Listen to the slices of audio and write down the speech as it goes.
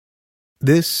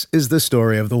This is the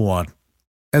story of the one.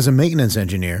 As a maintenance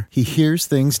engineer, he hears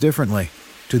things differently.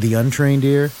 To the untrained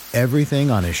ear,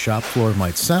 everything on his shop floor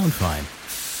might sound fine,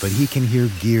 but he can hear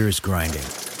gears grinding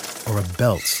or a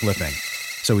belt slipping.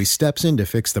 So he steps in to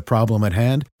fix the problem at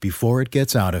hand before it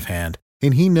gets out of hand.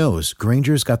 And he knows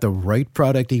Granger's got the right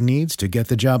product he needs to get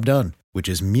the job done, which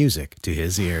is music to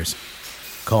his ears.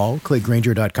 Call, click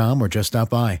Grainger.com, or just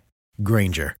stop by.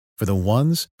 Grainger, for the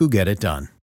ones who get it done.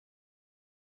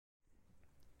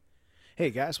 Hey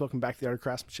guys, welcome back to the Art of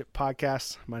Craftsmanship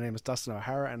podcast. My name is Dustin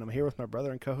O'Hara, and I'm here with my brother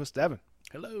and co-host Devin.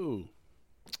 Hello.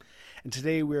 And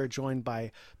today we are joined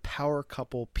by power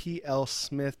couple P.L.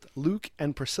 Smith, Luke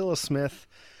and Priscilla Smith.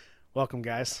 Welcome,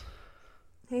 guys.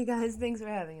 Hey guys, thanks for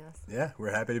having us. Yeah, we're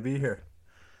happy to be here.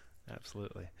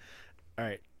 Absolutely. All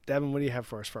right, Devin, what do you have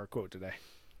for us for our quote today?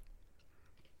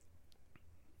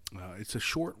 It's a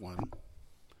short one,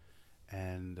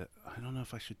 and I don't know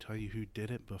if I should tell you who did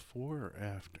it before or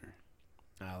after.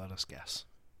 Let us guess.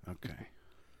 Okay.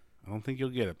 I don't think you'll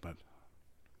get it, but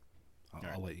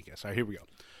I'll let you guess. All right, here we go.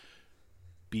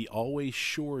 Be always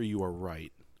sure you are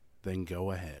right, then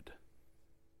go ahead.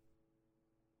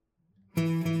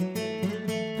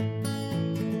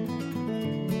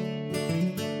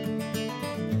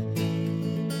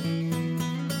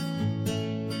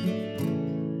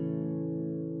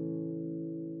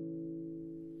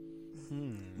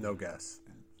 No guess.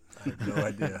 I have no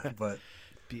idea, but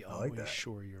Be I like always that.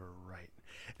 sure you're right.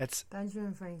 That's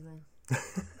Benjamin Franklin.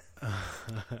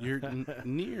 You're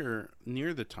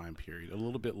near the time period, a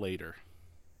little bit later.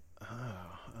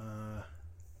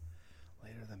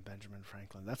 later than Benjamin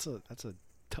Franklin. That's a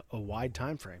wide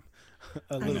time frame.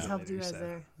 I just helped you guys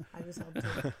there. I just helped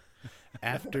you.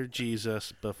 After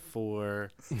Jesus,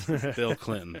 before Bill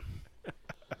Clinton.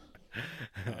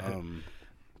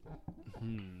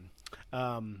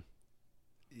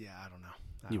 Yeah, I don't know.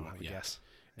 I don't have a guess.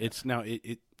 It's now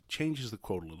it changes the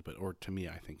quote a little bit, or to me,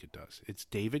 I think it does. It's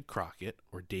David Crockett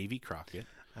or Davy Crockett,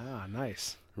 Ah,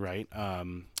 nice. right?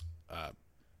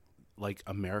 Like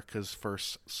America's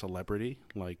first celebrity,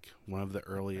 like one of the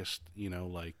earliest.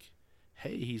 Like,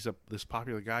 hey, he's this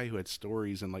popular guy who had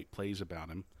stories and like plays about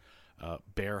him.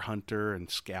 Bear hunter and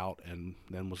scout, and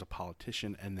then was a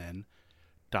politician, and then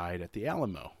died at the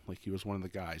Alamo. Like he was one of the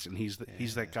guys, and he's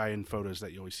that guy in photos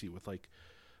that you always see with like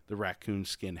the raccoon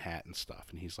skin hat and stuff,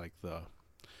 and he's like the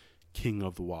king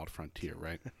of the wild frontier,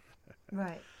 right?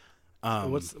 Right.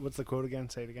 What's the quote again?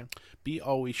 Say it again. Be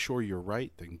always sure you're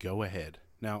right, then go ahead.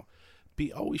 Now,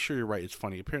 be always sure you're right. It's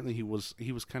funny. Apparently, he was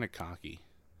kind of cocky,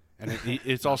 and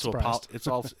it's also it's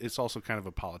also kind of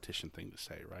a politician thing to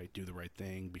say, right? Do the right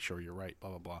thing. Be sure you're right.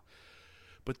 Blah blah blah.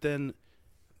 But then,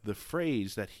 the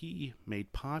phrase that he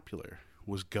made popular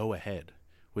was "go ahead,"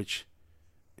 which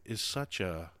is such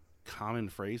a common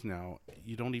phrase now.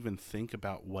 You don't even think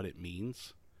about what it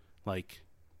means, like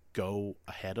go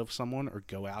ahead of someone or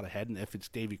go out ahead. And if it's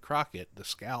Davy Crockett, the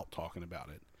scout, talking about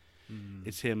it,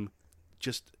 it's him.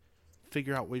 Just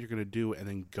figure out what you're going to do and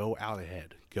then go out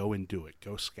ahead. Go and do it.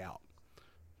 Go scout.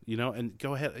 And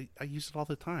go ahead. I use it all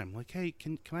the time. Like, hey,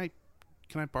 can I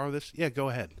borrow this? Yeah, go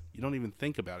ahead. You don't even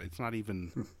think about it. It's not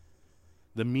even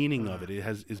the meaning of it. It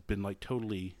has been like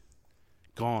totally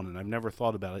gone, and I've never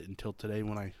thought about it until today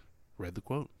when I read the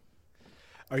quote.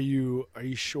 Are you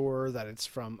sure that it's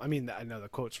from? I mean, I know the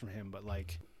quote's from him, but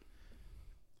like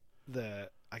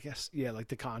like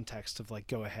the context of like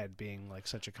 "go ahead" being like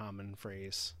such a common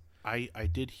phrase. I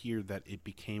did hear that it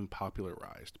became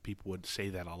popularized. People would say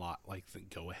that a lot, like the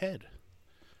 "go ahead"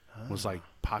 was like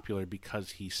popular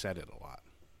because he said it a lot.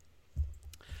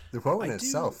 the quote in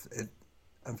itself,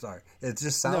 I'm sorry, it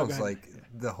just sounds like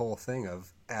the whole thing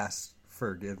of ask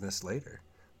forgiveness later.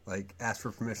 Like, ask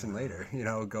for permission later,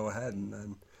 go ahead and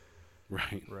then.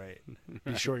 Right.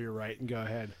 Be sure you're right and go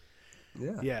ahead.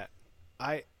 Yeah. Yeah.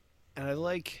 I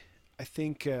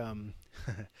think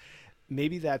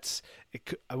maybe that's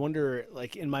it. I wonder,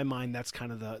 like, in my mind, that's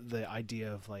kind of the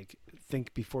idea of like,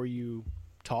 think before you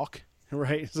talk.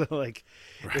 Right. So like,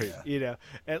 and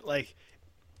like,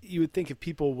 you would think if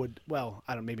people would, well,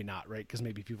 I don't, maybe not, right? Because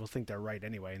maybe people think they're right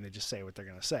anyway, and they just say what they're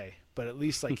gonna say. But at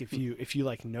least like if you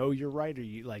like know you're right, or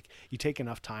you take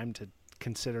enough time to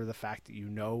consider the fact that you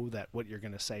know that what you're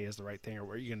gonna say is the right thing, or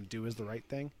what you're gonna do is the right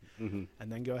thing, and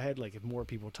then go ahead. Like if more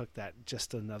people took that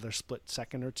just another split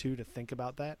second or two to think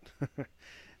about that,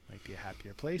 might be a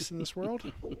happier place in this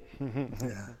world.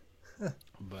 Yeah.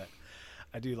 But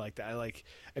I do like that.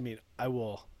 I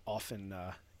will often,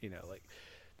 like,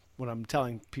 when I'm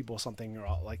telling people something, or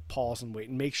I'll like pause and wait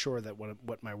and make sure that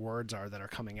what my words are that are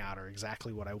coming out are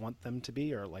exactly what I want them to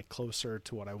be, or like closer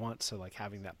to what I want. So like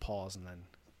having that pause and then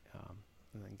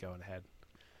going ahead.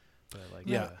 But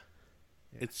yeah.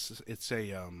 It's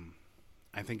a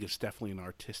I think it's definitely an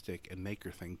artistic and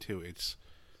maker thing too. It's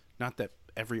not that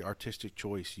every artistic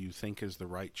choice you think is the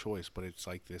right choice, but it's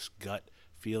like this gut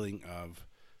feeling of,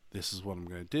 this is what I'm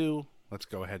going to do. Let's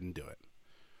go ahead and do it.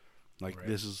 Like, right.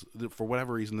 This is, for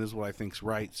whatever reason, this is what I think's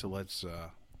right. So let's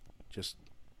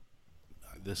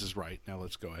this is right. Now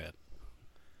let's go ahead.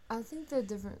 I think they're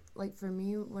different. Like, for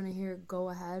me, when I hear go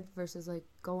ahead versus like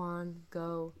go on,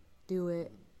 go, do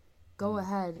it. Go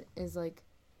ahead is like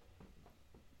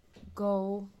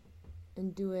go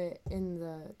and do it in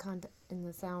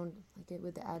the sound, like it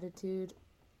with the attitude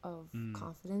of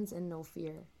confidence and no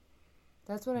fear.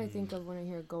 That's what I think of when I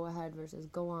hear go ahead versus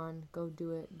go on, go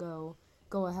do it, go.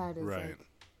 Go ahead is right. Like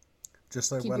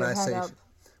just like when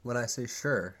I say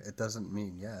sure, it doesn't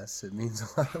mean yes. It means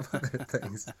a lot of other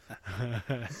things.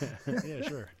 Yeah,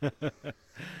 sure.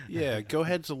 Yeah, go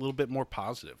ahead's a little bit more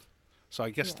positive. So I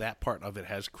guess that part of it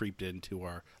has creeped into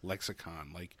our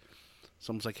lexicon. Like,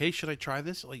 someone's like, "Hey, should I try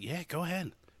this?" Like, "Yeah, go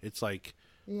ahead." It's like,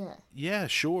 yeah,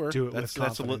 sure. Do it with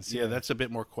confidence. That's a bit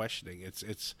more questioning.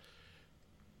 It's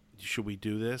should we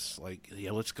do this? Like,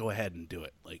 yeah, let's go ahead and do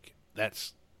it. Like,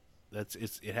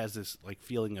 it has this like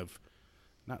feeling of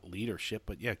not leadership,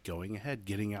 but going ahead,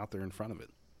 getting out there in front of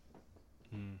it.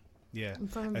 Yeah,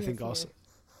 I think also.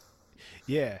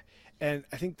 Yeah. And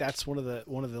I think that's one of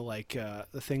the like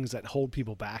the things that hold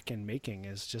people back in making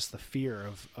is just the fear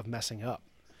of messing up,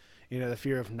 the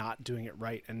fear of not doing it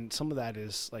right. And some of that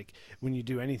is like when you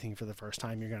do anything for the first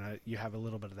time, you have a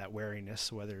little bit of that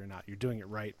wariness whether or not you're doing it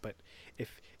right. But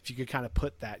if you could kind of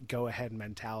put that go ahead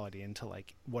mentality into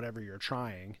like whatever you're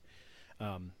trying,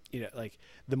 like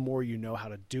the more you know how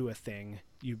to do a thing,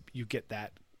 you get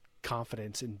that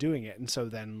confidence in doing it. And so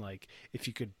then like if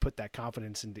you could put that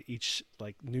confidence into each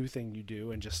like new thing you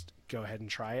do and just go ahead and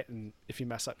try it, and if you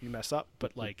mess up you mess up,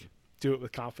 but like do it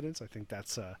with confidence, I think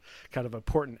that's a kind of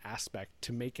important aspect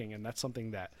to making. And that's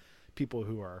something that people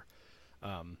who are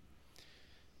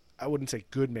I wouldn't say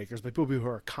good makers, but people who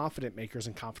are confident makers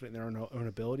and confident in their own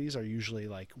abilities are usually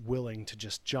like willing to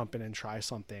just jump in and try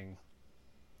something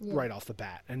right off the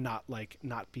bat, and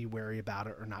not be wary about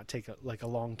it, or not take a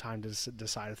long time to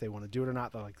decide if they want to do it or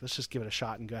not. They're like, let's just give it a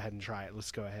shot and go ahead and try it.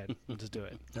 Let's go ahead and just do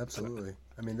it. Absolutely.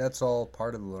 I mean, that's all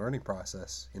part of the learning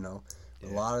process. A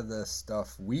lot of the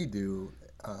stuff we do,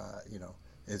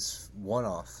 it's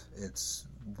one-off.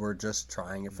 We're just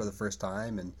trying it for the first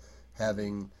time and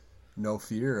having no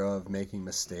fear of making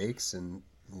mistakes and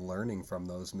learning from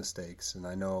those mistakes. And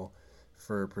I know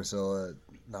for Priscilla,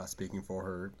 not speaking for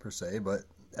her per se, but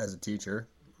as a teacher,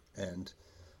 and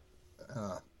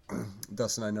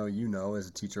Dustin, I know as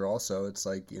a teacher also, it's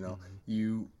like,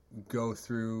 you go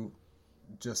through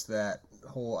just that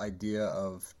whole idea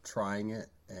of trying it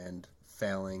and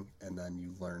failing, and then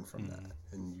you learn from that,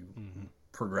 and you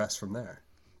progress from there.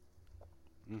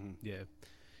 Yeah,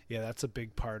 that's a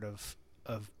big part of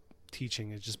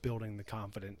teaching, is just building the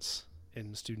confidence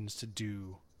in students to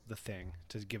do the thing,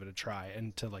 to give it a try,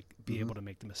 and to like be able to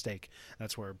make the mistake.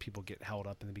 That's where people get held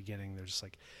up in the beginning. They're just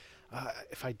like,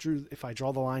 if I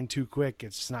draw the line too quick,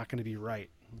 it's just not going to be right.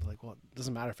 Like, well, it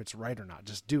doesn't matter if it's right or not.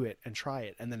 Just do it and try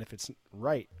it, and then if it's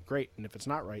right, great, and if it's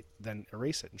not right, then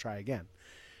erase it and try again.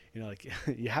 Like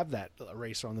you have that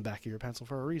eraser on the back of your pencil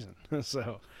for a reason.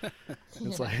 So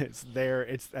it's like it's there.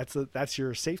 That's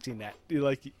your safety net.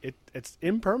 It's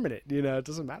impermanent. It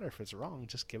doesn't matter if it's wrong.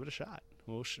 Just give it a shot.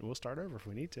 We'll start over if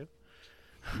we need to.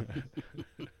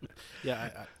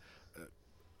 Yeah,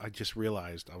 I just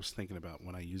realized, I was thinking about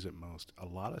when I use it most. A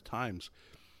lot of times,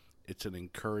 it's an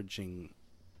encouraging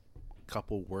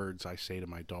couple words I say to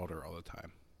my daughter all the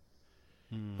time.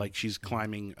 Like she's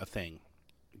climbing a thing.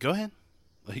 Go ahead.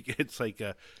 Like it's like,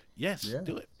 yes,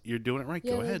 do it. You're doing it right.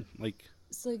 Go ahead. Like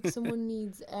it's like someone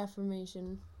needs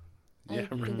affirmation. I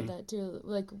think of that too.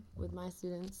 Like with my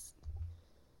students,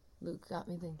 Luke got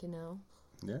me thinking now.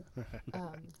 Yeah,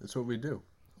 that's what we do.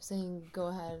 Saying go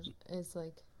ahead is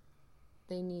like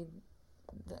they need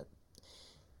that.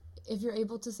 If you're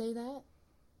able to say that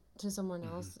to someone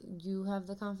else, you have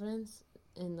the confidence,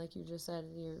 and like you just said,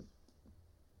 you're.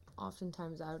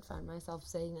 Oftentimes, I would find myself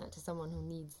saying that to someone who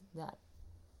needs that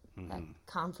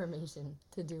confirmation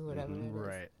to do whatever it is.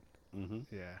 Right.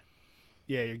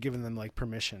 Yeah, you're giving them like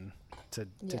permission to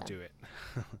do it.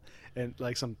 And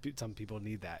like some people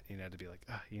need that, to be like,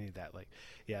 you need that. Like,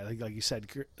 yeah, like you said,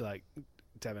 like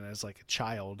Devin, as like a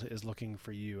child is looking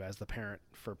for you as the parent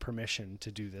for permission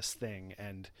to do this thing.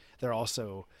 And they're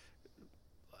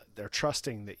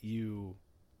trusting that you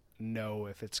know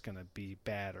if it's going to be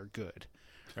bad or good.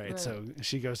 Right. So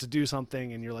she goes to do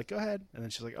something and you're like, go ahead. And then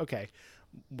she's like, okay,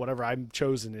 whatever I'm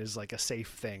chosen is like a safe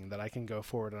thing that I can go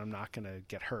forward and I'm not going to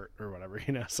get hurt or whatever,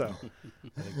 you know? So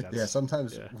I think that's,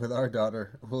 sometimes with our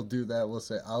daughter, we'll do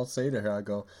that. I'll say to her,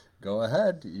 go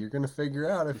ahead. You're going to figure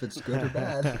out if it's good or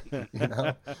bad, you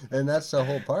know? And that's the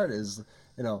whole part is,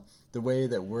 you know, the way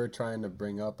that we're trying to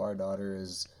bring up our daughter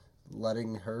is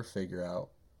letting her figure out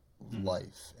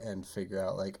life and figure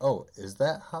out like, oh, is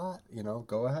that hot? You know,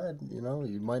 go ahead. You know,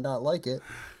 you might not like it.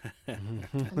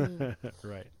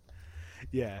 Right.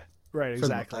 Yeah. Right.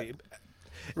 Exactly.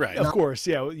 Right. Of course.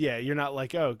 Yeah. Yeah. You're not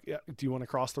like, oh, do you want to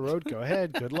cross the road? Go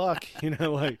ahead. Good luck. You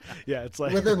know, like, yeah, it's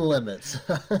like within limits.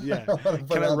 Yeah.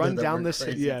 Can I run down this?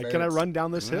 Yeah. Can I run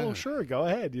down this hill? Sure. Go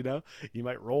ahead. You know, you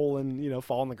might roll and, you know,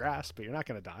 fall in the grass, but you're not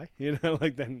going to die, you know,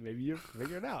 like then maybe you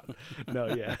figure it out. No.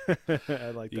 Yeah. I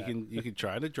like that. You can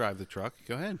try to drive the truck.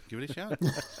 Go ahead. Give it a shot.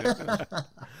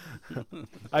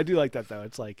 I do like that though.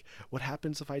 It's like, what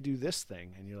happens if I do this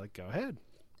thing? And you're like, go ahead.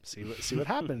 See what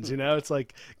happens, you know? It's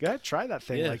like, go ahead, try that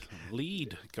thing. Yeah, like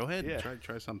lead. Go ahead. Yeah.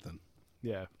 Try something.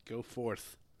 Yeah. Go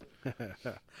forth.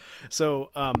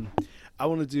 So I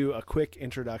want to do a quick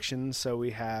introduction. So we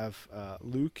have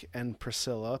Luke and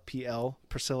Priscilla,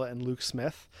 Priscilla and Luke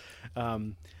Smith.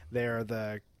 They are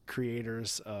the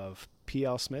creators of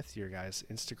PL Smith, your guys'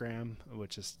 Instagram,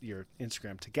 which is your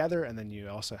Instagram together, and then you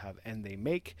also have And They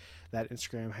Make, that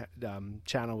Instagram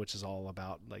channel, which is all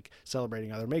about like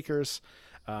celebrating other makers.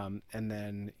 And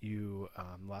then you,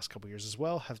 last couple of years as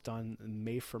well, have done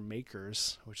Made for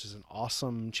Makers, which is an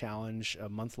awesome challenge, a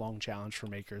month-long challenge for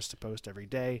makers to post every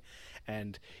day.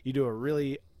 And you do a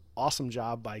really awesome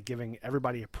job by giving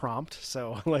everybody a prompt.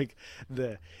 So like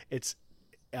it's,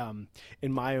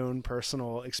 in my own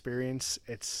personal experience,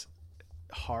 it's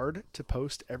hard to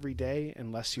post every day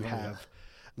unless you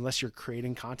unless you're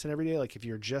creating content every day. Like if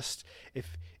you're just,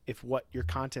 if what your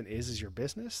content is your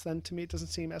business, then to me it doesn't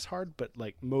seem as hard. But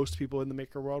like most people in the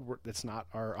maker world, it's not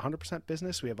our 100%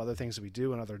 business. We have other things that we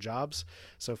do and other jobs.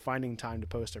 So finding time to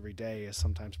post every day is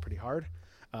sometimes pretty hard.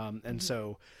 And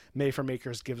so Made for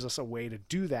Makers gives us a way to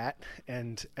do that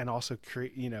and also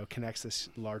create, you know, connects this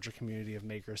larger community of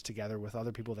makers together with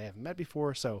other people they haven't met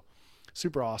before. So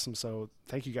super awesome. So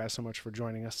thank you guys so much for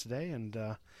joining us today and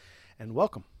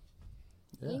welcome.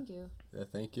 Yeah. Thank you. Yeah,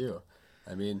 thank you.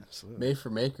 I mean, Absolutely. Made for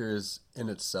Makers in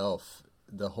itself,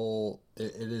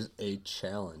 it is a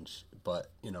challenge,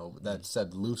 but, you know, that's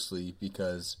said loosely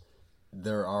because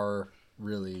there are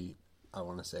really, I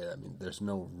want to say, I mean, there's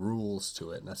no rules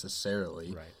to it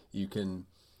necessarily. Right. You can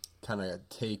kind of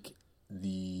take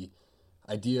the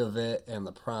idea of it and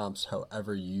the prompts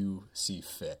however you see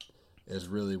fit is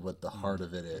really what the heart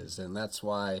of it is. And that's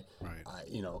why,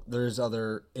 you know, there's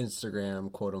other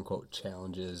Instagram quote unquote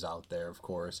challenges out there, of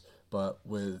course, but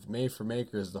with Made for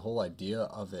Makers, the whole idea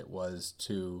of it was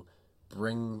to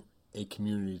bring a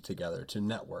community together, to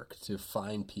network, to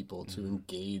find people, to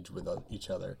engage with each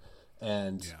other.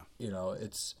 And, you know,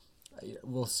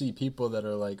 we'll see people that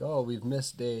are like, oh, we've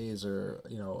missed days, or,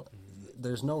 you know,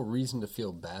 there's no reason to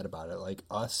feel bad about it. Like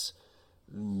us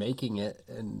making it,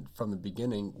 and from the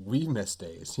beginning, we missed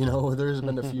days. You know, there's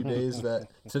been a few days that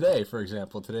today, for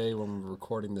example, when we're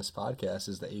recording this podcast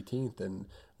is the 18th, and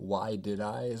why did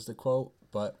I is the quote,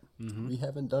 but we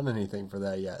haven't done anything for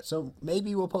that yet. So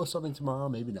maybe we'll post something tomorrow,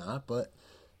 maybe not, but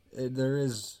there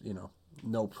is, you know,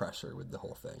 no pressure with the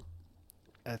whole thing.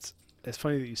 It's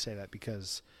funny that you say that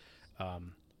because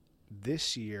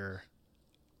this year,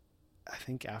 I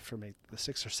think after the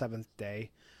 6th or 7th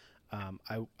day,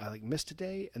 I like missed a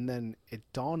day, and then it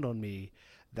dawned on me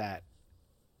that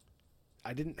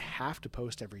I didn't have to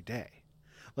post every day.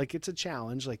 Like it's a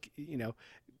challenge, like, you know,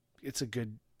 it's a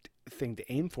good thing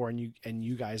to aim for, and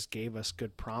you guys gave us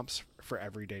good prompts for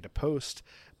every day to post.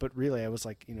 But really I was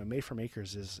like, you know, Made for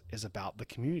Makers is about the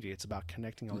community. It's about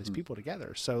connecting all these people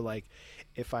together. So like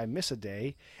if I miss a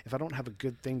day, if I don't have a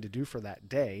good thing to do for that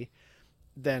day,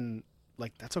 then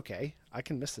like that's okay. I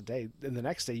can miss the day. And the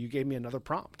next day you gave me another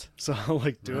prompt. So I'll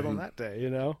like do it on that day,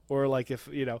 you know? Or like if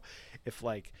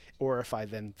I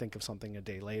then think of something a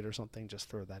day late or something, just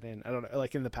throw that in. I don't know,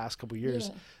 like in the past couple of years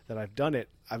that I've done it,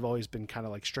 I've always been kind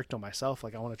of like strict on myself.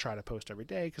 Like I want to try to post every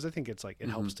day because I think it's like it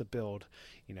helps to build,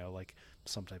 you know, like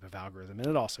some type of algorithm, and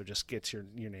it also just gets your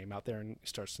name out there and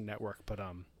starts to network.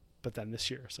 But then this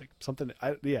year it's like something.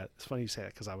 It's funny you say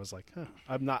that because I was like,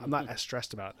 I'm not as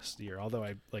stressed about it this year. Although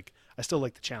I still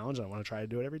like the challenge. I want to try to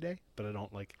do it every day, but I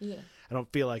don't like. Yeah. I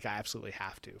don't feel like I absolutely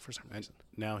have to for some reason.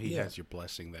 Now he has your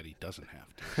blessing that he doesn't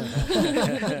have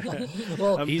to.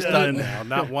 Well, he's done now.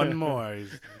 Not one more.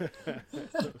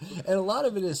 And a lot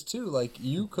of it is too, like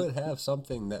you could have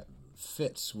something that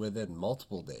fits within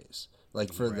multiple days.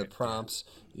 Like for the prompts,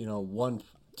 you know, one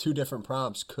two different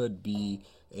prompts could be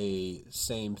a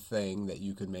same thing that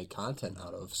you could make content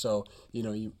out of. So,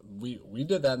 we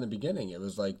did that in the beginning. It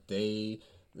was like day,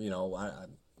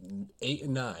 8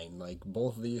 and 9, like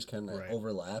both of these can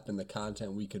overlap, and the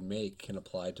content we can make can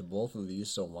apply to both of these.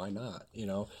 So why not?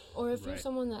 Or if you're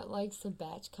someone that likes to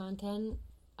batch content,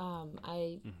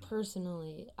 I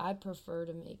personally, I prefer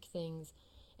to make things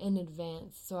in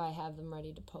advance so I have them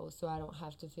ready to post, so I don't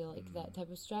have to feel like that type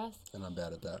of stress. And I'm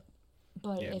bad at that.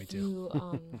 But if you,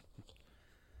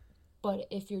 but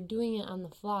if you're doing it on the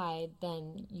fly,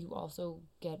 then you also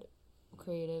get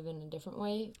creative in a different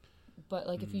way. But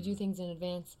like if you do things in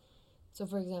advance, so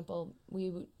for example,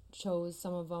 we chose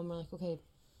some of them. We're like, okay,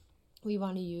 we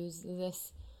want to use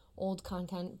this old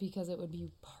content because it would be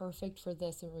perfect for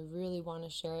this, and we really want to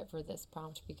share it for this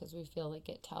prompt because we feel like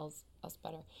it tells us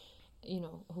better,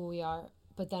 who we are.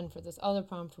 But then for this other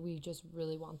prompt, we just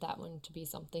really want that one to be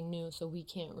something new, so we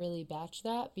can't really batch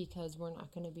that because we're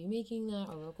not going to be making that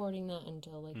or recording that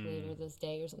until like later this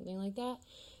day or something like that.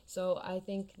 So I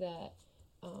think that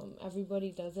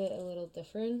everybody does it a little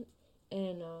different,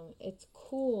 and it's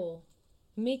cool.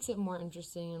 It makes it more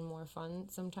interesting and more fun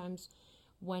sometimes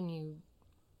when you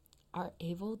are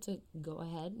able to go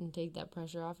ahead and take that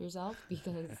pressure off yourself,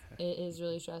 because it is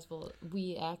really stressful.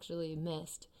 We actually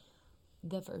missed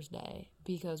the first day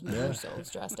because we were so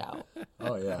stressed out.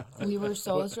 Oh, yeah. We were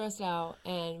so stressed out,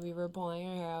 and we were pulling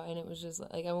our hair out, and it was just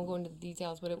like, I won't go into the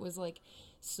details, but it was like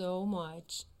so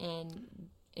much, and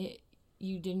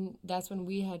that's when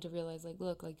we had to realize, like,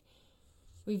 look, like,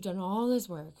 we've done all this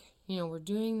work, we're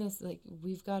doing this, like,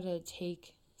 we've got to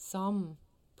take some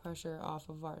pressure off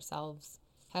of ourselves,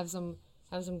 have some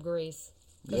grace,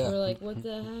 because we're like, what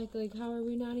the heck, like, how are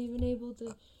we not even able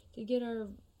to get our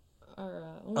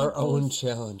own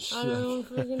challenge on our own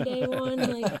freaking day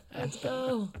one? Like, let's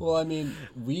go. Well, I mean,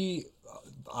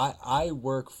 I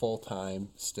work full-time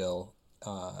still.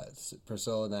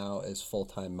 Priscilla now is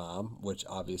full-time mom, which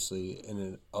obviously in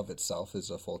and of itself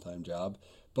is a full-time job.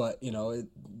 But,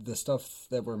 the stuff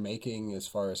that we're making as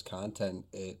far as content,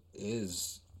 it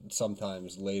is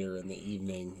sometimes later in the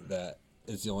evening that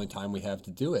is the only time we have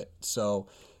to do it. So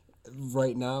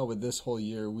right now with this whole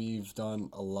year, we've done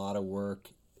a lot of work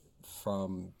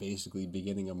from basically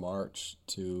beginning of March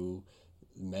to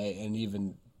May, and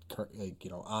even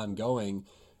ongoing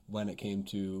when it came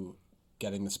to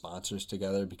getting the sponsors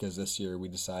together, because this year we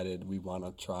decided we want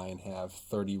to try and have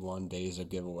 31 days of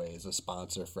giveaways, a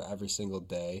sponsor for every single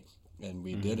day, and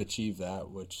we did achieve that,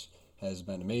 which has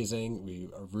been amazing. We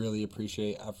really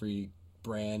appreciate every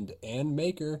brand and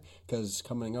maker, because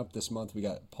coming up this month we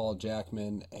got Paul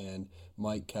Jackman and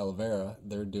Mike Calavera.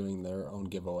 They're doing their own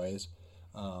giveaways.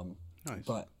 Nice.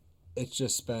 But it's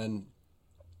just been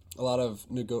a lot of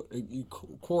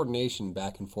coordination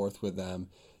back and forth with them,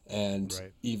 and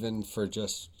even for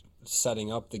just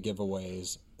setting up the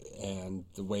giveaways and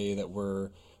the way that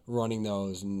we're running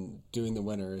those and doing the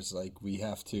winners, like, we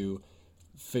have to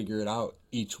figure it out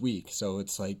each week. So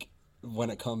it's like, when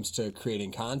it comes to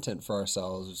creating content for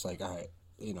ourselves, it's like, all right,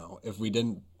 if we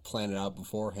didn't plan it out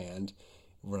beforehand,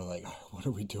 we're like, what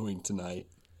are we doing tonight?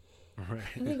 Right.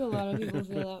 I think a lot of people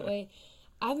feel that way.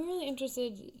 I'm really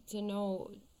interested to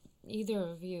know, either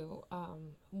of you,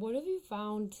 what have you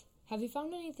found? Have you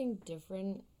found anything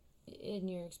different in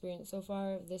your experience so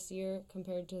far this year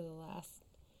compared to the last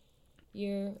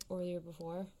year or the year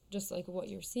before? Just like what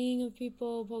you're seeing of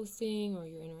people posting, or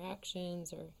your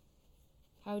interactions, or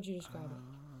how would you describe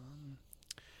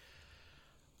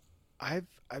it?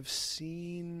 I've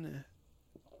seen,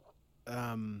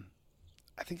 I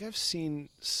think I've seen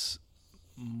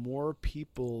more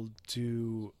people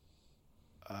do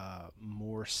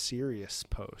more serious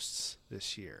posts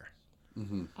this year.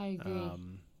 Mm-hmm. I agree.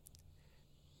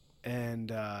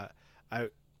 And I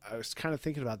was kind of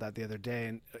thinking about that the other day,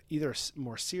 and either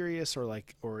more serious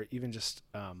or even just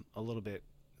a little bit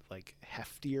like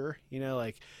heftier,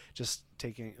 like just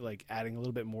adding a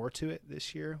little bit more to it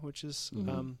this year, which is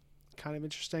kind of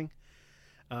interesting.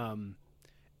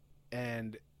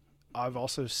 And I've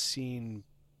also seen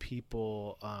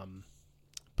people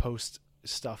post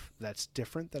stuff that's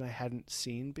different than I hadn't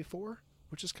seen before,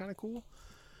 which is kind of cool.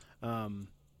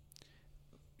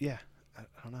 Yeah, I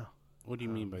don't know. What do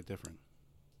you mean by different?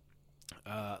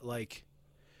 Like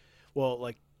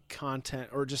content,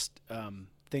 or just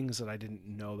things that I didn't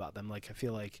know about them. Like, I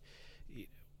feel like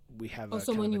we have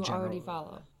someone you already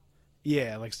follow.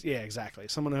 Yeah, exactly.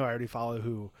 Someone who I already follow,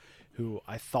 who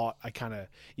I thought I kind of,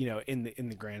 in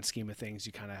the grand scheme of things,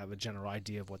 you kind of have a general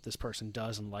idea of what this person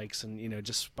does and likes, and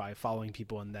just by following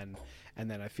people, and then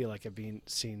I feel like I've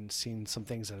seen some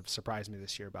things that have surprised me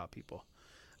this year about people.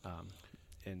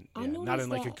 not in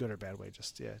like a good or bad way,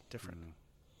 just different.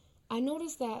 I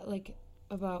noticed that like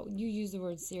about you use the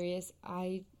word serious.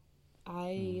 I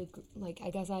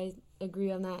guess I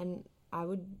agree on that, and I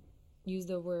would use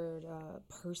the word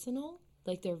personal.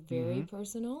 Like they're very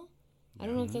personal. I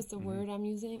don't know if that's the word I'm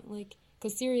using. Like,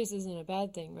 because serious isn't a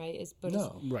bad thing, right? It's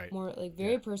more like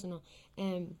very personal.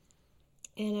 And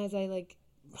as I like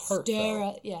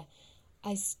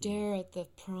I stare at the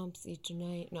prompts each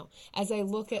night. No, as I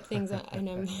look at things and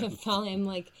I'm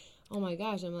like, oh my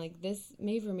gosh, I'm like, this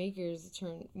Made for Makers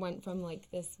went from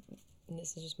like this, and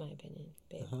this is just my opinion,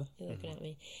 babe. You're looking at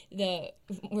me.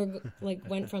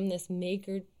 Went from this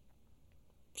maker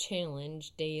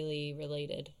challenge, daily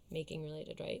making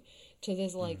related, right, to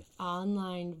this like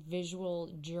online visual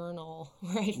journal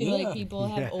where I feel like people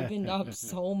have opened up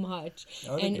so much,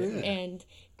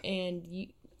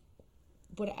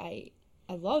 but I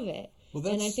love it,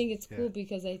 and I think it's cool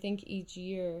because I think each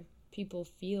year people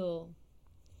feel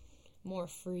more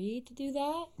free to do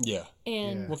that.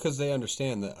 Because they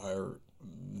understand that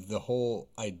the whole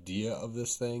idea of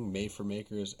this thing, Made for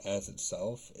Makers, as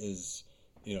itself is,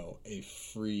 a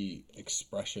free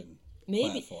expression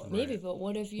platform. Maybe, but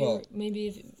what if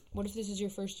what if this is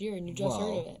your first year and you just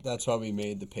heard of it? That's why we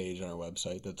made the page on our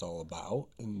website that's all about,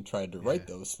 and tried to write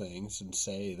those things and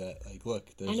say that, like, look,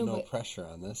 there's no pressure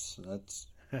on this. That's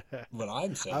what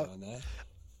I'm saying on that.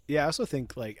 Yeah, I also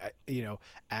think, like,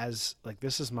 as, like,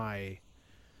 this is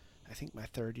I think my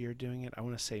third year doing it. I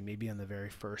want to say maybe on the very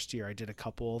first year I did a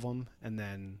couple of them, and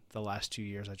then the last 2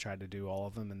 years I tried to do all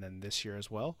of them, and then this year as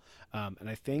well. And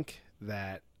I think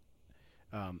that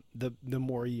the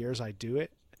more years I do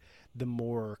it, the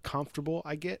more comfortable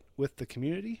I get with the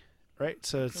community, right?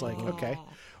 So it's like, okay,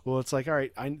 well, it's like, all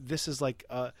right, this is like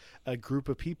a group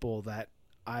of people that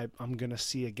I'm going to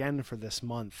see again for this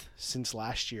month since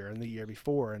last year and the year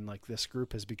before. And like this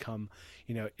group has become,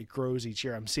 it grows each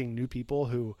year. I'm seeing new people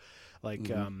who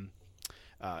like,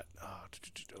 what's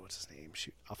his name?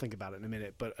 Shoot, I'll think about it in a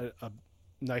minute, but a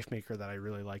knife maker that I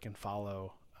really like and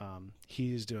follow,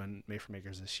 he's doing Made for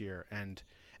Makers this year, and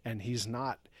he's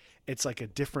not, it's like a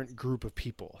different group of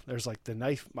people. There's like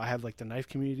I have like the knife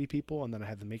community people, and then I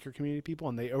have the maker community people,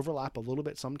 and they overlap a little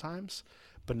bit sometimes,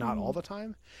 but not all the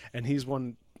time. And he's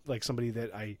somebody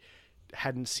that I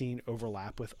hadn't seen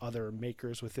overlap with other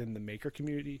makers within the maker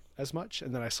community as much.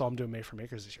 And then I saw him doing Made for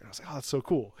Makers this year, and I was like, oh, that's so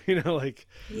cool. Like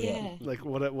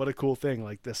what a cool thing.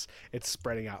 Like this, it's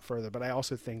spreading out further. But I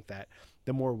also think that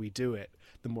the more we do it,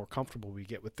 the more comfortable we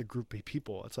get with the group of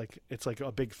people. It's like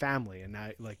a big family. And now,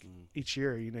 like each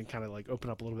year, kind of like open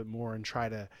up a little bit more and try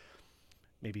to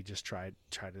maybe just try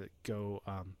to go,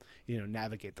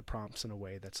 navigate the prompts in a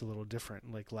way that's a little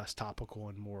different, like less topical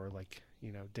and more like,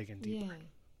 digging deeper.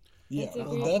 Yeah,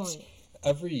 that's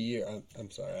every year. I'm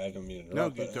sorry, I don't mean to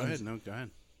interrupt. No, go ahead. No, go ahead.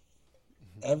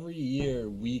 Every year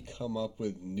we come up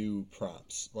with new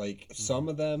prompts. Like some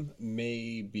of them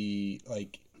may be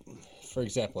like, for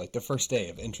example, like the first day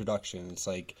of introduction, it's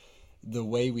like the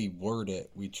way we word it,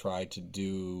 we try to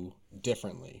do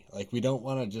differently. Like we don't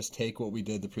want to just take what we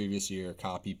did the previous year,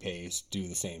 copy, paste, do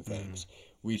the same things.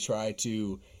 We try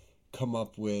to come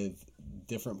up with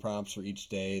different prompts for each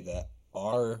day that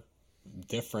are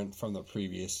different from the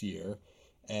previous year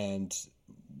and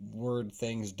word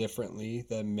things differently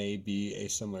that may be a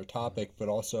similar topic, but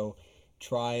also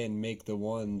try and make the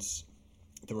ones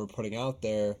that we're putting out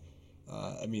there,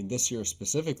 this year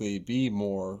specifically, be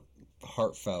more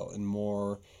heartfelt and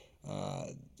more,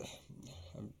 I'm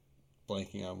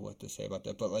blanking on what to say about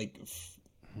that, but like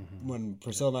when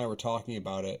Priscilla and I were talking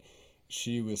about it,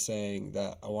 she was saying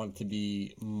that I want it to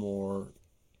be more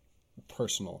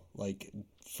personal. Like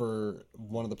for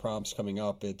one of the prompts coming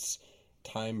up, it's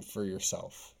time for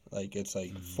yourself. Like it's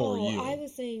like for you. I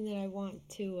was saying that I want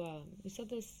to, we shared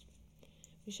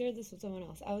this with someone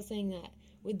else. I was saying that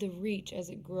with the reach as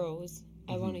it grows,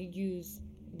 I want to use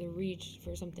the reach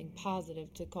for something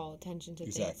positive to call attention to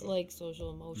things like social,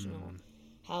 emotional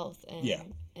health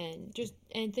and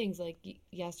things like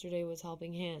yesterday was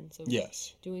Helping Hands. So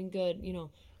doing good,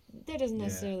 that doesn't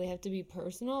necessarily have to be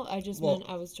personal. I just meant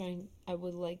I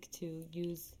would like to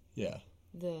use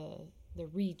the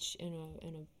reach in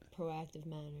a proactive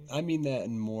manner. I mean that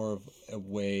in more of a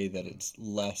way that it's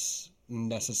less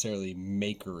necessarily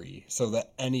makery, so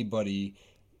that anybody,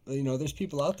 there's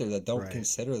people out there that don't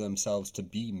consider themselves to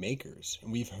be makers,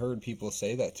 and we've heard people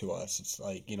say that to us. It's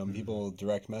like, people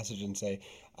direct message and say,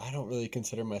 I don't really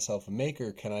consider myself a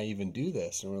maker, can I even do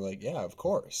this? And we're like, yeah, of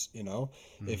course.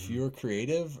 If you're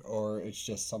creative, or it's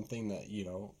just something that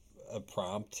a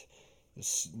prompt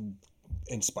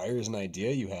inspires an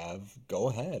idea you have, go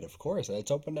ahead, of course,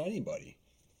 it's open to anybody.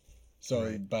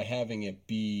 So by having it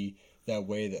be that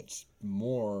way, that's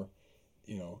more,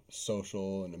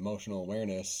 social and emotional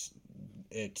awareness,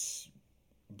 it's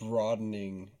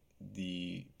broadening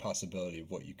the possibility of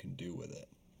what you can do with it.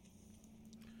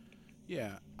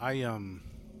 Yeah,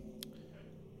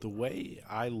 the way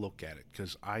I look at it,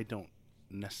 because I don't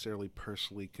necessarily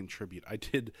personally contribute. I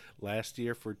did last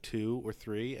year for 2 or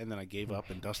 3, and then I gave up,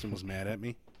 and Dustin was mad at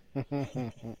me.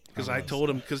 Because I told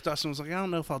him, because Dustin was like, I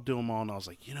don't know if I'll do them all. And I was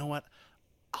like, you know what?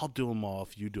 I'll do them all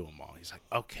if you do them all. He's like,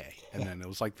 okay. And then it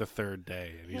was like the 3rd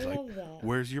day, and he's like,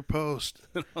 where's your post?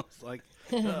 And I was like,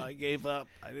 I gave up.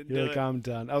 I didn't do it. I'm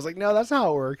done. I was like, no, that's not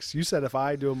how it works. You said if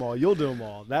I do them all, you'll do them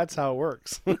all. That's how it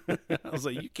works. I was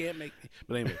like, you can't make me.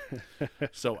 But anyway,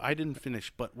 so I didn't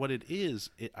finish. But what it is,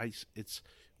 it's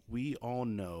we all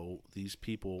know these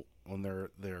people on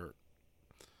their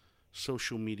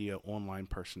social media online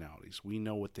personalities. We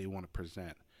know what they want to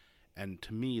present. And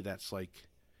to me, that's like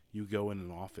you go in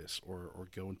an office or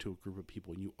go into a group of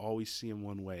people and you always see them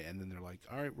one way, and then they're like,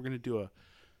 all right, we're going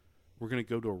to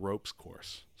go to a ropes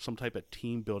course, some type of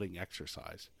team building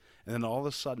exercise. And then all of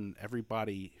a sudden,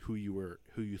 everybody who you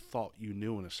thought you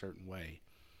knew in a certain way,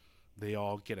 they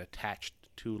all get attached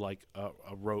to like a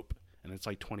rope, and it's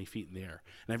like 20 feet in the air,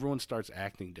 and everyone starts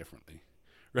acting differently.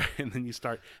 Right. And then you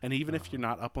start, and even if you're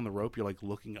not up on the rope, you're like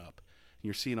looking up and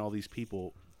you're seeing all these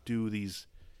people do these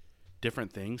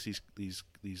different things. These,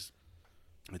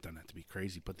 it doesn't have to be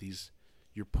crazy, but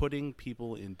you're putting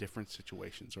people in different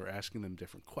situations or asking them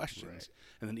different questions. Right.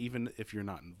 And then even if you're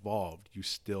not involved, you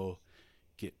still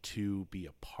get to be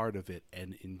a part of it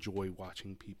and enjoy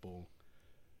watching people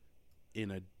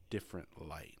in a different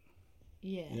light.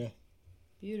 Yeah.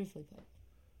 Beautifully put.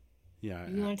 Yeah.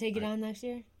 You want to take it on next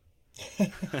year?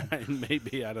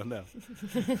 Maybe, I don't know.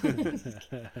 I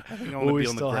think I want to be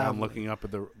on the ground looking up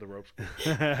at the ropes.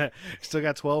 Still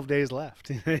got 12 days left.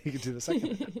 You can do the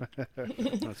second.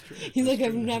 That's true. He's like,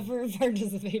 I've never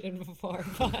participated before,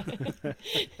 but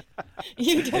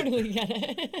you totally get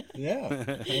it.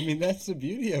 Yeah. I mean, that's the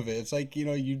beauty of it. It's like,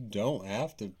 you don't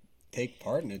have to take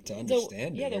part in it to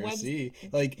understand it or see.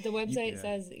 Like, the website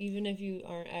says even if you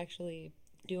aren't actually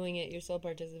doing it, you're still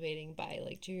participating by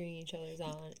like cheering each other's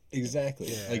on.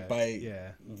 Exactly.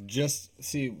 Just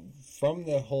see from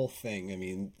the whole thing. I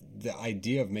mean, the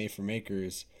idea of Made for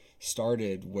Makers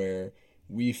started where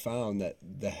we found that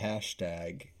the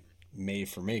hashtag Made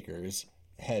for Makers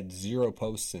had 0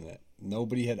 posts in it.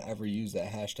 Nobody had ever used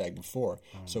that hashtag before.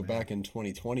 Back in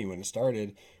 2020 when it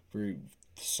started, we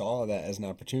saw that as an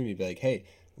opportunity to be like, hey,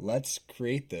 let's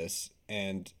create this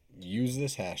and use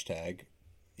this hashtag,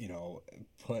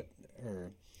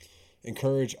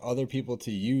 encourage other people to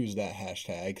use that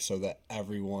hashtag so that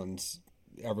everyone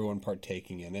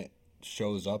partaking in it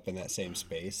shows up in that same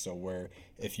space. So where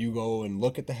if you go and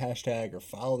look at the hashtag or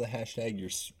follow the hashtag, you're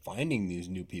finding these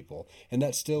new people, and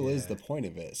that still is the point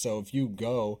of it. So if you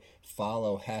go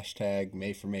follow hashtag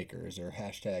Made for Makers or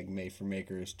hashtag Made for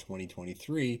Makers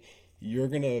 2023, you're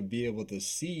gonna be able to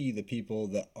see the people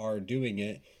that are doing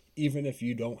it, even if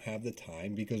you don't have the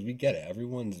time, because we get it.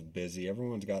 Everyone's busy.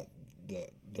 Everyone's got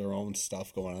their own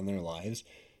stuff going on in their lives.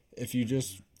 If you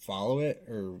just follow it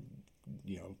or,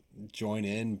 join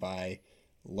in by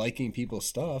liking people's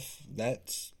stuff,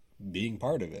 that's being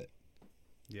part of it.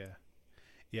 Yeah.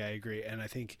 Yeah, I agree. And I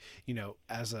think,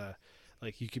 as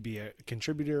you could be a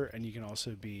contributor and you can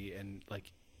also be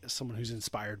someone who's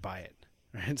inspired by it.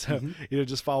 Right. So,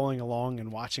 just following along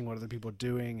and watching what other people are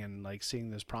doing and seeing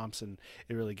those prompts and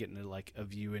it really getting a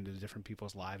view into different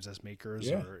people's lives as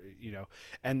makers or,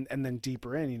 and then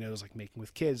deeper in, it was making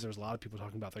with kids. There's a lot of people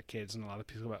talking about their kids and a lot of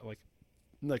people about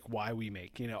why we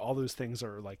make, all those things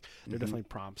are they're definitely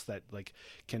prompts that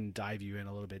can dive you in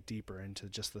a little bit deeper into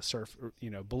just the surf, a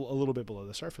little bit below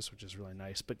the surface, which is really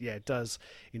nice. But yeah, it does,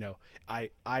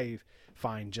 I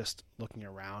find just looking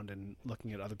around and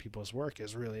looking at other people's work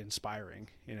is really inspiring,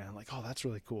 oh, that's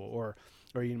really cool. Or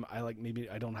maybe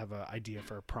I don't have an idea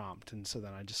for a prompt. And so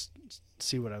then I just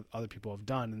see what other people have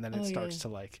done. And then it starts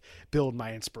to build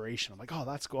my inspiration. I'm like, oh,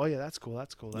 that's cool. Oh yeah, that's cool.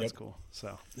 That's cool. That's cool.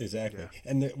 So exactly.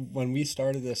 Yeah. And when we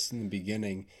started this in the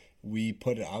beginning, we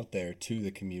put it out there to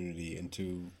the community and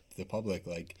to the public,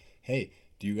 hey,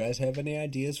 do you guys have any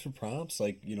ideas for prompts?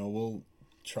 We'll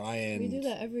try and... We do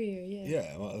that every year,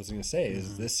 Yeah, what I was going to say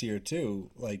is this year too,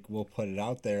 we'll put it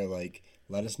out there,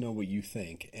 let us know what you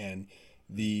think. And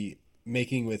the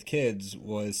Making with Kids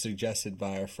was suggested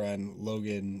by our friend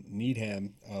Logan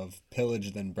Needham of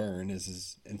Pillage Then Burn is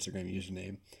his Instagram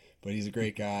username. But he's a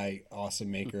great guy,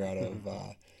 awesome maker out of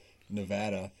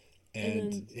Nevada.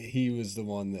 And he was the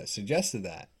one that suggested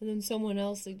that. And then someone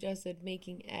else suggested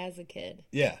making as a kid.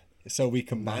 Yeah. So we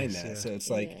combine that. Yeah. So it's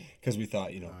like, because we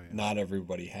thought, not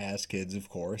everybody has kids, of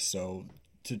course. So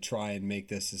to try and make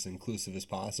this as inclusive as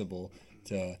possible,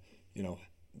 to,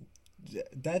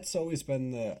 that's always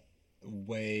been the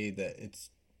way that it's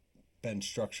been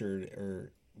structured,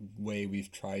 or way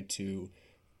we've tried to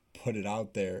put it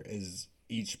out there, is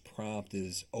each prompt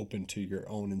is open to your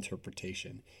own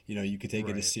interpretation. You could take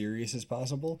it as serious as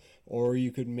possible, or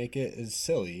you could make it as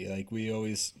silly. Like we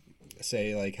always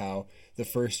say, like how the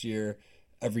first year,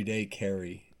 everyday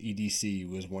carry, EDC,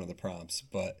 was one of the prompts,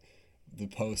 but the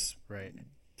post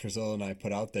Priscilla and I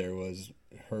put out there was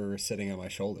her sitting on my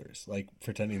shoulders, like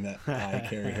pretending that I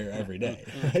carry her every day.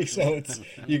 Like, so it's,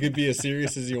 you could be as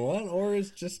serious as you want, or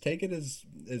it's just take it as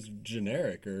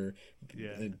generic, or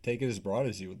take it as broad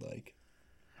as you would like.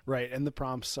 Right, and the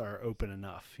prompts are open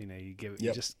enough. You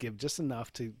just give just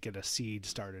enough to get a seed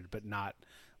started, but not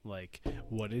like,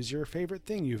 what is your favorite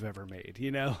thing you've ever made?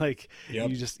 You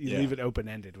leave it open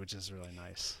ended, which is really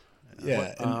nice.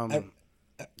 Yeah.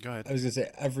 Go ahead. I was gonna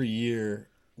say, every year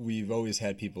we've always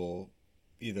had people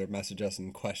either message us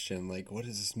and question, like, what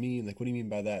does this mean? Like, what do you mean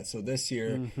by that? So this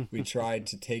year we tried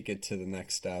to take it to the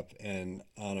next step, and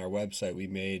on our website we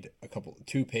made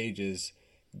 2 pages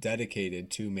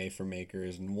dedicated to Made for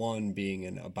Makers, and one being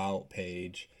an about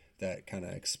page that kind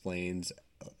of explains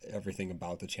everything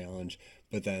about the challenge,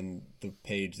 but then the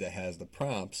page that has the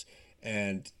prompts.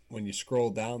 And when you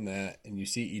scroll down that and you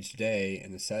see each day,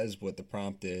 and it says what the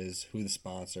prompt is, who the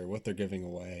sponsor, what they're giving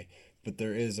away, but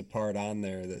there is a part on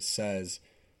there that says,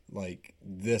 like,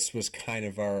 this was kind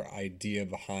of our idea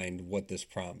behind what this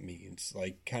prompt means,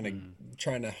 like kind of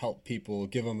trying to help people,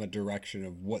 give them a direction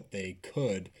of what they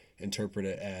could interpret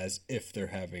it as if they're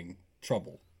having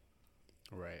trouble.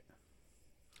 Right.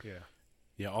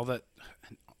 Yeah, all that,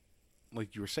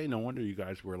 like you were saying, no wonder you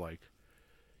guys were like,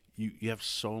 you have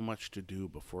so much to do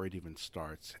before it even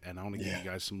starts, and I want to give you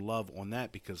guys some love on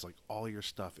that, because like all your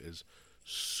stuff is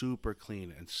super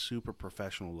clean and super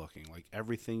professional looking. Like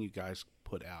everything you guys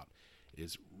put out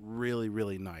is really,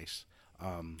 really nice.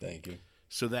 Thank you.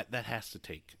 So that has to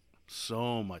take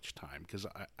so much time, because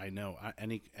I know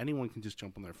anyone can just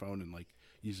jump on their phone and like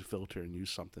use a filter and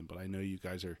use something, but I know you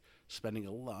guys are spending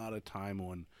a lot of time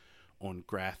on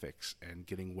graphics and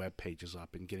getting web pages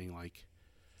up and getting like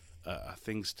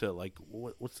things to like,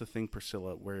 what's the thing,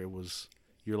 Priscilla, where it was,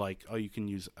 you're like, oh, you can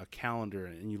use a calendar,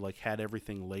 and you like had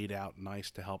everything laid out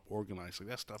nice to help organize. Like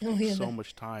that stuff takes so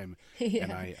much time,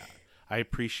 and I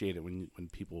appreciate it when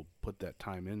people put that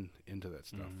time into that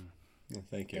stuff. Well,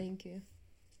 thank you. Thank you.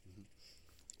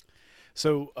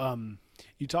 So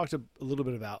you talked a little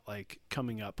bit about like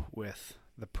coming up with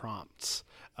the prompts.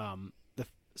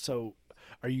 So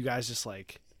are you guys just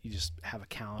like, you just have a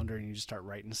calendar and you just start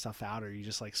writing stuff out, or you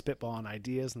just like spitballing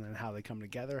ideas and then how they come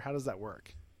together? How does that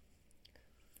work?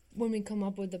 When we come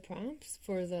up with the prompts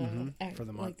for the for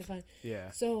the month, like the fun.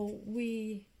 Yeah. So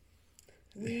we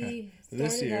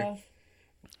this year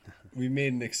we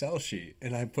made an Excel sheet,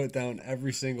 and I put down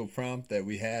every single prompt that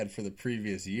we had for the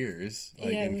previous years,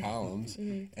 like in columns,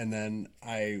 and then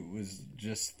I was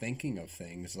just thinking of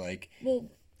things like. Well,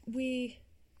 we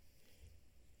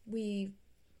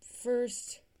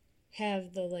first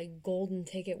have the like golden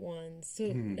ticket ones.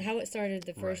 So how it started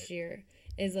the first year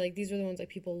is like, these were the ones like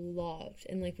people loved,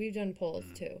 and like we've done polls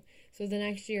too. So the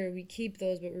next year we keep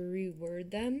those, but we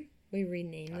reword them, we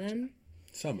rename them.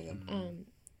 Some of them.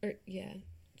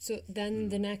 So then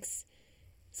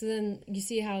then you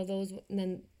see how those,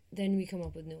 and then we come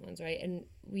up with new ones, right? And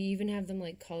we even have them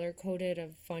like color coded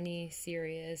of funny,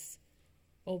 serious,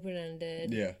 open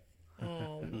ended. Yeah.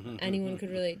 Anyone could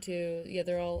relate to. Yeah,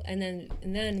 they're all, and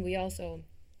then we also,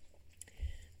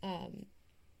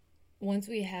 once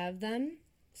we have them,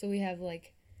 so we have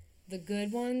like the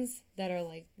good ones that are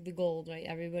like the gold, right?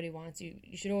 Everybody wants, you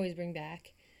should always bring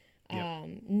back.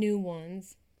 New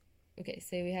ones. Okay,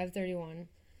 say we have 31.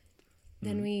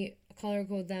 Then we color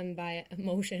code them by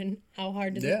emotion. How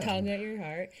hard does it tug at your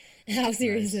heart? How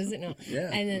serious is it? No. Yeah.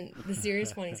 And then the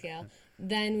serious funny scale.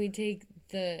 Then we take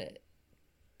the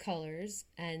colors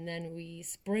and then we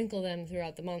sprinkle them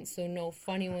throughout the month, so no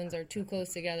funny ones are too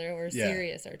close together or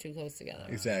serious are too close together.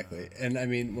 Exactly. And I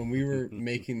mean, when we were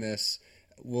making this,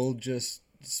 we'll just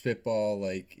spitball,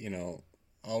 like,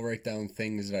 I'll write down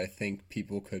things that I think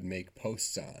people could make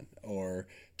posts on, or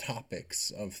topics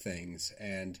of things,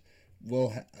 and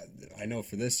I know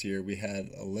for this year we had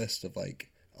a list of like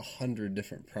 100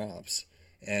 different prompts,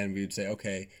 and we'd say,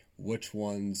 okay, which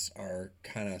ones are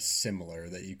kind of similar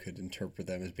that you could interpret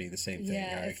them as being the same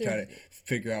thing. Try to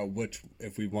figure out which,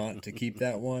 if we want to keep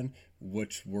that one,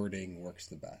 which wording works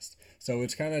the best. So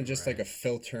it's kind of just like a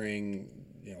filtering,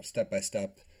 step by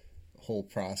step whole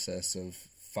process of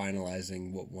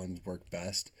finalizing what ones work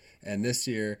best. And this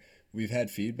year we've had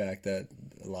feedback that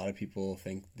a lot of people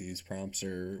think these prompts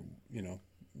are,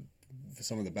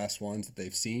 some of the best ones that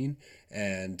they've seen.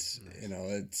 And,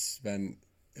 it's been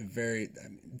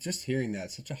just hearing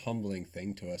that, such a humbling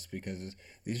thing to us, because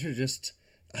these are just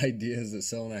ideas that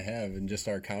Sil and I have, and just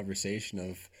our conversation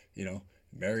of,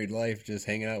 married life, just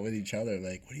hanging out with each other.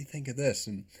 Like, what do you think of this?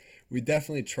 And we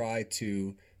definitely try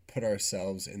to put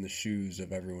ourselves in the shoes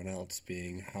of everyone else,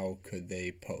 being how could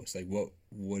they post? Like, what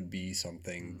would be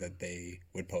something that they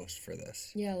would post for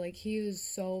this? Yeah, like he was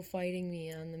so fighting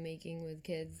me on the making with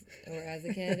kids or as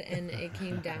a kid, and it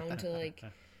came down to like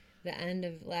the end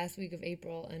of last week of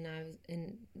April, and I was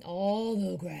in all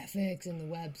the graphics and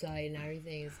the website and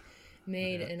everything is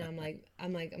made, and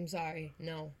I'm sorry,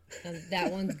 no,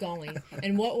 that one's going.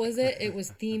 And what was it? It was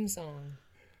theme song.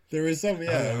 There was some,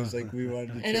 it was like we wanted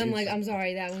to change. And I'm like, I'm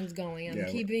sorry, that one's going.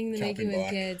 I'm keeping the Making with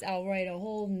Kids. I'll write a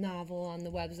whole novel on the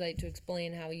website to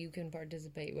explain how you can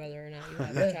participate whether or not you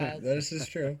have a child. This is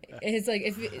true. It's like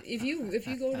if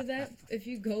you go to that, if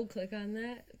you go click on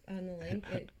that on the link,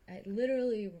 it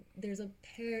literally there's a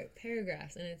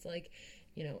paragraphs, and it's like,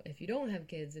 if you don't have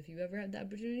kids, if you ever had the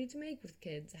opportunity to make with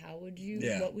kids, how would you?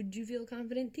 What would you feel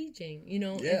confident teaching?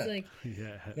 It's like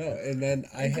no, and then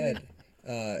I had.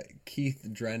 Keith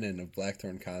Drennan of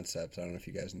Blackthorn Concepts. I don't know if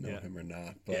you guys know him or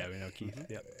not, but we know Keith.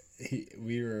 Yep.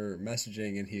 We were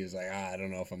messaging, and he was like, I don't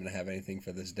know if I'm going to have anything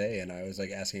for this day. And I was like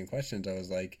asking questions. I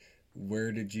was like,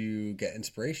 where did you get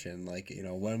inspiration? Like,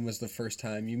 when was the first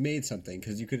time you made something?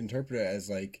 Because you could interpret it as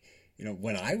like,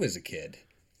 when I was a kid,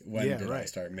 when did I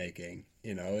start making?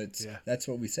 That's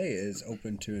what we say is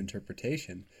open to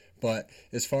interpretation. But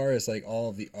as far as like all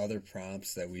of the other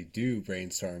prompts that we do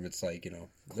brainstorm, it's like,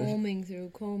 combing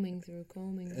through.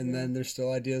 And then there's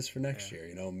still ideas for next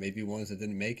year. Maybe ones that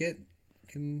didn't make it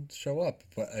can show up.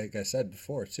 But like I said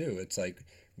before too, it's like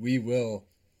we will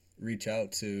reach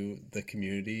out to the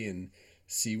community and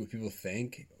see what people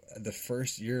think. The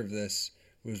first year of this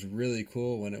was really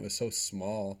cool when it was so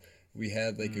small. We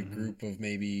had like a group of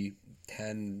maybe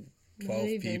 10,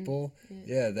 12 people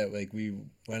that like we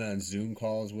went on Zoom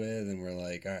calls with, and we're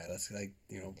like, all right, let's like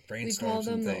brainstorm. We call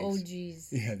them the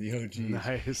OGs. Yeah, the OGs.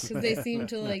 Nice. Because they seem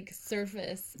to like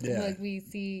surface. Like we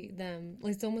see them,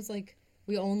 like it's almost like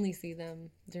we only see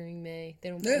them during May. They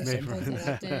don't post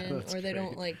that often, or they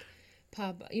don't like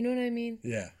pop. You know what I mean?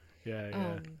 Yeah.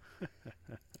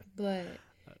 But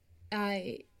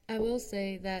I will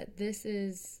say that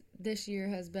this year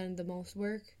has been the most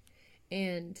work,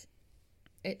 and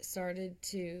it started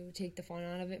to take the fun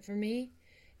out of it for me.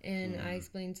 And I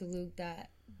explained to Luke that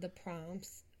the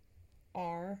prompts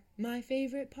are my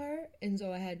favorite part, and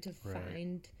so I had to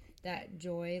find that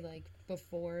joy like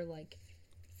before like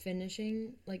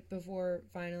finishing, like before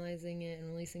finalizing it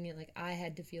and releasing it. Like I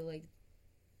had to feel like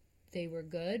they were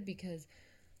good, because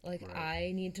like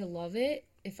I need to love it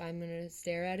if I'm gonna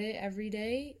stare at it every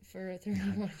day for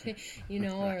 31 days,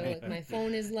 or like my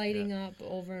phone is lighting up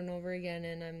over and over again,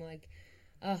 and I'm like,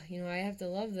 oh, I have to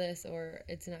love this or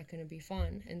it's not going to be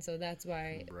fun. And so that's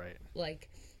why, like,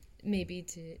 maybe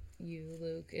to you,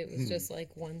 Luke, it was just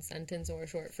like one sentence or a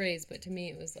short phrase, but to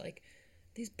me it was like,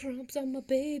 these prompts are my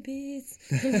babies.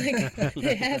 Like,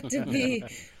 they have to be,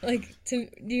 like, do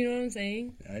you know what I'm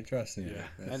saying? I trust you.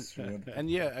 Yeah. And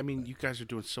yeah, I mean, you guys are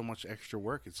doing so much extra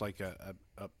work. It's like a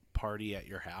party at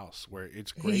your house where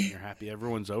it's great and you're happy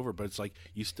everyone's over, but it's like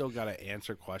you still got to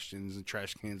answer questions and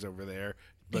trash cans over there.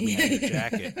 Let me have your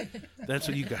jacket. That's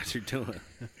what you guys are doing.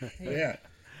 Yeah.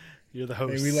 You're the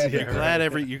host. You're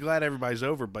glad everybody's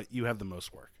over, but you have the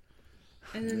most work.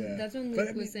 And then that's when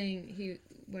Luke was saying,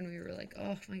 when we were like,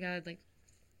 oh my God, like,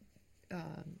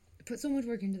 put so much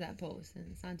work into that post and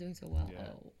it's not doing so well. Yeah.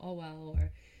 Oh well,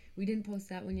 or we didn't post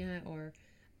that one yet, or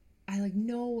I like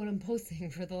know what I'm posting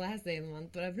for the last day of the month,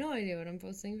 but I have no idea what I'm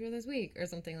posting for this week or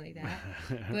something like that.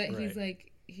 But he's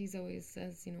like, he's always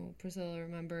says, Priscilla,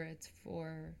 remember, it's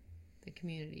for the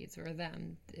community. It's for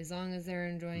them. As long as they're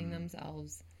enjoying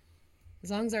themselves. As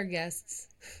long as our guests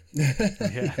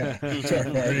at our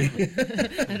party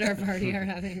at our party are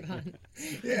having fun.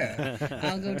 Yeah.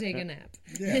 I'll go take a nap.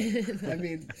 Yeah. I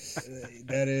mean,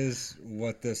 that is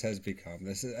what this has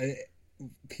become.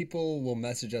 People will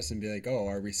message us and be like, oh,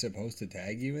 are we supposed to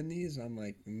tag you in these? I'm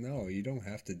like, no, you don't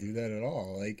have to do that at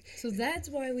all. Like, so that's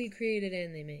why we created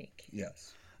And They Make.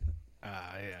 Yes.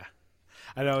 Yeah.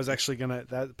 I know I was actually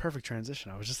that perfect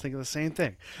transition. I was just thinking the same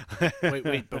thing.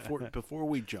 wait, before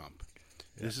we jump.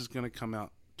 This is going to come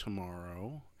out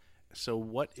tomorrow. So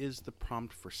what is the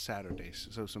prompt for Saturdays?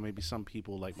 So maybe some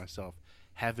people like myself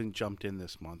haven't jumped in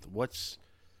this month. What's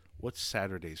What's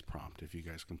Saturday's prompt, if you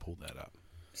guys can pull that up?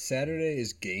 Saturday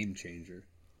is Game Changer.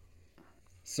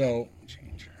 So,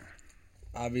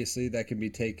 obviously, that can be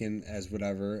taken as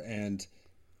whatever. And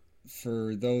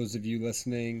for those of you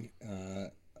listening,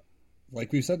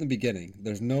 like we've said in the beginning,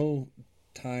 there's no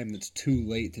time that's too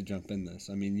late to jump in this.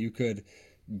 I mean, you could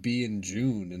be in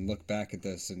June and look back at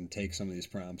this and take some of these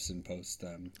prompts and post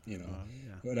them,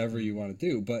 whatever you want to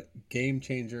do. But Game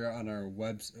Changer on our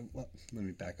website, let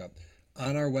me back up.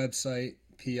 On our website,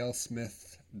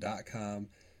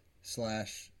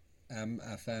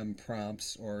 plsmith.com/MFM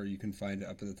prompts, or you can find it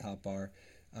up at the top bar.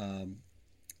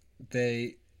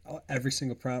 Every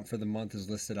single prompt for the month is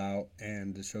listed out,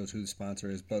 and it shows who the sponsor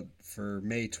is. But for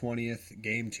May 20th,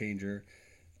 Game Changer,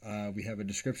 we have a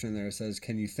description there that says,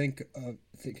 "Can you think of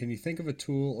a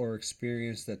tool or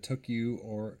experience that took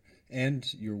you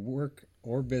and your work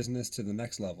or business to the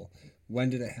next level? When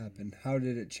did it happen? How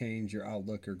did it change your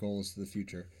outlook or goals to the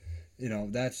future?"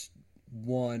 That's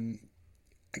one,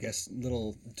 I guess,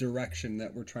 little direction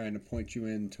that we're trying to point you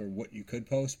into what you could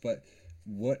post. But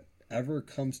whatever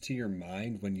comes to your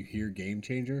mind when you hear Game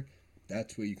Changer,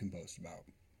 that's what you can post about.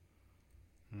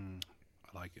 I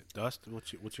like it. Dust,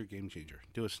 what's your Game Changer?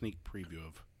 Do a sneak preview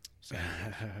of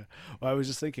Saturday. Well, I was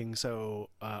just thinking, so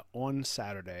on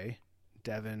Saturday,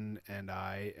 Devin and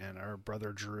I and our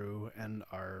brother Drew and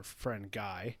our friend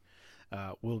Guy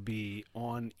will be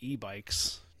on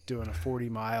e-bikes doing a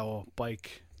 40-mile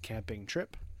bike camping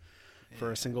trip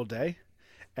for a single day.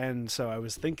 And so I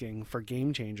was thinking for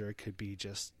Game Changer, it could be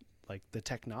just like the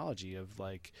technology of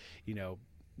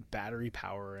battery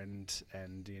power and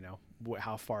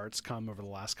how far it's come over the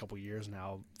last couple of years and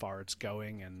how far it's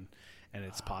going and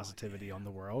its positivity on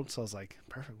the world. So I was like,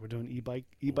 perfect. We're doing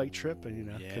e-bike trip, and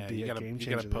could be a game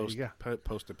changer. You gotta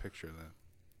post a picture of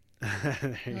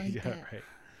that. There you go.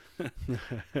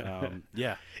 Right.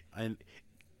 Yeah. And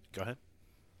go ahead.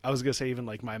 I was gonna say, even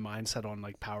like my mindset on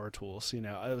like power tools,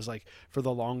 I was like, for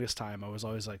the longest time I was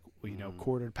always like,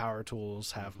 corded power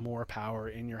tools have more power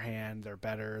in your hand, they're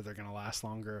better, they're gonna last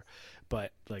longer.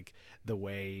 But like the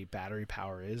way battery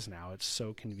power is now, it's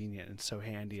so convenient and so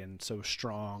handy and so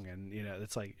strong, and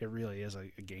it's like, it really is a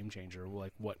game changer,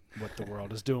 like what the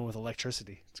world is doing with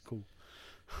electricity. It's cool.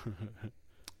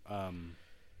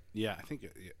 Yeah, I think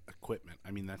equipment,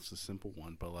 I mean, that's the simple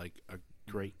one, but like a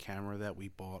great camera that we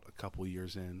bought a couple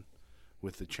years in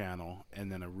with the channel,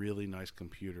 and then a really nice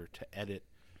computer to edit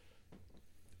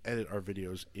our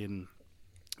videos in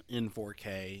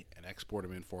 4K and export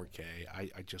them in 4K.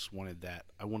 I just wanted that.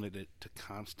 I wanted it to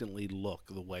constantly look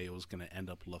the way it was going to end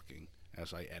up looking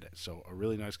as I edit. So a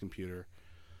really nice computer,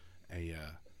 a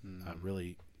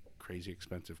really crazy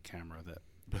expensive camera that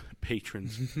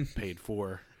patrons paid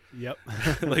for. Yep.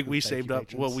 Like we saved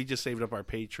up. Well, we just saved up our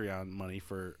Patreon money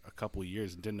for a couple of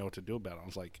years and didn't know what to do about it. I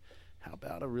was like, how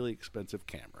about a really expensive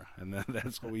camera? And then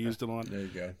that's what we used it on. There you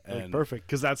go. And perfect.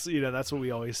 Because that's what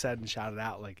we always said and shouted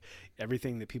out. Like,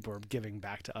 everything that people are giving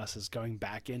back to us is going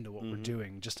back into what we're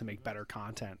doing just to make better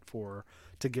content to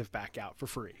give back out for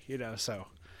free. So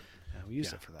we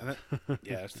use it for that.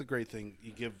 Yeah, that's the great thing.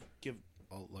 You give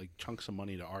like chunks of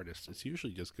money to artists. It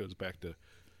usually just goes back to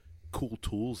cool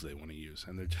tools they want to use,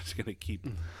 and they're just going to keep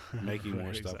making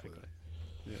more stuff with it.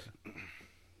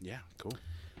 Yeah, cool.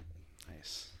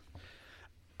 Nice.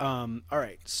 All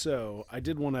right, so I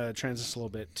did want to transition a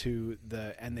little bit to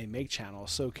the And They Make channel.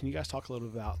 So can you guys talk a little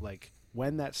bit about like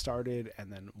when that started,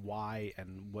 and then why,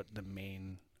 and what the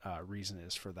main reason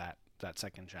is for that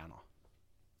second channel?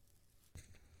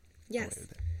 Yes.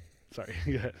 Sorry.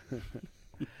 Go ahead.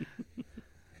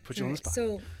 Put you on the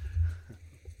spot.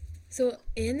 So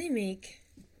And They Make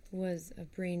was a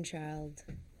brainchild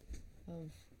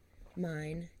of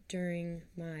mine during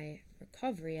my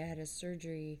recovery. I had a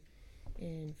surgery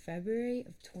in February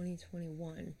of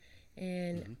 2021,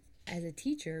 and as a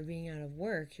teacher, being out of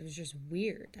work, it was just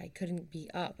weird. I couldn't be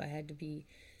up. I had to be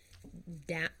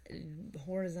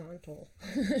horizontal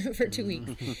for 2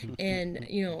 weeks. And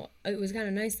it was kind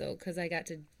of nice though, because I got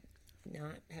to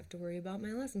not have to worry about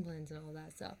my lesson plans and all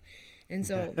that stuff. And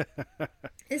so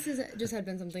this just had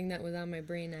been something that was on my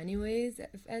brain anyways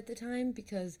at the time,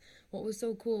 because what was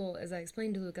so cool, as I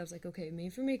explained to Luke, I was like, okay,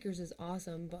 Made for Makers is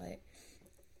awesome, but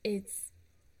it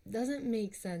doesn't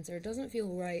make sense, or it doesn't feel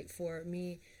right for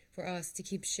us to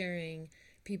keep sharing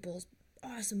people's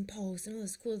awesome posts and all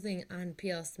this cool thing on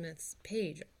PL Smith's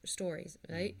page, stories,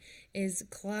 right? Is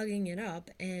clogging it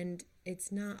up, and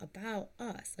it's not about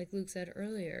us. Like Luke said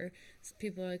earlier,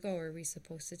 people are like, oh, are we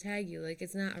supposed to tag you? Like,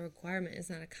 it's not a requirement.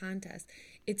 It's not a contest.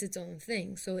 It's its own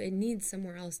thing. So it needs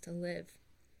somewhere else to live.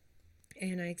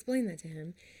 And I explained that to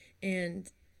him.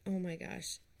 And, oh my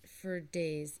gosh, for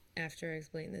days after I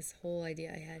explained this whole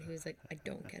idea I had. He was like, I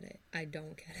don't get it. I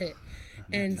don't get it.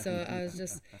 And so I was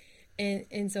just,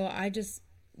 and so I just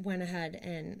went ahead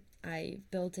and I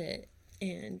built it,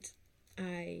 and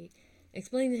I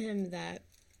explained to him that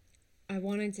I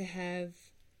wanted to have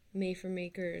Made for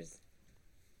Makers.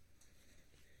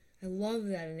 I love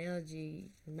that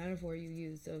analogy or metaphor you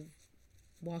used of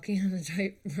walking on a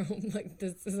tightrope. Like,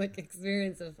 this is like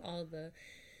experience of all the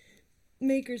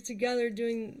makers together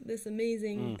doing this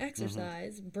amazing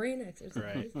exercise, brain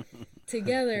exercise,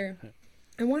 together.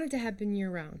 I want it to happen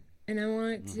year round. And I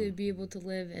want to be able to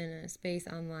live in a space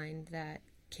online that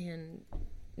can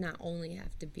not only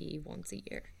have to be once a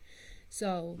year.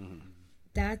 So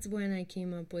that's when I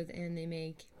came up with And They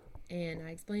Make. And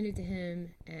I explained it to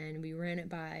him, and we ran it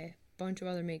by a bunch of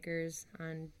other makers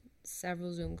on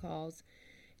several Zoom calls.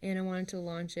 And I wanted to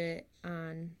launch it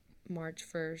on March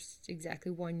 1st,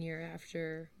 exactly 1 year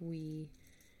after we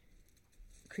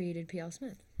created P.L.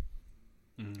 Smith.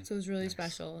 So it was really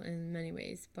special in many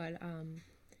ways. But,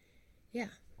 yeah.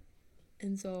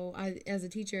 And so as a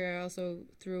teacher, I also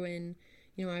threw in,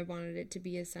 I wanted it to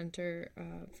be a center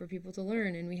for people to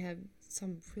learn. And we have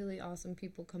some really awesome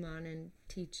people come on and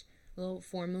teach a little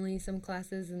formally some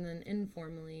classes, and then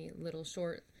informally little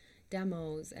short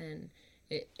demos. And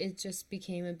it just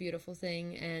became a beautiful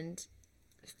thing. And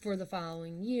for the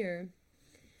following year,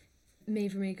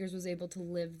 Made for Makers was able to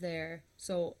live there,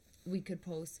 so we could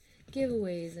post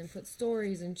giveaways and put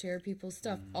stories and share people's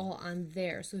stuff all on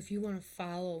there. So if you want to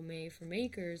follow Made for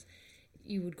Makers,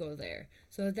 you would go there.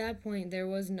 So at that point, there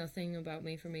was nothing about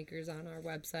Made for Makers on our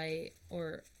website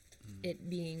or it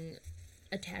being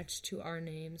attached to our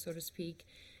name, so to speak.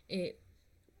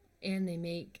 And They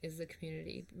Make is the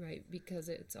community, right? Because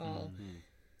it's all,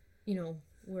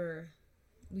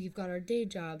 we've got our day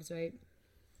jobs, right?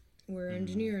 We're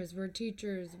engineers, we're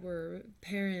teachers, we're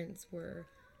parents, we're,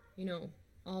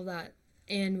 all that,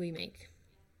 and we make.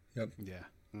 Yep. Yeah.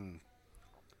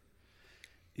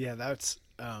 Yeah, that's,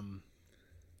 I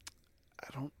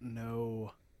don't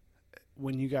know,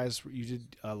 when you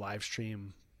did a live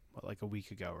stream, like a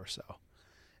week ago or so,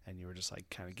 and you were just like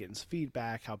kind of getting some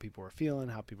feedback, how people were feeling,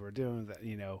 how people were doing that,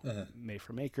 Made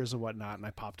for Makers and whatnot. And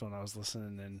I popped on, I was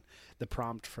listening, and the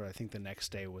prompt for, I think the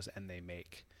next day was And They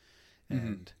Make.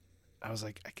 And I was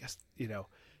like, I guess,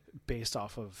 based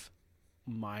off of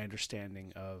my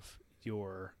understanding of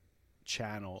your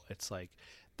channel, it's like,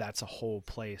 that's a whole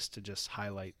place to just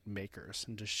highlight makers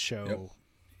and just show,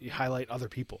 you highlight other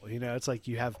people, it's like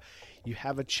you have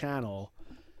a channel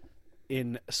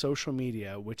in social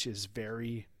media, which is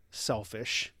very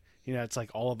selfish. It's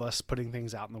like all of us putting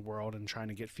things out in the world and trying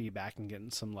to get feedback and getting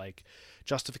some like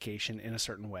justification in a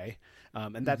certain way.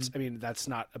 And that's, that's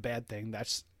not a bad thing.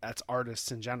 That's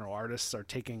artists in general. Artists are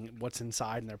taking what's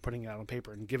inside and they're putting it out on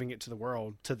paper and giving it to the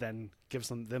world to then give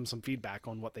them some feedback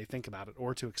on what they think about it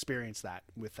or to experience that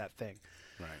with that thing.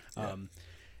 Right.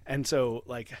 And so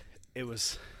like, it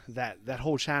was that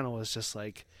whole channel is just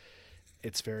like,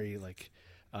 it's very like,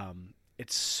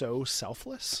 it's so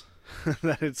selfless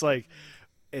that it's like,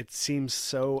 it seems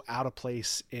so out of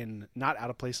place not out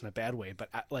of place in a bad way, but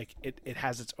like it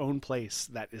has its own place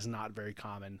that is not very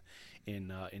common in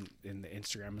the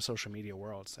Instagram and social media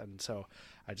worlds. And so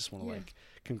I just want to like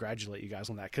congratulate you guys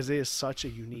on that, because it is such a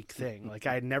unique thing. Like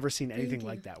I had never seen anything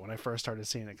like that when I first started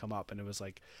seeing it come up, and it was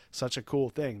like such a cool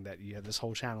thing that you have this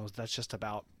whole channel that's just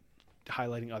about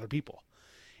highlighting other people.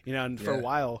 And for a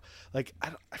while, like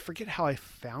I forget how I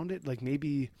found it. Like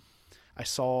maybe I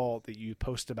saw that you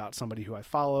posted about somebody who I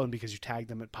follow, and because you tagged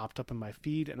them, it popped up in my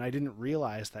feed, and I didn't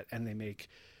realize that And They Make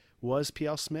was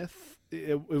P.L. Smith.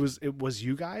 It was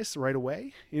you guys right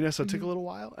away, so it took a little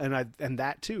while, and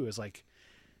that too is like,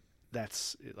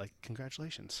 that's like,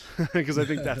 congratulations, because I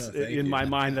think that's in my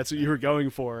mind, that's what you were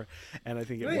going for, and I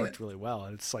think it worked really well,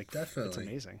 and it's like, definitely, it's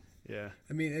amazing. Yeah.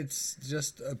 It's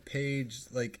just a page,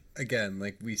 like, again,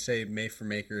 like we say, Made for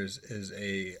Makers is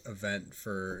a event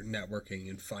for networking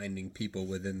and finding people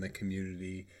within the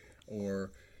community,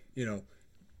 or,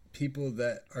 people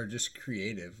that are just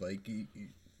creative. Like,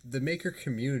 the maker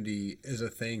community is a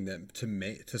thing that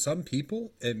to some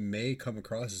people, it may come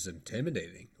across as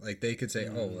intimidating. Like, they could say,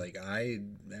 oh, like,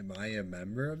 am I a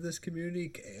member of this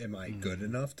community? Am I good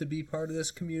enough to be part of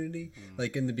this community?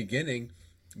 Like, in the beginning,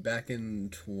 back in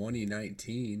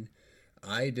 2019,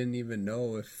 I didn't even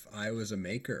know if I was a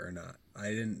maker or not. I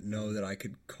didn't know that I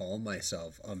could call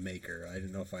myself a maker. I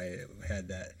didn't know if I had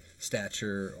that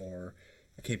stature or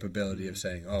capability of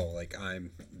saying, oh, like,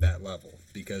 I'm that level.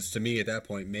 Because to me, at that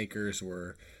point, makers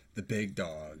were the big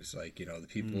dogs, like, the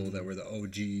people that were the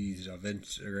OGs of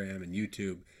Instagram and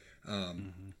YouTube.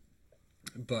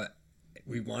 But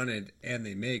we wanted And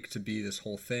They Make to be this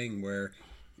whole thing where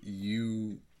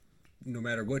you, no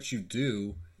matter what you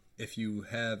do, if you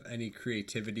have any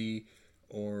creativity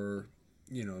or,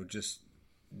 just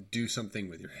do something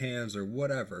with your hands or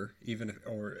whatever,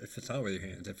 or if it's not with your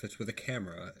hands, if it's with a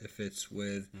camera, if it's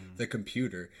with the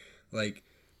computer, like,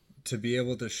 to be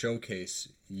able to showcase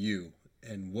you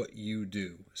and what you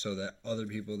do so that other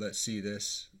people that see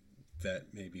this, that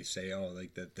maybe say, oh,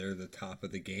 like that they're the top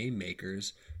of the game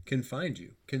makers, can find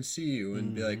you, can see you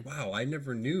and be like, wow, I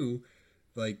never knew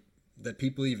like that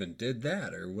people even did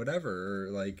that or whatever, or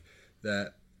like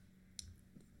that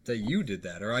you did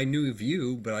that, or I knew of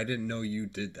you, but I didn't know you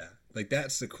did that. Like,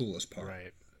 that's the coolest part.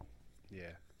 Right.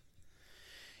 Yeah.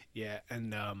 Yeah.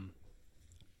 And,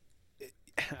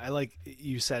 I like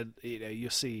you said,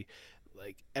 you'll see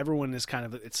like everyone is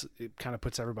it kind of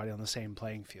puts everybody on the same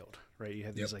playing field, right? You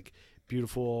have these like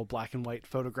beautiful black and white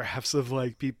photographs of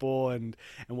like people and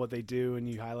what they do, and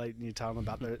you highlight and you tell them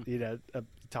about their,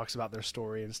 talks about their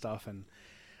story and stuff. And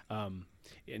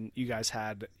you guys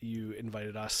you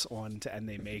invited us on to And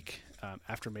They Make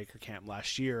after Maker Camp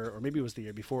last year, or maybe it was the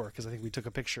year before, because I think we took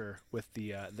a picture with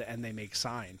the And They Make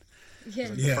sign. Yeah.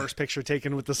 The first picture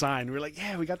taken with the sign. We were like,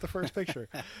 yeah, we got the first picture.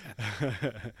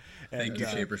 Thank you,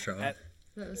 Shaper Shaw. That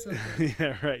was so cool.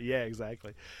 Yeah, right. Yeah,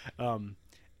 exactly.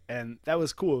 And that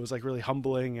was cool. It was like really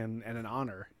humbling and an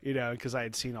honor, because I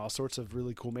had seen all sorts of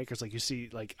really cool makers. Like you see,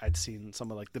 like I'd seen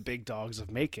some of like the big dogs of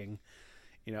making,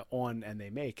 on And They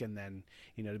Make, and then,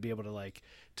 to be able to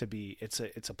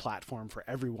it's a platform for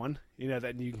everyone,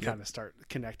 that you can kind of start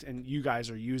connect. And you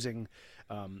guys are using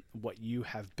what you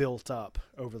have built up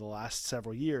over the last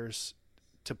several years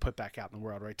to put back out in the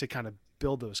world, right? To kind of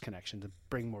build those connections, to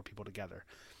bring more people together,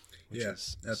 which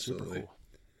is absolutely super cool.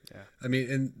 Yeah. I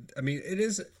mean, it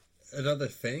is another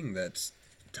thing that's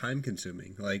time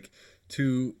consuming. Like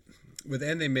with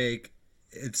And They Make,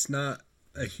 it's not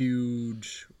a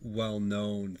huge,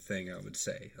 well-known thing, I would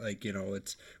say. Like,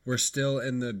 we're still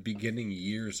in the beginning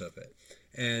years of it.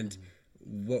 And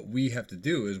what we have to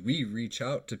do is we reach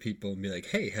out to people and be like,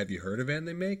 hey, have you heard of And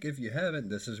They Make? If you haven't,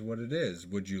 this is what it is.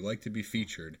 Would you like to be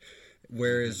featured?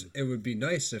 Whereas it would be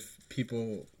nice if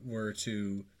people were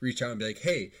to reach out and be like,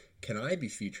 hey, can I be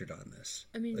featured on this?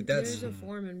 I mean, like, there's a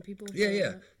form and people...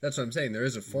 Yeah. That's what I'm saying. There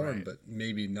is a form, but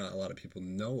maybe not a lot of people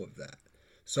know of that.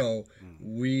 So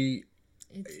we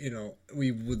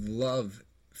would love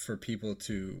for people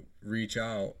to reach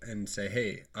out and say,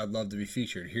 hey, I'd love to be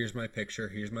featured. Here's my picture.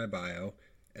 Here's my bio.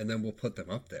 And then we'll put them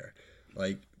up there.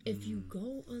 Like, if you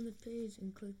go on the page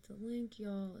and click the link,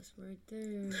 y'all, it's right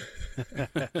there.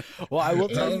 Well, I will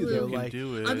tell you though,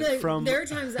 there are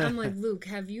times that I'm like, Luke,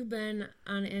 have you been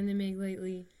on And They Make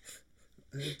lately?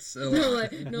 It's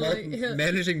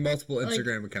managing multiple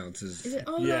Instagram accounts is that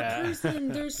person,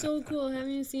 they're so cool.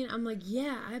 Haven't you seen? I'm like,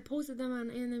 yeah, I posted them on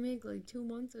And They Make like 2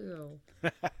 months ago.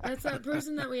 That's that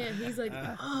person that we had. He's like,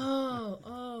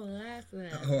 oh, that's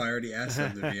that. Oh, I already asked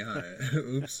him to be on it.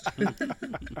 Oops.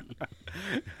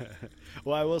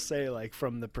 Well, I will say, like,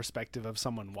 from the perspective of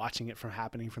someone watching it from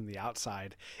happening from the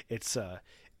outside, it's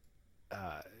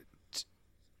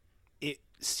it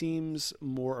seems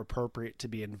more appropriate to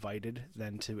be invited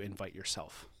than to invite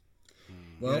yourself.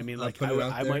 Well, I mean, like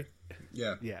I might.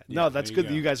 Yeah. No, that's good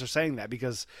that you guys are saying that,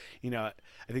 because I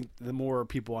think the more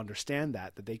people understand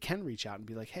that they can reach out and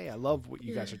be like, hey, I love what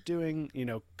you guys are doing.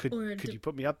 Could you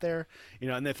put me up there?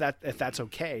 And if that's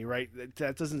okay, right?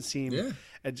 That doesn't seem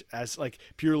as like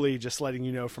purely just letting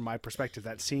you know from my perspective.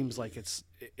 That seems like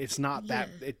it's not that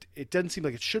it doesn't seem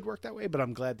like it should work that way. But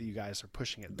I'm glad that you guys are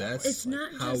pushing it. That's it's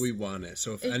not how we want it.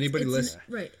 So if anybody listens,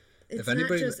 right. It's not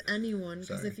just anyone,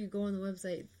 because if you go on the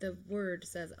website, the word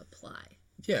says apply.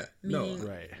 Yeah,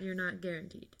 you're not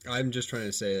guaranteed. I'm just trying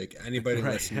to say, like, anybody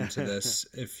listening to this,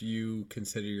 if you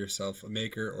consider yourself a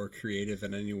maker or creative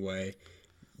in any way,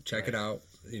 check it out.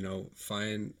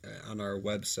 Find on our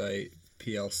website,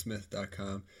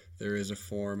 plsmith.com, there is a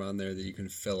form on there that you can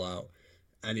fill out.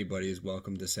 Anybody is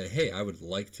welcome to say, hey, I would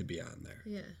like to be on there.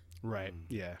 Yeah. Right.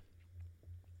 Yeah.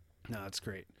 No, that's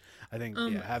great. I think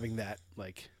having that,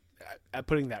 like,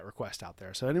 putting that request out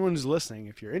there. So anyone who's listening,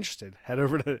 if you're interested, head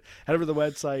over to the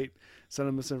website, send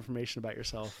them this information about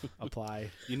yourself,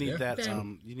 apply. You need that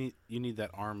you need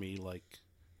that army, like,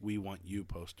 we want you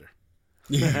poster.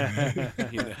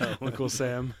 Uncle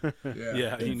Sam.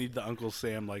 Yeah, you need the Uncle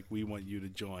Sam, like, we want you to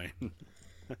join.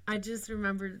 I just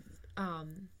remembered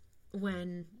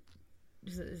when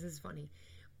this is funny.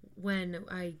 When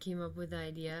I came up with the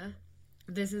idea,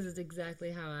 this is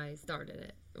exactly how I started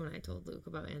it. When I told Luke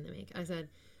about And They Make, I said,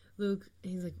 Luke,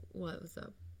 he's like, what's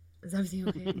up? Is everything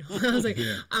okay? No.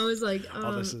 I was like,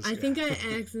 I think I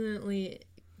accidentally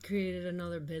created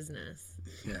another business.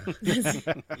 Yeah.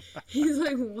 He's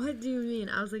like, what do you mean?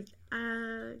 I was like,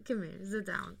 come here, sit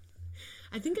down.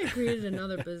 I think I created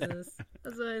another business.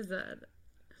 That's what I said.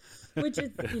 Which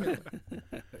is,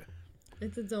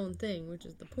 it's its own thing, which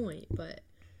is the point. But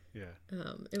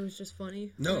it was just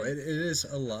funny. No, it is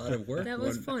a lot of work. That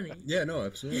was funny. Yeah, no,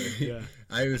 absolutely. Yeah.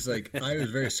 I was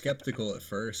very skeptical at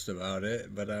first about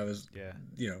it, but I was,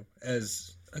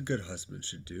 as a good husband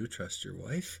should do, trust your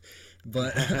wife.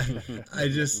 But I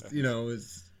just,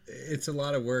 it's a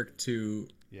lot of work to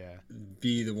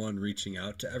be the one reaching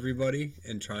out to everybody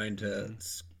and trying to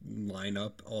line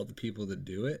up all the people that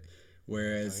do it.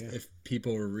 Whereas if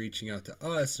people were reaching out to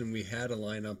us and we had a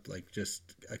lineup, like just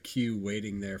a queue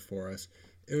waiting there for us,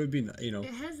 it would be, It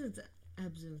has its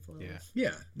ebbs and flows.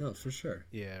 Yeah, no, for sure.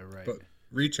 Yeah, right. But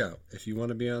reach out. If you want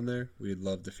to be on there, we'd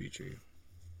love to feature you.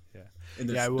 Yeah. And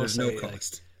there's no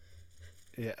cost.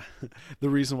 The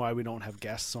reason why we don't have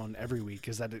guests on every week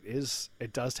is that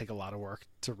it does take a lot of work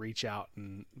to reach out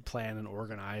and plan and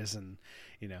organize, and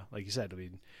like you said, I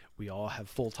mean, we all have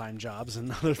full-time jobs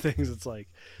and other things. It's like,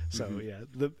 so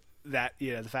the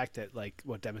fact that, like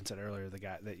what Devin said earlier,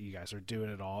 that you guys are doing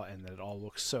it all and that it all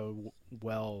looks so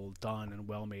well done and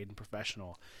well made and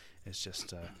professional is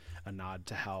just a nod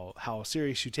to how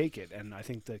serious you take it, and I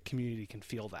think the community can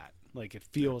feel that. Like, it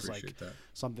feels like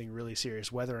something really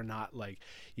serious, whether or not, like,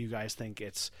 you guys think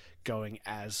it's going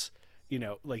as,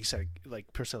 like you said,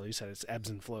 like Priscilla, you said it's ebbs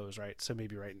and flows, right? So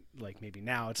maybe maybe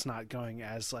now it's not going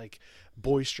as, like,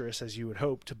 boisterous as you would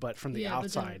hope to, but from the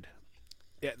outside,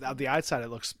 the outside, it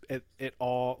looks, it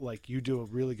all, like, you do a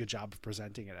really good job of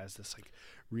presenting it as this, like,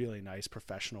 really nice,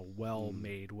 professional,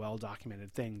 well-made,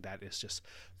 well-documented thing that is just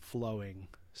flowing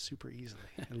super easily.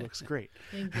 It looks great.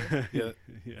 Thank you.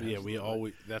 Yeah, we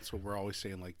always, that's what we're always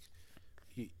saying, like,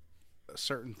 a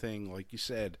certain thing, like you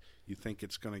said, you think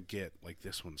it's going to get, like,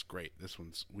 this one's great,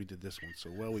 we did this one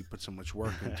so well, we put so much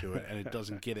work into it, and it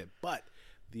doesn't get it. But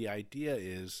the idea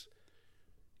is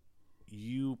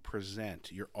you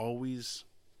always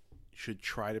should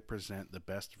try to present the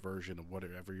best version of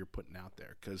whatever you're putting out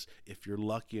there, because if you're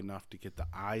lucky enough to get the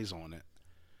eyes on it,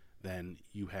 then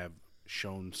you have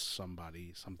shown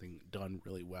somebody something done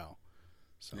really well.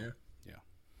 So yeah.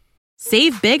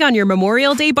 Save big on your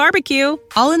Memorial Day barbecue,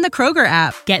 all in the Kroger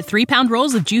app. Get 3-pound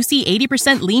rolls of juicy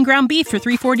 80% lean ground beef for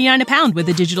 $3.49 a pound with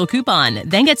a digital coupon.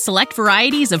 Then get select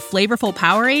varieties of flavorful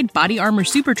Powerade, Body Armor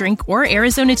Super Drink, or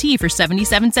Arizona tea for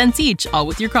 77 cents each, all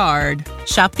with your card.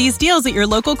 Shop these deals at your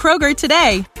local Kroger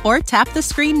today, or tap the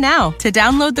screen now to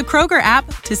download the Kroger app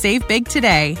to save big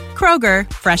today. Kroger,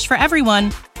 fresh for everyone.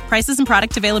 Prices and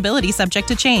product availability subject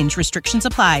to change. Restrictions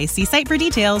apply. See site for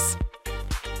details.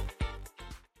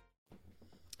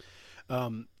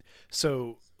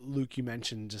 So Luke, you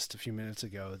mentioned just a few minutes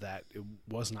ago that it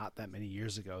was not that many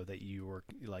years ago that you were,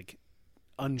 like,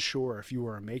 unsure if you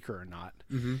were a maker or not.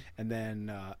 Mm-hmm.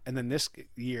 And then this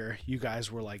year you guys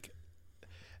were like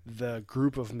the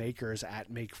group of makers at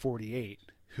Make 48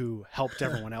 who helped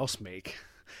everyone else make.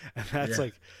 And that's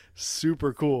like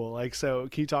super cool. Like, so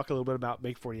can you talk a little bit about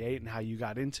Make 48 and how you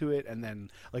got into it, and then,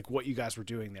 like, what you guys were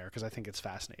doing there? Because I think it's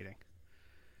fascinating.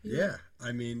 Yeah.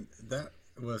 I mean, that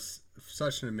was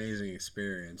such an amazing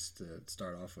experience to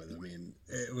start off with. I mean,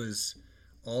 it was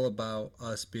all about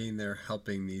us being there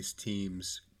helping these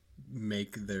teams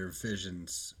make their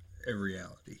visions a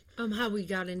reality. How we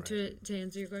got into it, to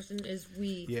answer your question, is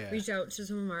we reached out to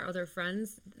some of our other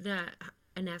friends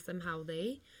and asked them how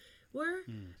they were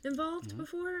involved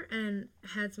before, and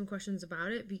had some questions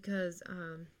about it, because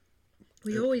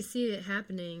we always see it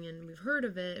happening and we've heard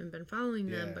of it and been following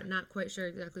them, but not quite sure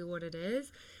exactly what it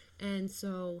is. And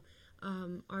so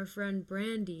our friend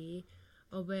Brandy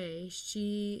Obey,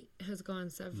 she has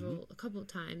gone a couple of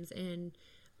times, and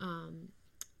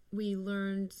we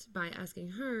learned by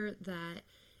asking her that,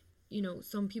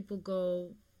 some people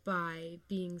go by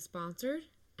being sponsored,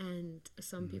 and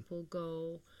some people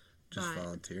go just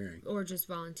volunteering. Or just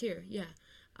volunteer,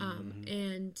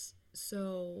 and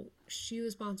so she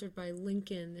was sponsored by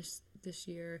Lincoln this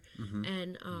year,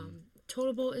 and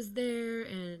Total Boat is there,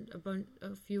 and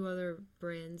a few other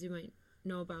brands you might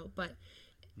know about, but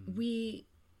we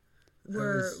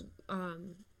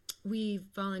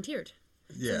volunteered.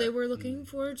 So they were looking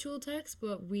for tool techs,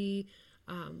 but we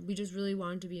just really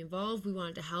wanted to be involved. We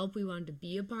wanted to help. We wanted to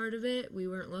be a part of it. We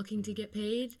weren't looking to get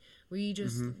paid. We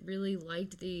just really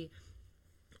liked the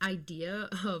idea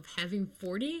of having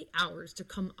 48 hours to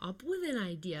come up with an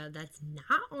idea that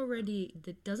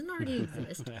doesn't already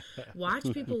exist.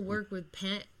 Watch people work with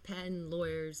patent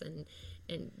lawyers and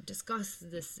discuss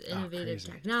this innovative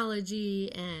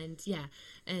technology,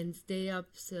 and stay up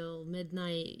till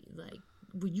midnight, like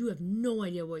you have no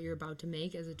idea what you're about to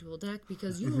make as a tool tech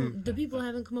because the people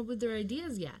haven't come up with their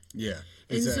ideas yet. Yeah.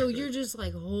 And exactly. so you're just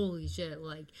like, holy shit,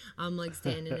 like I'm like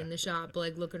standing in the shop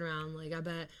like looking around like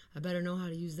I better know how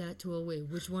to use that tool. Wait,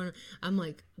 which one? I'm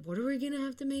like, what are we gonna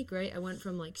have to make, right? I went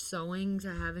from like sewing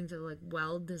to having to like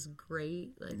weld this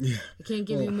grate. Like I can't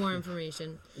give you more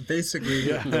information. Basically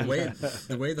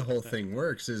the way the whole thing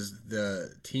works is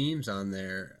the teams on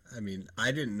there, I mean,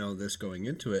 I didn't know this going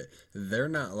into it. They're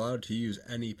not allowed to use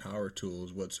any power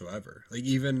tools whatsoever. Like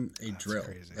even a drill.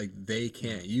 Crazy. Like they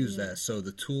can't use that. So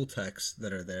the tool techs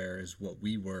that are there is what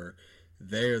we were.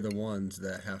 They're the ones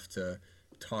that have to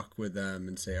talk with them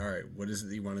and say, all right, what is it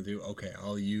that you want to do? Okay,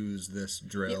 I'll use this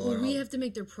drill. Yeah, well, we have to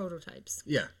make their prototypes.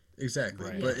 Yeah,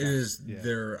 exactly. Right. But it is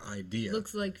their idea.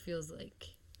 Looks like, feels like.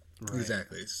 Right.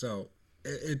 Exactly. So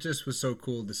it just was so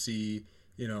cool to see,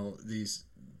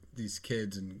 these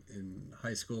kids in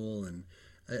high school, and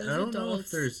I don't know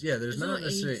if there's not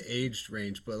necessarily age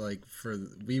range, but like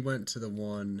we went to the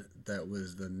one that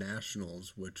was the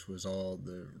nationals, which was all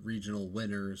the regional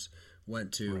winners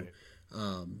went to,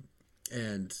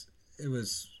 and it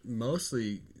was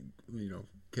mostly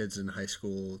kids in high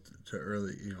school to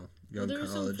early young there college. There were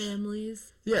some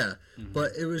families. Yeah,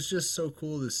 but it was just so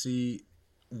cool to see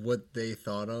what they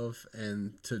thought of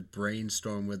and to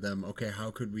brainstorm with them. Okay,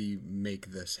 how could we make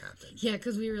this happen? Yeah,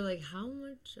 because we were like, how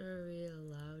much are we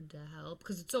allowed to help?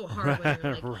 Because it's so hard when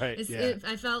you're like,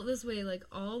 I felt this way like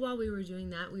all while we were doing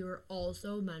that, we were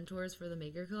also mentors for the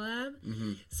Maker Collab.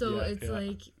 So it's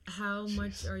like, how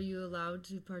much are you allowed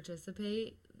to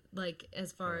participate? Like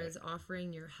as far as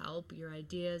offering your help, your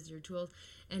ideas, your tools.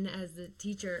 And as the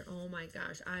teacher, oh my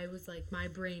gosh, I was like, my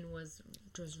brain was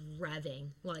just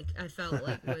revving. Like I felt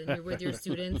like when you're with your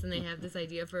students and they have this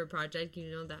idea for a project,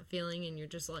 that feeling, and you're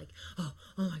just like, oh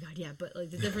my God, yeah. But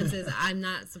like the difference is I'm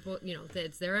not supposed,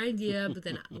 it's their idea, but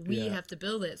then we have to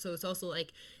build it. So it's also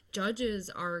like judges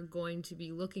are going to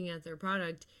be looking at their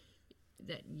product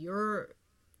that you're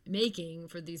making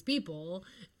for these people.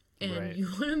 And you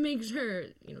want to make sure,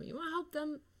 you want to help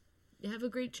them have a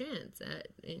great chance at,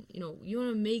 and, you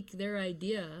want to make their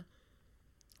idea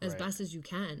as best as you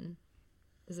can,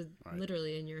 because it's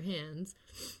literally in your hands.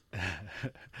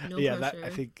 No pressure.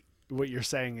 I think what you're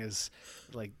saying is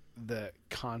like the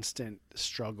constant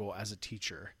struggle as a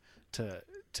teacher to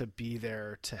be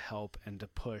there to help and to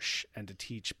push and to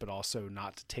teach, but also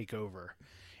not to take over.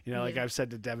 Like I've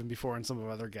said to Devin before and some of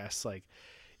other guests, like,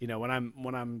 when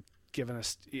I'm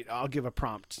I'll give a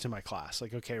prompt to my class,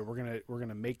 like, okay, we're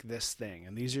gonna make this thing,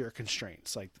 and these are your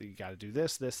constraints. Like, you got to do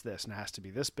this, and it has to be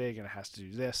this big, and it has to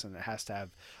do this, and it has to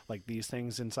have like these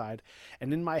things inside.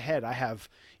 And in my head, I have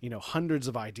hundreds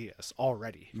of ideas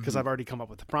already because I've already come up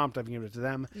with the prompt. I've given it to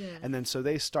them, and then so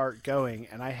they start going,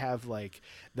 and I have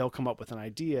they'll come up with an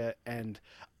idea, and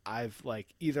I've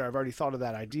either I've already thought of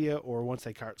that idea, or once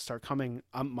they start coming,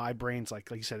 my brain's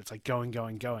like you said, it's like going,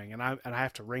 and I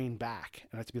have to rein back, and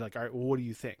I have to be like, all right, well, what do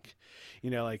you think?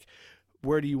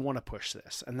 Where do you want to push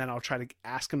this? And then I'll try to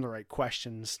ask them the right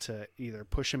questions to either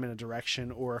push them in a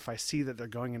direction, or if I see that they're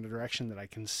going in a direction that I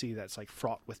can see that's like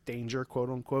fraught with danger, quote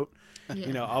unquote,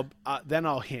 then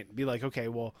I'll hint, be like, okay,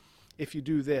 well, if you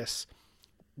do this,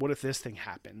 what if this thing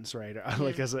happens, right?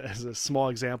 Like as a small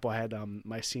example, I had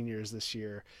my seniors this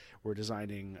year were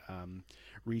designing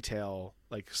retail,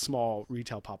 like small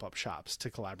retail pop-up shops to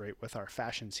collaborate with our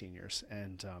fashion seniors.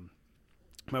 And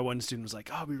my one student was like,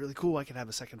 oh, it'd be really cool. I could have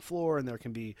a second floor, and there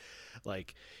can be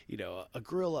a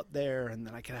grill up there, and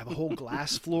then I can have a whole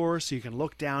glass floor so you can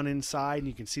look down inside and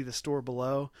you can see the store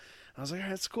below. I was like,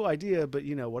 that's a cool idea, but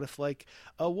what if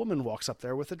a woman walks up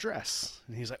there with a dress?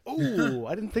 And he's like, oh,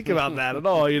 I didn't think about that at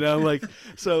all,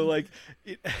 so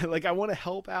I want to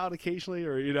help out occasionally,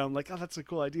 or, I'm like, oh, that's a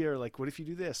cool idea. Or what if you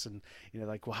do this? And,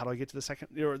 well, how do I get to the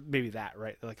second, or maybe that,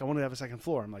 right? I want to have a second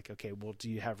floor. I'm like, okay, well, do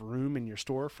you have room in your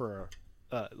store for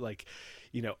a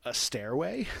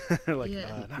stairway?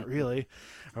 Not really.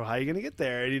 Or how are you going to get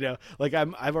there? And,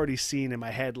 I've already seen in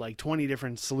my head 20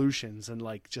 different solutions, and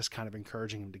just kind of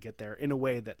encouraging them to get there in a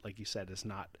way that, like you said,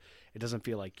 it doesn't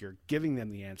feel like you're giving them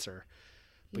the answer,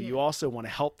 but you also want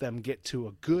to help them get to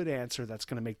a good answer that's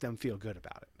going to make them feel good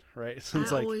about it. Right. So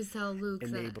it's I always tell Luke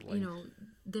enabling.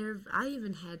 that, I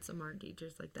even had some art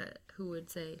teachers like that who would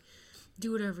say,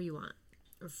 do whatever you want,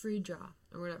 or free draw,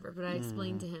 or whatever. But I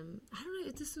explained to him, I don't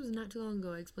know, this was not too long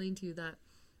ago, I explained to you that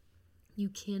you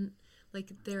can't,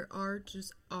 there are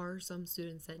some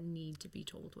students that need to be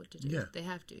told what to do. Yeah. They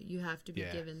have to. You have to be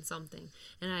given something.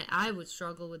 And I would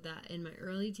struggle with that in my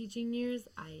early teaching years.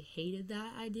 I hated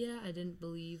that idea. I didn't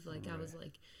believe, I was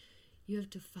like, you have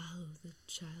to follow the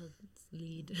child's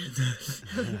lead.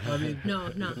 I mean,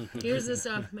 no. Here's the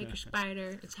stuff. Make a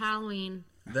spider. It's Halloween.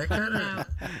 That kind of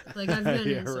like I've been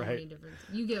in so many different.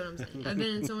 You get what I'm saying? I've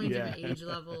been in so many different age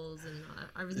levels and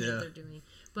everything that they're doing.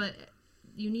 But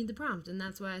you need the prompt, and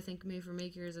that's why I think Made for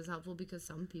Makers is helpful, because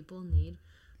some people need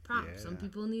prompts. Some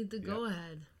people need the go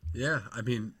ahead. Yeah, I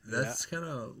mean that's kind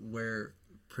of where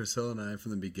Priscilla and I,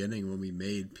 from the beginning, when we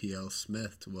made PL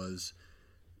Smith, was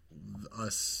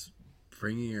us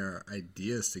bringing our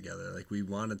ideas together. Like, we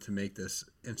wanted to make this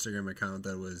Instagram account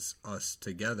that was us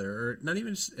together, or not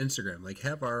even just Instagram, like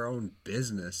have our own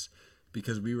business,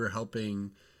 because we were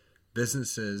helping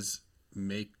businesses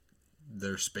make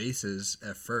their spaces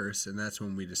at first, and that's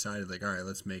when we decided, like, all right,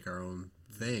 let's make our own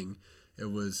thing.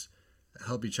 It was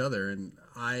help each other. And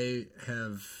I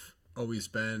have always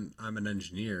been, I'm an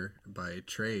engineer by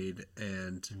trade,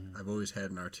 and I've always had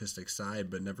an artistic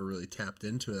side, but never really tapped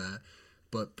into that.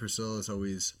 But Priscilla's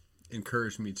always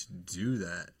encouraged me to do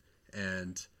that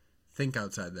and think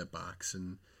outside that box,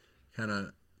 and kind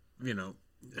of, you know,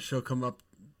 she'll come up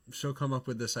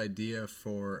with this idea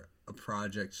for a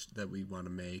project that we want to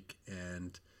make,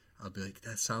 and I'll be like,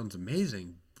 that sounds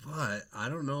amazing, but I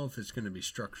don't know if it's going to be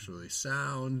structurally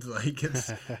sound. Like,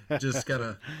 it's just kind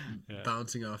of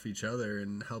bouncing off each other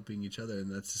and helping each other.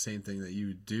 And that's the same thing that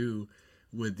you do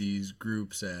with these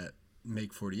groups at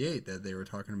Make 48, that they were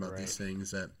talking about these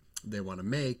things that they want to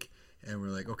make, and we're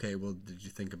like, okay, well, did you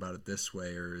think about it this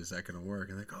way, or is that going to work?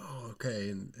 And like, oh, okay.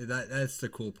 And that's the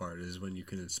cool part, is when you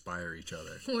can inspire each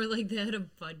other. Or like they had a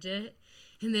budget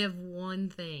and they have one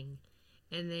thing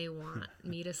and they want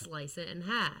me to slice it in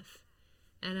half,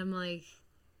 and I'm like,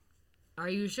 are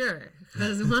you sure?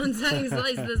 Because once I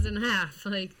slice this in half,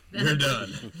 like, you're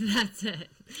done. That's it.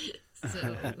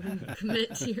 So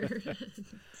commit to your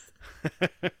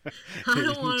I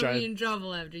don't want to be in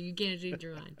trouble after. You can't change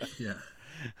your mind. Yeah.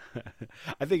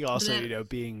 I think also, you know,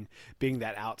 being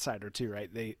that outsider too,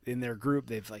 right? They, in their group,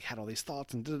 they've like had all these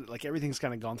thoughts, and like everything's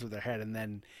kind of gone through their head, and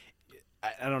then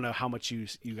I don't know how much you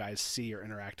guys see or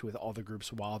interact with all the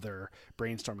groups while they're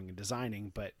brainstorming and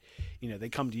designing, but you know, they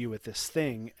come to you with this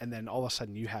thing, and then all of a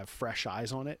sudden you have fresh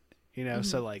eyes on it. You know,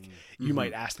 so like you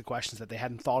might ask the questions that they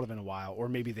hadn't thought of in a while, or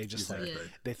maybe they just like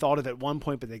they thought of it at one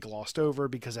point, but they glossed over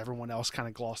because everyone else kind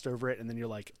of glossed over it. And then you're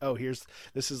like, oh,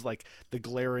 this is like the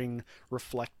glaring,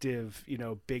 reflective, you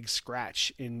know, big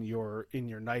scratch in your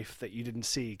knife that you didn't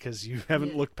see because you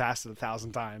haven't looked past it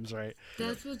 1,000 times, right?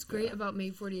 That's what's great about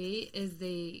Make 48 is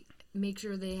they make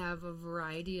sure they have a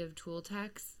variety of tool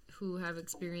techs who have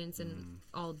experience in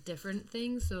all different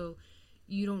things. So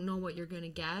you don't know what you're going to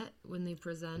get when they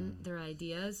present their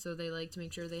ideas, so they like to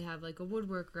make sure they have like a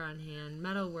woodworker on hand,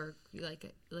 metalwork,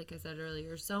 like I said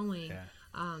earlier, sewing.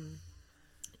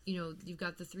 You know, you've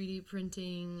got the 3D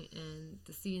printing and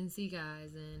the CNC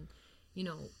guys, and you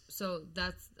know, so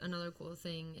that's another cool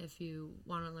thing. If you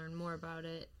want to learn more about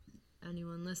it,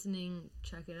 anyone listening,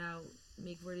 check it out.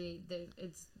 Make 48.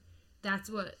 That's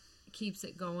what keeps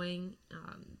it going.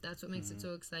 That's what makes it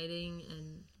so exciting,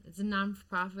 and it's a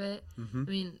non-for-profit. I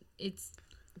mean, it's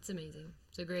amazing.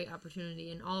 It's a great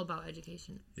opportunity and all about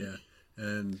education. Yeah,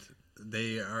 and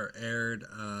they are aired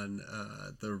on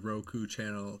the Roku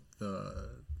channel. The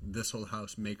This Old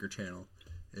House Maker channel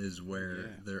is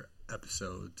where their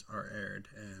episodes are aired,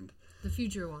 and the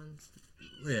future ones.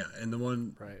 Yeah, and the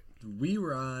one we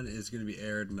were on is going to be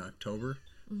aired in October,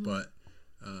 but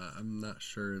I'm not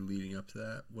sure leading up to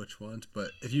that which ones. But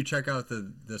if you check out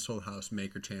the This Old House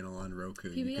Maker channel on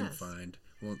Roku, you can find.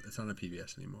 Well, it's not on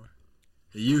PBS anymore.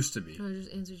 It used to be. I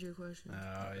just answered your question.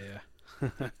 Oh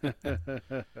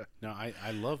yeah. No,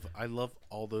 I love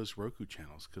all those Roku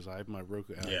channels because I have my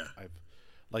Roku. I've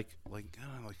like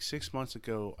 6 months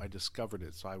ago I discovered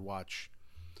it, so I watch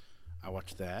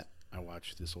that. I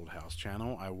watch This Old House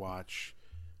channel.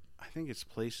 I think it's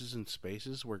Places and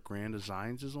Spaces where Grand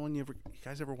Designs is on. You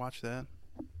guys ever watch that?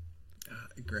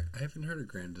 I haven't heard of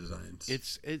Grand Designs.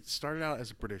 It started out as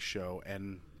a British show,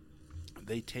 and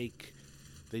they take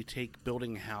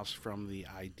building a house from the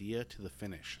idea to the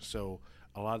finish. So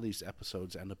a lot of these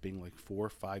episodes end up being like 4 or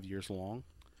 5 years long,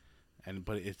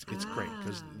 but it's great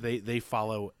because they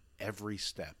follow every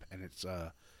step, and it's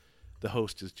the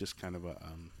host is just kind of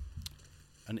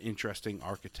an interesting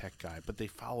architect guy, but they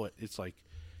follow it. It's like,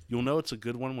 you'll know it's a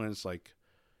good one when it's like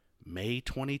May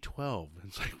 2012.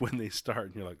 It's like when they start,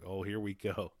 and you're like, oh, here we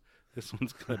go. This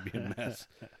one's gonna be a mess.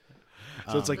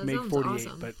 So it's like Make 48,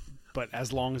 awesome. but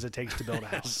as long as it takes to build a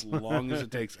house. As long as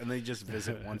it takes, and they just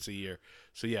visit once a year.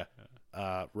 So yeah,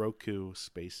 Roku,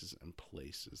 Spaces and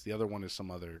Places. The other one is some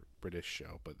other British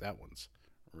show, but that one's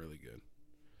really good.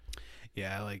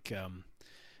 Yeah,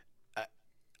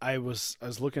 I was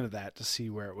looking at that to see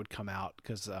where it would come out,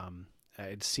 because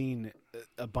I'd seen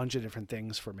a bunch of different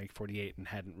things for Make 48 and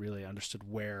hadn't really understood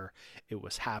where it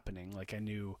was happening. Like I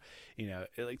knew,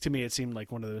 like to me it seemed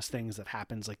like one of those things that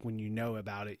happens like when you know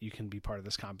about it, you can be part of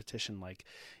this competition, like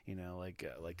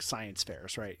like science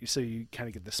fairs, right? So you kind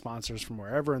of get the sponsors from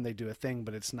wherever and they do a thing,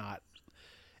 but it's not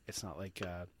like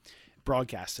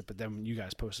broadcasted. But then you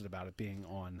guys posted about it being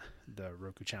on the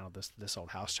Roku channel, this old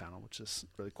house channel, which is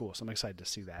really cool. So I'm excited to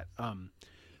see that.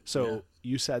 So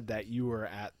you said that you were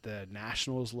at the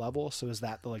nationals level. So is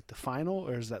that the final,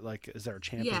 or is that is there a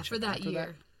championship? Yeah, for that year.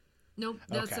 That? Nope,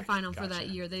 that's the final for that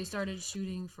Gotcha. year. They started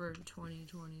shooting for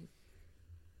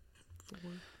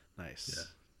 2024. Nice. Yeah.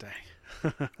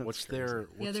 Dang. What's their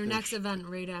next event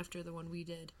right after the one we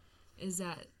did is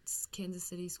at Kansas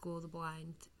City School of the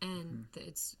Blind, and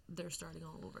they're starting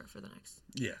all over for the next.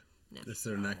 Yeah. This is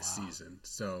their next season.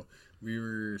 So we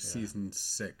were season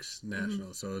 6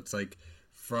 national. So it's like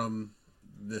from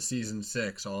the season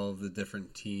 6, all of the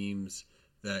different teams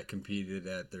that competed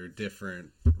at their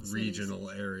different regional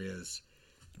areas,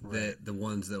 that the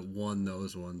ones that won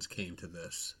those ones came to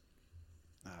this.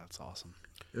 That's awesome.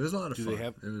 It was a lot of fun.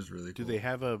 It was really cool. Do they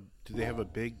have a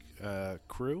big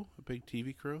crew, a big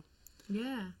TV crew?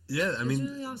 Yeah. Yeah, I mean,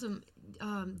 it's really awesome.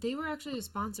 They were actually a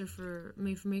sponsor for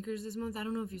Made for Makers this month. I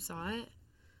don't know if you saw it.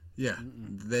 Yeah,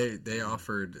 they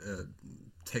offered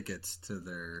tickets to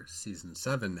their season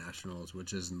 7 nationals,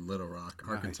 which is in Little Rock,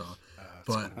 Arkansas.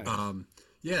 But nice.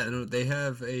 They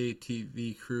have a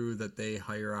TV crew that they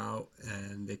hire out,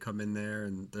 and they come in there,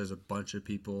 and there's a bunch of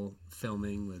people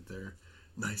filming with their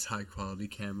nice high quality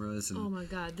cameras. And oh my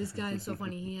god, this guy is so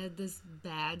funny. He had this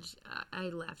badge. I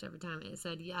laughed every time it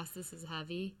said, "Yes, this is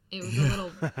heavy." It was a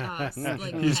little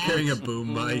he's carrying a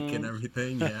boom mic and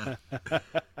everything. Yeah.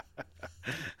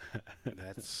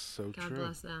 That's so God true. God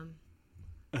bless them.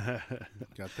 Got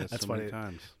that That's so funny. many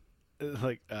times.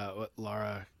 What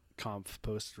Laura Kampf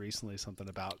posted recently, something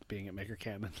about being at Maker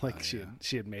Camp, and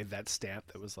she had made that stamp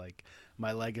that was like,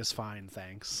 "My leg is fine,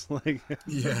 thanks."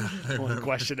 One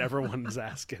question everyone is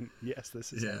asking. Yes,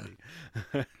 this is heavy.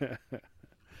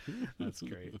 That's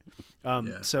great.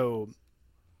 So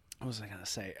what was I gonna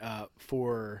say? I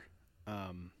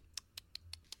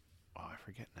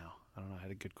forget now. I don't know. I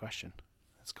had a good question.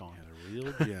 It's gone. A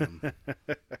real gem.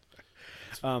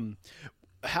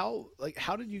 How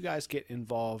did you guys get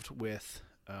involved with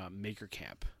Maker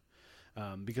Camp?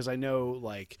 Because I know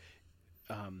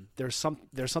there's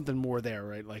something more there,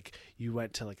 right? Like you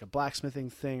went to like a blacksmithing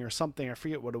thing or something. I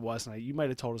forget what it was, and you might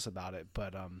have told us about it.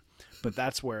 But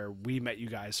that's where we met you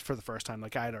guys for the first time.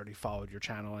 Like I had already followed your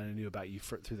channel and I knew about you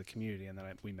through the community, and then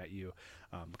we met you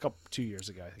 2 years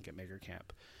ago, I think, at Maker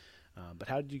Camp. But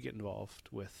how did you get involved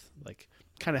with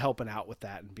kind of helping out with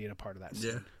that and being a part of that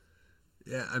scene?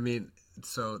 Yeah, I mean,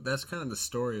 so that's kind of the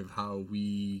story of how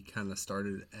we kind of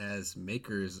started as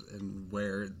makers and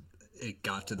where it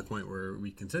got to the point where we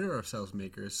consider ourselves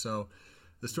makers. So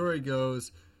the story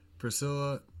goes,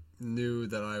 Priscilla knew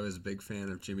that I was a big fan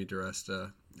of Jimmy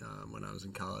DiResta when I was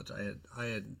in college. I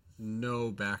had no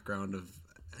background of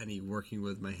any working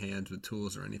with my hands with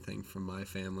tools or anything from my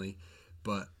family,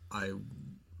 but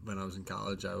when I was in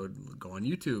college, I would go on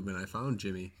YouTube and I found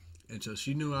Jimmy. And so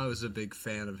she knew I was a big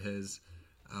fan of his.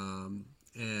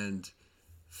 And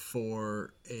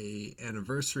for a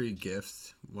anniversary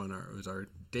gift, it was our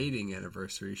dating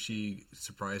anniversary, she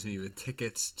surprised me with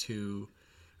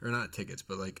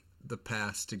the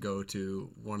pass to go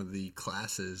to one of the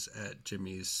classes at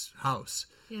Jimmy's house.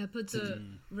 Yeah, it puts a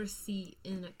receipt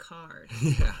in a card.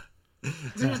 Yeah.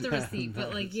 Not the receipt,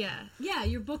 but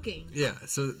you're booking. Yeah,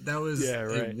 so that was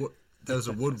that was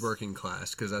a woodworking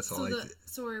class, because that's all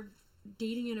So our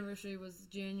dating anniversary was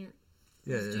January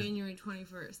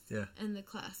 21st. Yeah. And the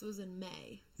class was in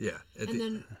May. Yeah.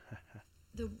 Then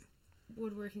the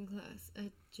woodworking class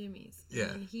at Jimmy's.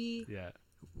 And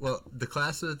Well, the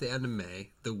class was at the end of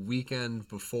May, the weekend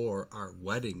before our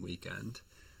wedding weekend,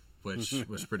 which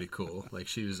was pretty cool. Like,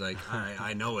 she was like, all right,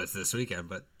 I know it's this weekend,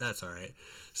 but that's all right.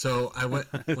 So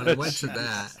when I went to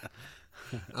that,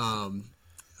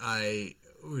 I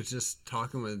was just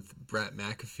talking with Brett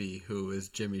McAfee, who was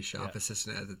Jimmy's shop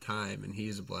assistant at the time, and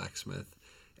he's a blacksmith.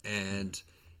 And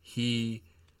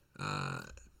I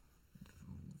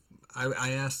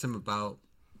asked him about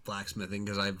blacksmithing,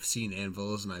 because I've seen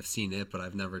anvils and I've seen it, but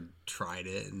I've never tried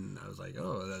it. And I was like,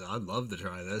 oh, I'd love to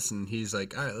try this. And he's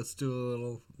like, all right, let's do a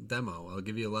little demo. I'll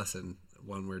give you a lesson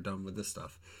when we're done with this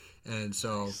stuff. And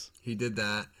so he did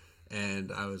that.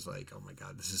 And I was like, oh my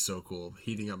God, this is so cool.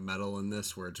 Heating up metal in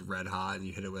this where it's red hot and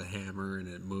you hit it with a hammer and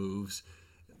it moves.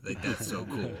 Like, that's so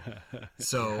cool.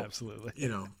 So, absolutely.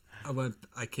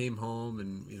 I came home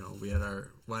and, we had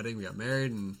our wedding, we got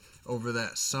married, and over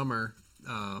that summer,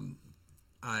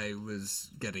 I was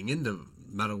getting into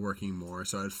metalworking more,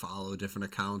 so I'd follow different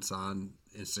accounts on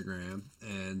Instagram,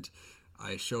 and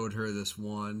I showed her this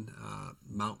one,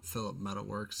 Mount Phillip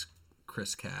Metalworks,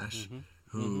 Chris Cash,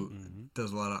 who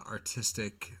does a lot of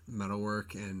artistic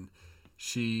metalwork, and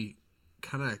she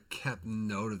kind of kept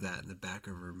note of that in the back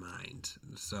of her mind.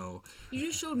 So you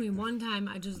just showed me one time.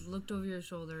 I just looked over your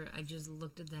shoulder. I just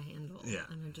looked at the handle,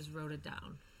 and I just wrote it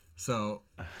down. So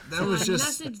that was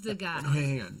just. I messaged the guy. No,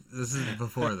 hang on. This is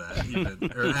before that,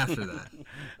 even or after that,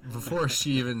 before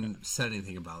she even said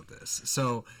anything about this.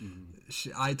 So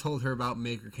I told her about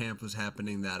Maker Camp was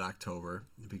happening that October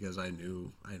because I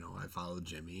followed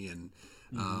Jimmy, and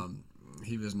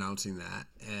he was announcing that,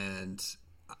 and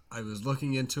I was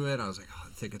looking into it. I was like, oh,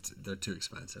 tickets, they're too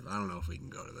expensive. I don't know if we can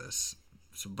go to this.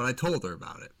 So, but I told her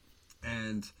about it.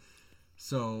 And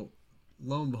so,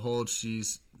 lo and behold,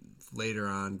 she's later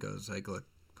on goes like, look,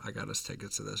 I got us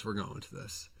tickets to this. We're going to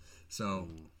this. So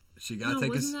she got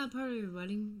tickets. Wasn't that part of your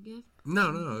wedding gift?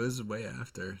 No. This is way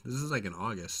after. This is like in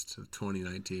August of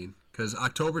 2019. Because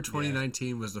October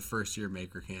 2019 was the first year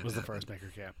Maker Camp was happened. The first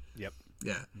Maker Camp. Yep.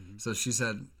 Yeah. So she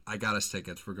said, I got us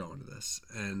tickets. We're going to this.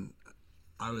 And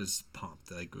I was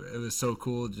pumped. Like, it was so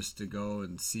cool just to go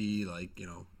and see, like,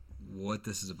 what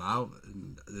this is about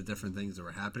and the different things that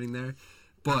were happening there.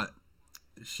 But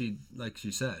she, like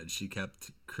she said, she kept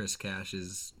Chris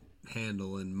Cash's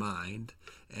handle in mind,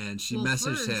 and she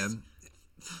messaged him.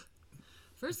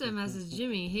 First I messaged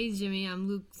Jimmy. Hey, Jimmy, I'm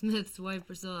Luke Smith's wife,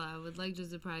 Priscilla. I would like to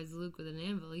surprise Luke with an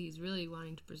anvil. He's really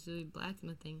wanting to pursue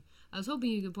blacksmithing. I was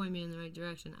hoping you could point me in the right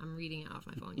direction. I'm reading it off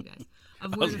my phone, you guys. I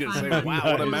was going to say, wow,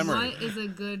 what a memory. What is a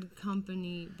good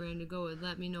company brand to go with?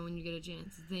 Let me know when you get a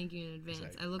chance. Thank you in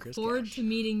advance. I look forward to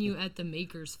meeting you at the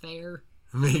Makers Fair.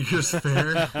 Makers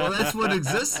Fair? Well, that's what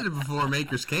existed before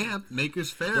Makers Camp.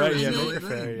 Makers Fair. Right, yeah, Maker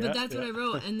Fair, yeah. But that's what I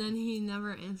wrote, and then he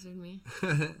never answered me.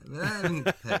 I mean,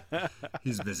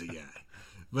 he's a busy guy.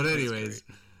 But anyways.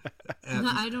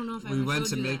 I don't know if I we went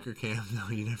to you Maker that. Camp. No,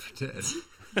 you never did.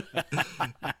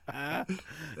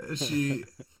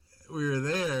 We were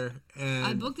there, and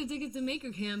I booked a ticket to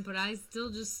Maker Camp, but I still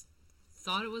just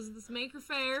thought it was this Maker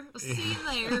Fair. I'll see you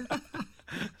there.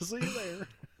 See you there.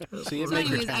 See you So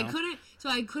Maker anyways, Town.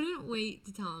 I couldn't wait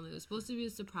to tell him. It was supposed to be a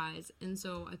surprise, and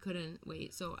so I couldn't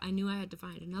wait. So I knew I had to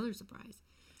find another surprise.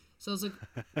 So I was like,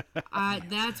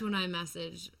 that's when I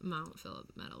messaged Mount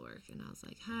Phillip Metalwork, and I was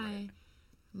like, hi.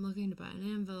 I'm looking to buy an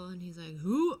anvil, and he's like,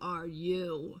 who are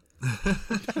you?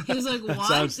 He was like,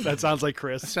 what? That sounds like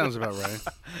Chris. Sounds about right.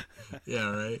 Yeah,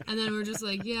 right. And then we're just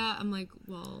like, yeah. I'm like,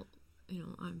 well,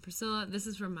 I'm Priscilla. This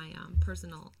is from my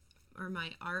personal, or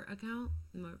my art account.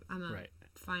 I'm a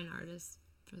fine artist,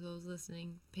 for those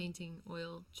listening, painting,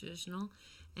 oil, traditional.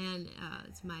 And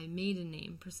it's my maiden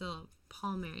name, Priscilla.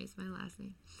 Palmieri is my last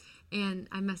name. And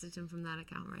I messaged him from that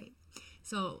account, right?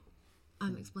 So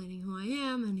I'm explaining who I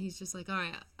am, and he's just like, all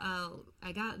right,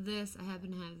 I got this. I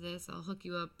happen to have this. I'll hook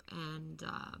you up, and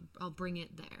I'll bring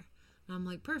it there. And I'm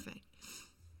like, perfect.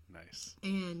 Nice.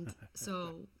 And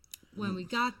so when we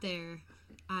got there,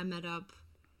 I met up.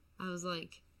 I was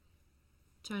like,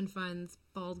 trying to find this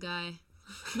bald guy.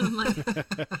 And I'm like,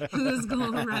 who's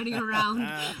going riding around?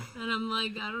 And I'm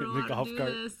like, I don't know how to do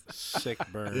this. Sick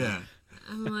burn. Yeah.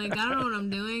 I'm like, I don't know what I'm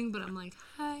doing, but I'm like,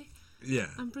 hi. Yeah.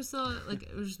 I'm Priscilla. Like,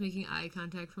 we're just making eye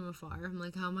contact from afar. I'm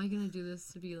like, how am I going to do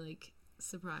this to be like,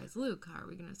 surprise Luke? How are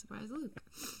we going to surprise Luke?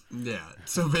 Yeah.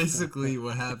 So basically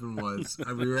what happened was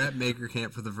we were at Maker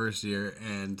Camp for the first year,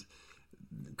 and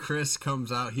Chris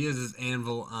comes out. He has his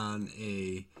anvil on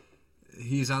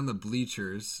he's on the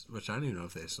bleachers, which I don't even know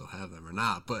if they still have them or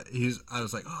not, but I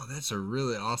was like, oh, that's a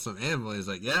really awesome anvil. He's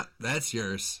like, yeah, that's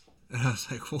yours. And I was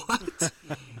like, what?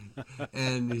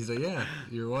 And he's like, yeah,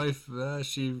 your wife,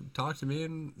 she talked to me,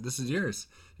 and this is yours.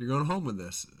 You're going home with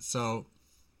this. So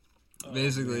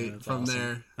basically, from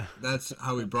there, that's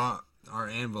how we brought our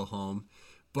anvil home.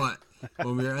 But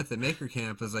when we were at the Maker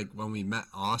Camp, it was like when we met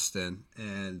Austin,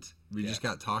 and we just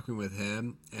got talking with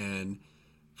him, and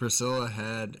Priscilla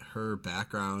had her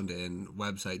background in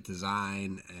website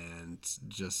design and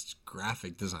just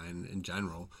graphic design in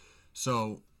general.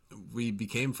 So we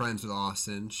became friends with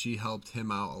Austin. She helped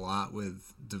him out a lot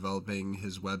with developing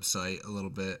his website a little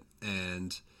bit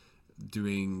and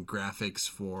doing graphics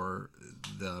for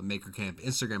the Maker Camp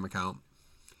Instagram account.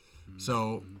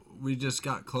 So we just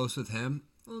got close with him.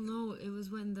 Well, no, it was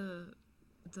when the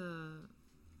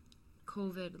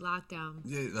COVID lockdown.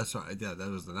 Yeah, that's right. Yeah, that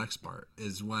was the next part.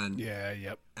 Is when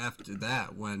yep. After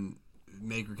that, when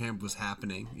Maker Camp was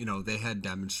happening, they had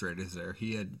demonstrators there.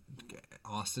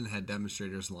 Austin had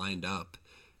demonstrators lined up,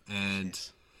 and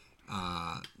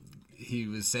he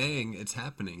was saying it's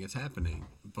happening,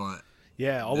 but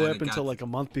yeah, all the way up until like a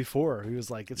month before, he was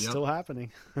like, it's still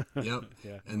happening. Yep.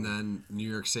 Yeah. And then New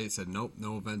York State said, nope,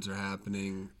 no events are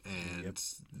happening, and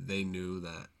they knew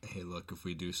that, hey, look, if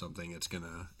we do something, it's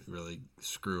gonna really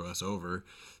screw us over.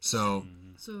 So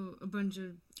a bunch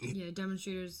of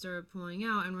demonstrators started pulling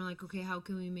out, and we're like, okay, how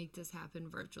can we make this happen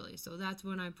virtually? So that's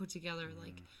when I put together,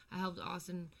 like, I helped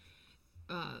Austin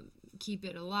keep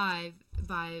it alive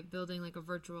by building like a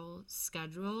virtual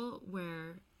schedule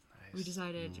where we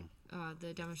decided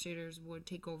the demonstrators would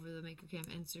take over the Maker Camp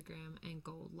Instagram and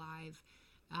go live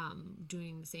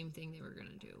doing the same thing they were going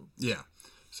to do. Yeah.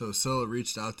 So Scylla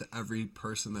reached out to every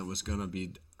person that was going to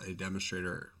be a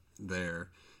demonstrator there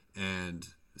and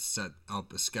set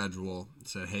up a schedule,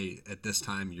 said, hey, at this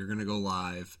time, you're going to go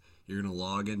live. You're going to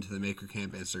log into the Maker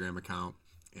Camp Instagram account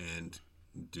and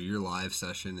do your live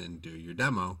session and do your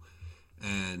demo.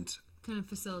 And kind of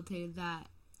facilitated that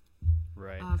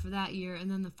right for that year.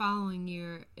 And then the following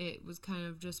year, it was kind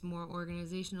of just more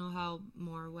organizational help,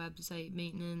 more website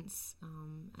maintenance,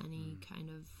 any kind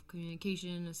of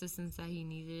communication assistance that he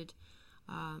needed.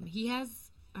 He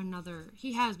has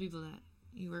people that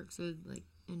he works with, like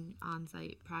an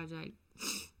on-site project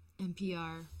and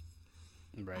PR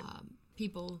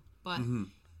people,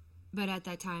 but at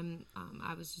that time,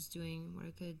 I was just doing what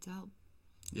I could to help.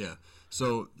 Yeah.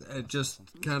 So it just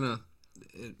kind of,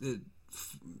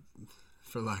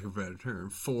 for lack of a better term,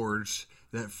 forged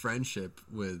that friendship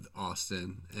with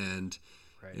Austin. And,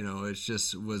 it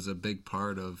just was a big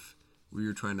part of, we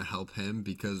were trying to help him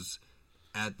because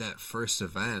at that first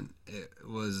event, it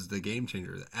was the game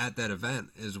changer. At that event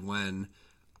is when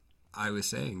I was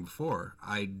saying before,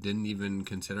 I didn't even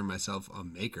consider myself a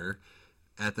maker.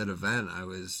 At that event, I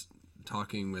was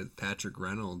talking with Patrick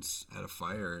Reynolds at a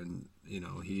fire, and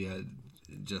he had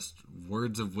just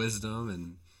words of wisdom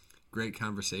and great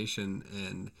conversation,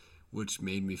 and which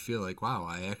made me feel like, wow,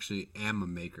 I actually am a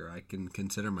maker. I can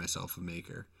consider myself a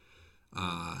maker.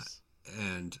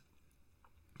 And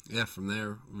from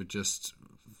there we just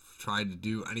tried to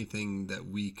do anything that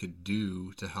we could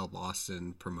do to help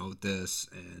Austin promote this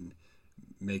and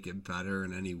make it better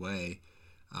in any way.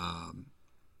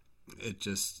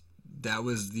 That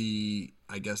was the,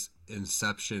 I guess,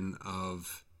 inception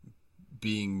of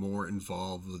being more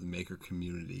involved with the maker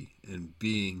community and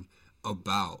being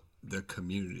about the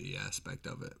community aspect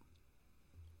of it.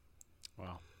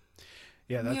 Wow.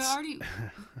 Yeah, that's... We already,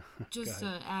 just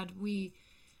to add,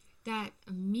 that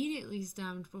immediately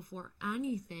stemmed before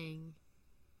anything.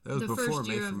 That was before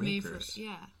May for Makers.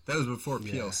 That was before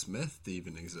P.L. Smith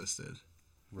even existed.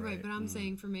 Right, but I'm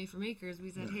saying for May for Makers, we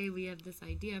said, hey, we have this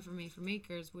idea for May for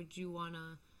Makers. Would you want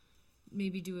to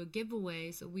maybe do a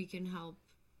giveaway so we can help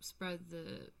spread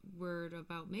the word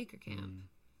about Maker Camp?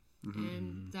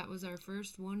 And that was our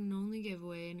first one and only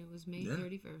giveaway, and it was May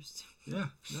 31st. Yeah,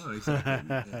 no,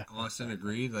 exactly. Austin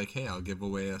agreed, like, hey, I'll give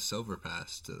away a silver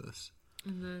pass to this.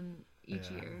 And then each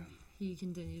year, he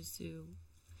continues to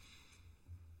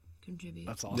contribute.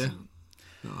 That's awesome.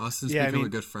 Yeah. No, Austin's become a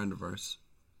good friend of ours.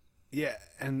 Yeah,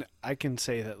 and I can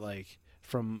say that, like,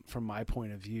 from my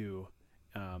point of view,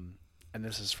 and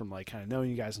this is from, like, kind of knowing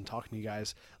you guys and talking to you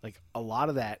guys, like, a lot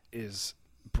of that is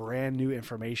brand new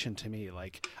information to me.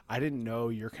 Like, I didn't know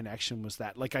your connection was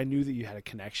that. Like, I knew that you had a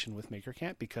connection with Maker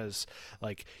Camp because,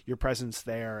 like, your presence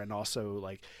there and also,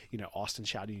 like, Austin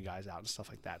shouting you guys out and stuff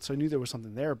like that. So I knew there was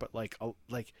something there, but, like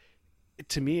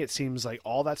to me, it seems like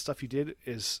all that stuff you did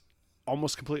is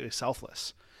almost completely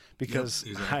selfless. Because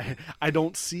exactly. I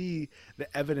don't see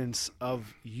the evidence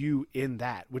of you in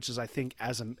that, which is, I think,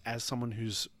 as someone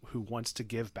who wants to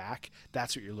give back,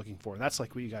 that's what you're looking for. And that's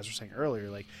like what you guys were saying earlier.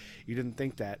 Like, you didn't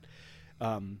think that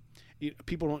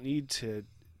people don't need to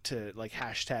like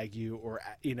hashtag you or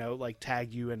like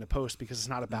tag you in a post, because it's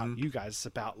not about you guys. It's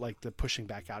about, like, the pushing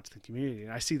back out to the community.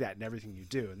 And I see that in everything you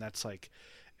do, and that's, like,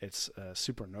 it's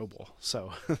super noble.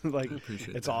 So like,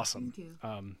 it's awesome. Thank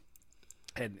you.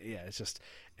 And yeah, it's just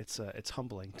it's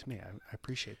humbling to me. I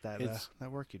appreciate that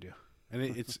that work you do. And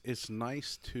it's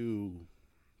nice to,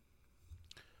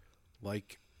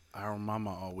 like our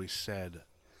mama always said,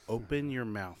 open your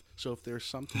mouth. So if there's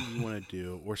something you want to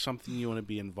do or something you want to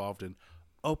be involved in,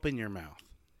 open your mouth.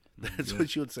 That's what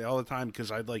she would say all the time,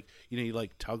 because I'd like, you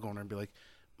like tug on her and be like,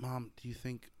 Mom, do you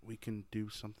think we can do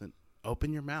something?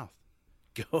 Open your mouth.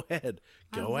 Go ahead.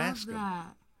 Go ask them.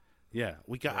 Yeah,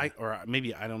 we got, or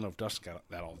maybe, I don't know if Dustin got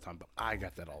that all the time, but I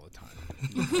got that all the time.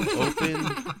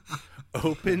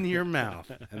 Open your mouth.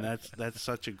 And that's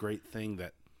such a great thing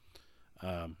that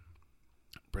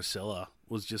Priscilla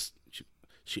was just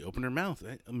she opened her mouth.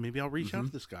 Maybe I'll reach out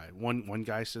to this guy. One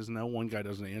guy says no. One guy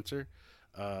doesn't answer.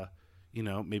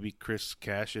 Maybe Chris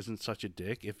Cash isn't such a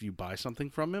dick if you buy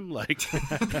something from him. Like,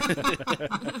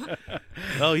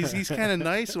 oh, he's kind of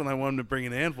nice when I want him to bring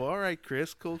an anvil. All right,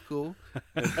 Chris, cool.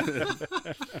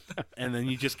 And then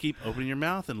you just keep opening your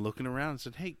mouth and looking around and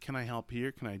said, hey, can I help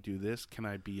here? Can I do this? Can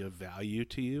I be of value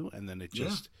to you? And then it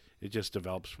just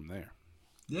develops from there.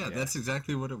 Yeah, that's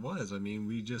exactly what it was. I mean,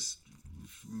 we just,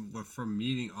 from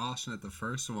meeting Austin at the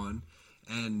first one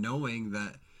and knowing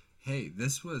that, hey,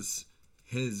 this was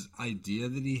his idea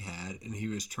that he had, and he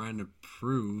was trying to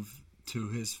prove to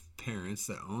his parents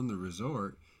that own the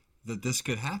resort that this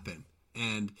could happen.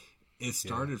 And it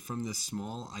started from this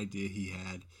small idea he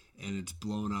had, and it's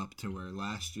blown up to where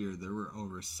last year there were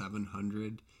over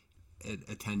 700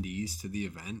 attendees to the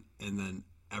event, and then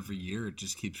every year it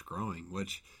just keeps growing,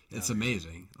 which it's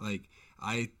amazing. Like,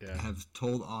 I have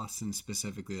told Austin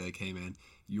specifically, like, hey man,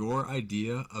 your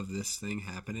idea of this thing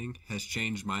happening has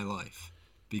changed my life.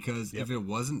 Because if it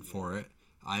wasn't for it,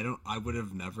 I would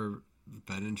have never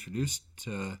been introduced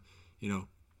to,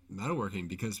 metalworking,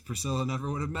 because Priscilla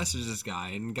never would have messaged this guy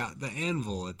and got the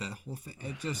anvil at that whole thing.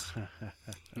 It just,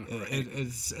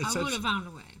 it's I would have found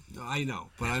a way. I know,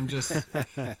 but I'm just,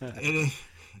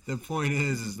 the point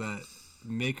is that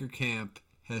Maker Camp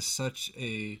has such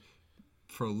a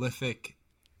prolific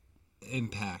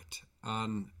impact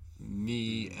on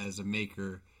me as a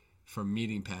maker, from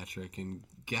meeting Patrick and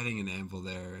getting an anvil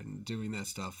there and doing that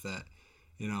stuff, that,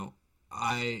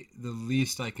 the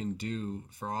least I can do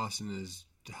for Austin is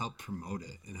to help promote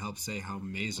it and help say how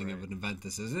amazing of an event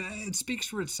this is. It speaks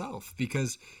for itself,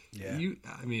 because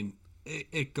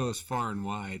it goes far and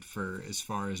wide for as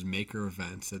far as maker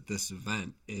events, that this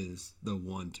event is the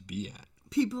one to be at.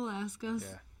 People ask us,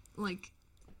 like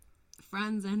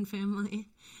friends and family,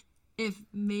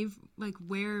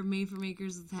 where Made for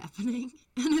Makers is happening.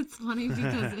 And it's funny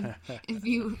because if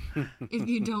you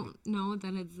don't know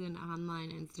that it's an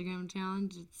online Instagram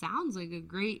challenge, it sounds like a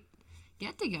great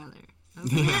get together.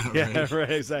 Right.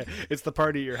 Exactly. It's the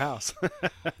party at your house.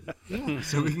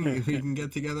 So we can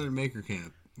get together at Maker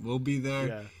Camp. We'll be there.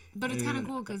 Yeah. But it's kind of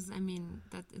cool because,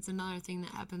 that it's another thing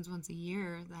that happens once a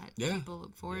year that people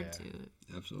look forward to.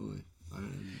 Absolutely.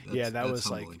 That was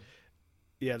humbling.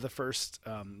 Like, the first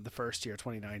year,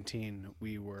 2019,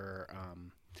 we were,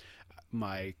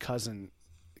 my cousin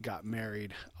got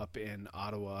married up in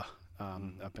Ottawa,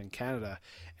 up in Canada,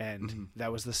 and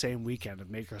that was the same weekend of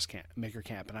Maker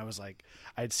Camp, and I was like,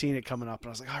 I'd seen it coming up, and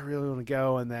I was like, I really want to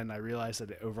go, and then I realized that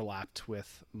it overlapped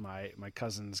with my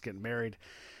cousins getting married.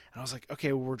 And I was like,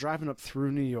 okay, well, we're driving up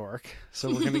through New York, so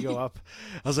we're going to go up.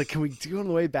 I was like, can we do it on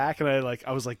the way back? And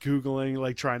I was like Googling,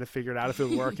 like trying to figure it out if it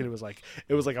would work. And it was like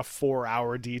a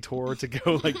 4-hour detour to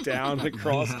go like down and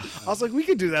across. I was like, we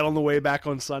could do that on the way back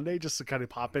on Sunday, just to kind of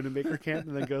pop into Maker Camp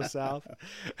and then go south.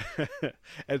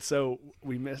 And so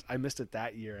I missed it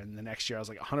that year. And the next year I was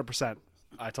like 100%.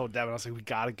 I told Devin, I was like, we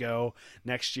got to go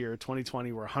next year,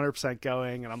 2020. We're 100%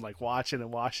 going. And I'm like watching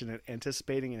and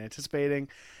anticipating.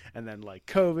 And then like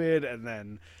COVID, and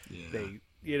then they,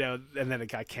 and then it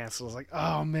got canceled. I was like,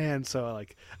 oh man. So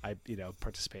like I,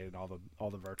 participated in all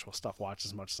the virtual stuff, watched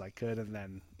as much as I could. And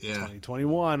then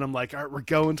 2021, I'm like, all right, we're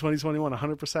going 2021,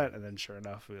 100%. And then sure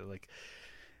enough, we were like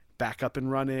back up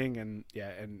and running. And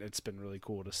and it's been really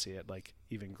cool to see it like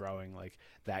even growing like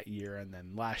that year, and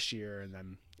then last year, and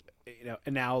then,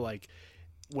 and now like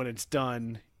when it's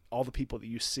done, all the people that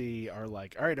you see are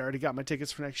like, all right, I already got my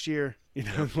tickets for next year,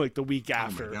 like the week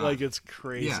after. Like, it's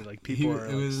crazy. Yeah. Like people are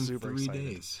like, super excited.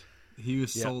 3 days. He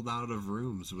was sold out of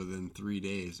rooms within 3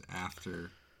 days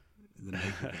after the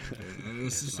Maker Camp. It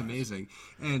was just amazing.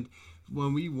 And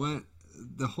when we went,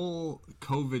 the whole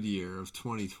COVID year of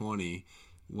 2020,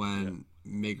 when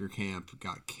Maker Camp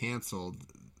got canceled,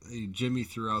 Jimmy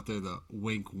threw out there the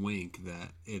wink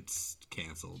that it's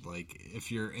canceled, like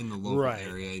if you're in the local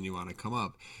area and you want to come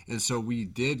up. And so we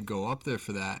did go up there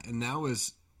for that, and that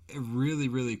was a really,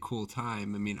 really cool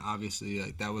time. I mean, obviously,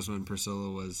 like that was when Priscilla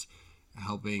was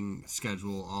helping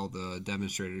schedule all the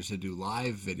demonstrators to do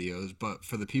live videos, but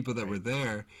for the people that were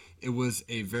there, it was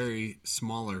a very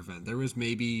smaller event. There was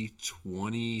maybe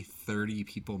 20-30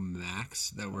 people max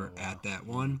that were at that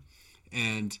one,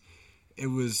 and it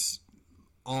was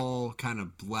all kind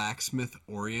of blacksmith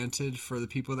oriented for the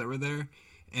people that were there.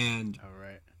 And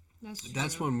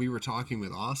that's when we were talking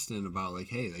with Austin about like,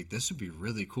 hey, like this would be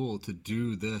really cool to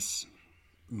do this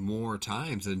more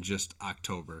times than just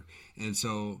October. And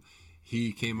so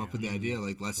he came up with the idea,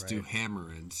 like, let's do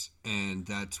hammer-ins. And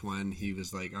that's when he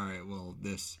was like, all right, well,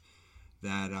 next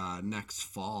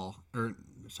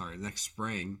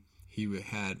spring, he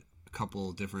had a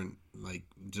couple different, like,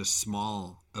 just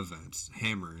small events,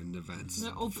 hammer-in events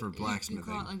for blacksmithing.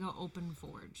 You call it like an open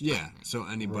forge. Yeah, so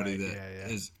anybody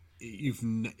is,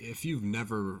 if you've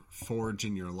never forged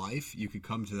in your life, you could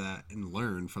come to that and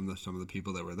learn from some of the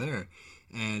people that were there.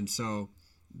 And so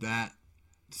that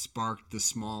sparked the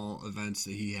small events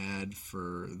that he had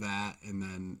for that, and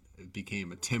then it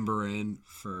became a timber in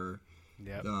for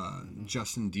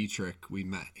Justin Dietrich. We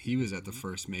met. He was at the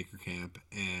first Maker Camp,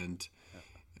 and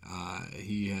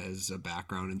he has a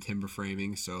background in timber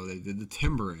framing, so they did the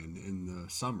timber in the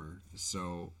summer.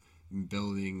 So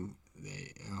building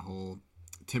a whole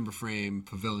timber frame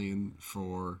pavilion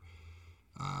for,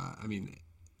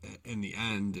 in the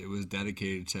end, it was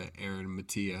dedicated to Aaron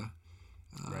Mattia.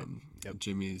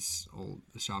 Jimmy's old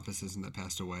shop assistant that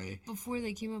passed away. Before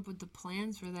they came up with the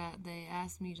plans for that, they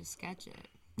asked me to sketch it.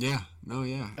 Yeah.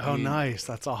 Oh, nice.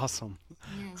 That's awesome.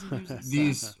 Yeah, so there's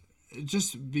these,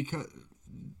 just because,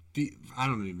 I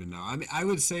don't even know. I mean, I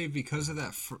would say because of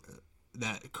that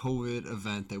COVID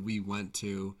event that we went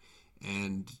to,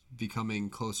 and becoming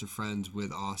closer friends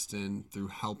with Austin through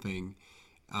helping,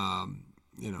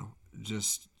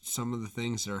 just some of the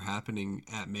things that are happening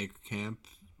at Maker Camp,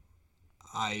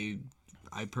 I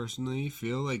personally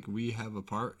feel like we have a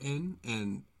part in,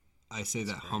 and I say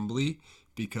that humbly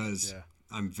because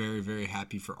I'm very, very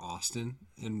happy for Austin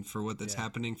and for what that's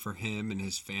happening for him and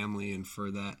his family and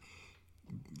for that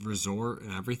resort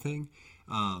and everything.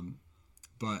 And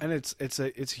it's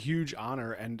a huge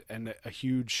honor and a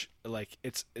huge, like,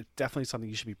 it's definitely something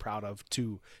you should be proud of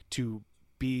to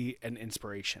be an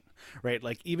inspiration, right?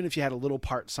 Like, even if you had a little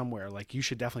part somewhere, like, you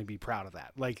should definitely be proud of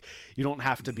that. Like, you don't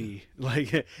have to be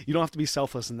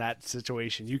selfless in that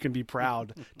situation. You can be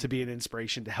proud to be an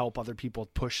inspiration to help other people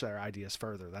push their ideas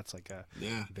further. That's like a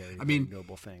very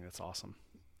noble thing. That's awesome.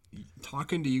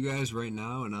 Talking to you guys right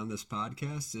now and on this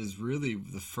podcast is really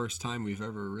the first time we've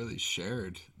ever really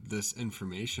shared this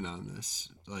information on this,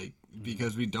 like,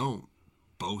 because we don't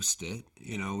boast it,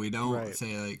 we don't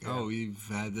say like, oh, we've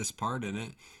had this part in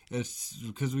it. It's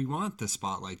because we want the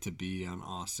spotlight to be on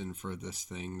Austin for this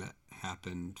thing that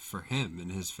happened for him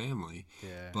and his family.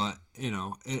 But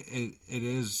it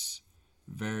is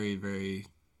very, very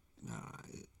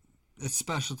it's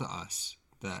special to us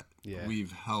that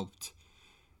we've helped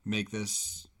make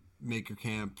this Maker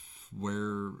Camp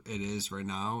where it is right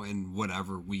now and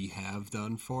whatever we have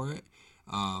done for it.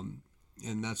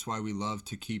 And that's why we love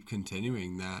to keep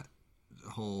continuing that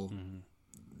whole,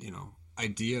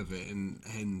 idea of it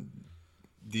and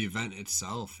the event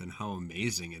itself and how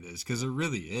amazing it is, because it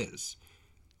really is.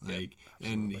 Like,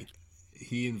 and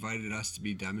he invited us to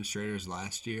be demonstrators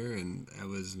last year, and it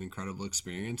was an incredible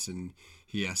experience. And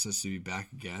he asked us to be back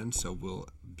again, so we'll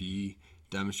be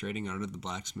demonstrating under the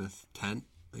blacksmith tent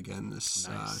again this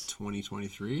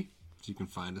 2023. So you can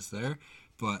find us there.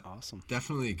 But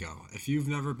definitely go. If you've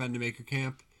never been to Maker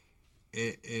Camp,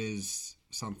 it is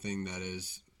something that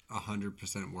is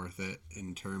 100% worth it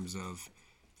in terms of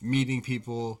meeting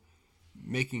people,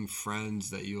 making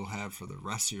friends that you'll have for the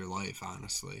rest of your life,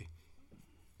 honestly.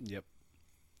 Yep.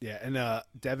 Yeah, and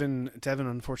Devin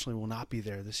unfortunately will not be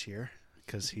there this year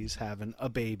because he's having a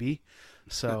baby.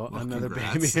 So another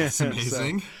baby. That's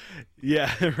amazing.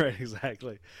 Right,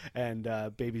 exactly. And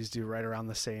babies due right around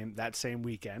that same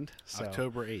weekend. So.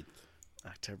 October 8th.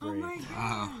 Oh my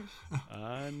gosh.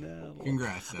 I know.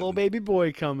 Congrats, Devin. Little baby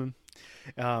boy coming.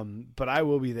 But I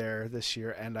will be there this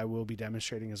year, and I will be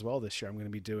demonstrating as well this year. I'm going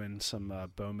to be doing some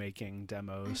bow making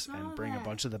demos and bring a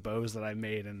bunch of the bows that I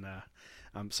made, and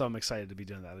so I'm excited to be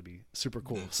doing that. It'll be super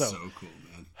cool. That's so cool,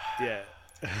 man. Yeah.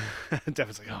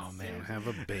 Devin's like, oh man, have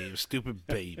a baby, stupid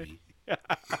baby.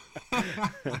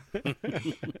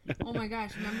 Oh my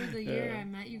gosh! Remember the year I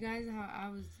met you guys? How I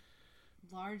was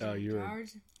large and large.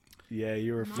 Yeah,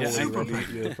 you were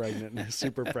fully pregnant,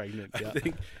 super pregnant. Yeah. I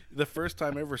think the first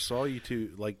time I ever saw you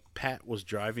two, like, Pat was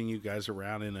driving you guys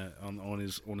around in on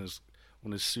his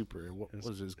super, what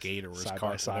was his Gator or his side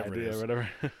car, by side, whatever it is. whatever.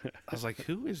 I was like,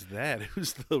 who is that?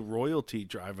 Who's the royalty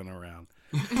driving around?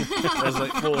 I was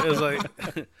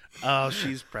like, oh,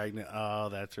 she's pregnant. Oh,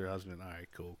 that's her husband. All right,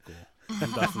 cool.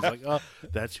 And Dustin's like, oh,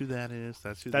 that's who that is.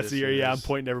 That's the year. Yeah, I'm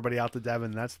pointing everybody out to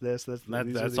Devin. That's this.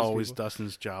 That's always people.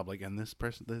 Dustin's job. Like, and this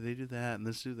person, they do that, and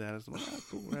this do that. I'm like, oh,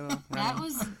 cool. Right on.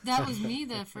 That was me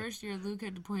the first year. Luke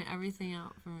had to point everything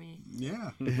out for me.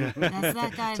 Yeah. That's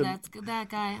that guy. That's that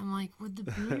guy. I'm like, with the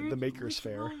beard, the Maker's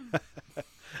Fair.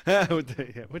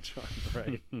 Which one?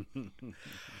 Right.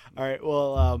 All right.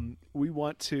 Well, we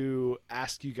want to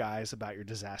ask you guys about your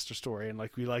disaster story, and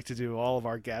like we like to do all of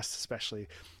our guests, especially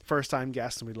first-time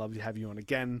guests, and we'd love to have you on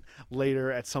again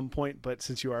later at some point. But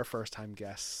since you are first-time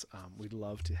guests, we'd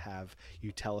love to have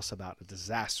you tell us about a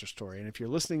disaster story. And if you're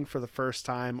listening for the first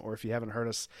time, or if you haven't heard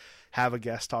us have a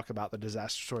guest talk about the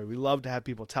disaster story, we love to have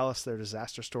people tell us their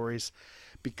disaster stories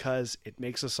because it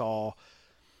makes us all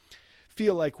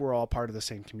feel like we're all part of the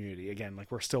same community. Again, like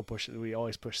we're still pushing, we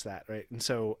always push that, right? And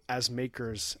so as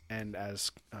makers and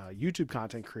as YouTube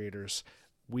content creators,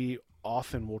 we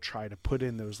often will try to put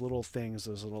in those little things,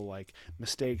 those little like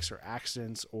mistakes or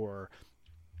accidents or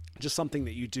just something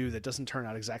that you do that doesn't turn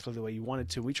out exactly the way you want it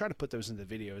to. We try to put those into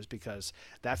videos because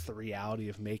that's the reality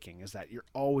of making, is that you're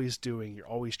always doing, you're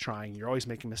always trying, you're always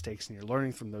making mistakes, and you're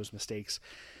learning from those mistakes.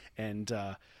 And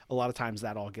a lot of times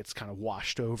that all gets kind of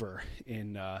washed over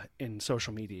in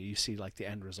social media. You see like the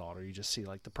end result, or you just see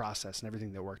like the process and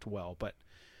everything that worked well. But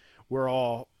we're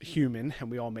all human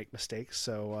and we all make mistakes.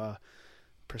 So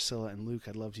Priscilla and Luke,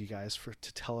 I'd love you guys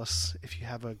to tell us if you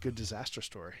have a good disaster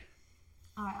story.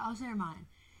 All right, I'll share mine.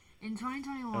 In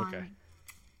 2021, okay.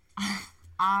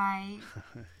 I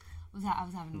was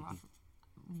having a rough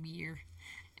year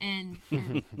and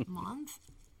months?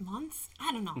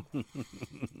 I don't know.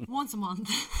 Once a month.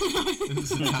 This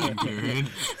is a time period.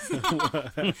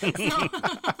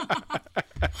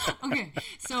 Okay,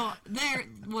 so there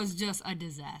was just a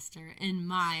disaster in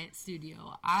my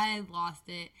studio. I lost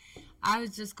it. I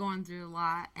was just going through a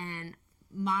lot, and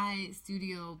my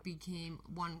studio became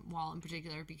one wall in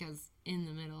particular because in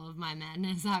the middle of my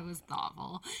madness, I was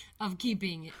thoughtful of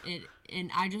keeping it,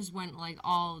 and I just went like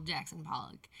all Jackson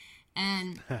Pollock.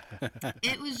 And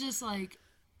it was just like,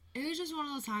 it was just one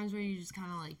of those times where you just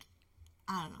kind of like,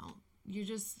 I don't know, you're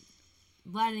just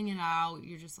letting it out.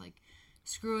 You're just like,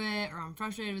 screw it, or I'm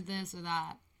frustrated with this or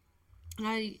that. And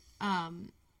I,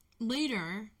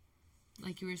 later,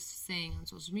 like you were saying on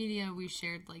social media, we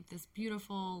shared like this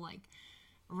beautiful like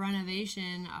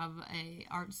renovation of a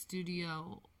art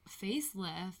studio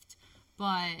facelift,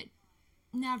 but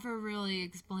never really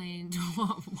explained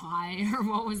why or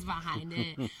what was behind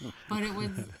it. But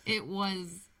it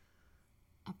was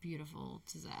a beautiful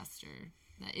disaster.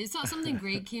 It's not something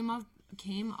great came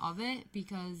of it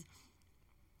because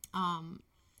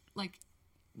like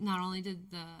not only did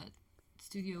the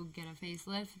studio get a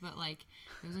facelift, but like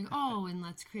it was like, oh, and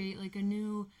let's create like a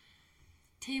new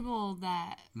table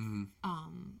that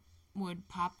would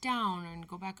pop down and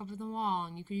go back up to the wall,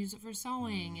 and you could use it for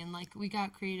sewing. And like we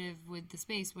got creative with the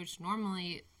space, which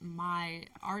normally my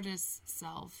artist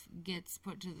self gets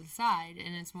put to the side,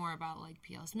 and it's more about like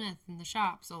P.L. Smith and the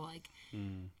shop. So like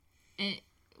it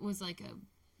was like a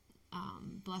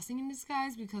blessing in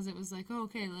disguise, because it was like, oh,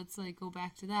 okay, let's like go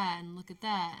back to that and look at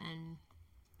that, and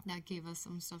that gave us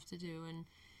some stuff to do. And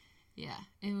yeah,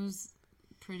 it was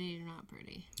pretty or not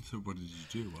pretty. So what did you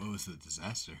do? What was the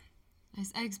disaster?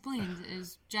 I explained. It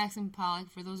was Jackson Pollock.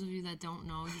 For those of you that don't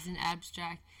know, he's an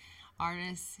abstract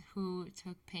artist who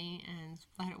took paint and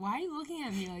splattered. Why are you looking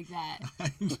at me like that?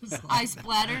 I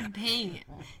splattered paint.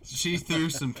 She threw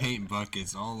some paint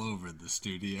buckets all over the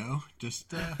studio.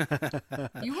 Just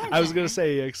You weren't I was going to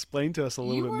say, explain to us a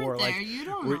little bit more. There. Like, you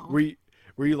don't know.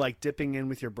 Were you like dipping in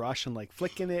with your brush and like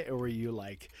flicking it, or were you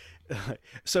like?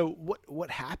 So what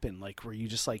happened? Like, were you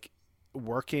just like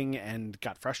working and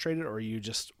got frustrated, or are you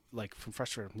just like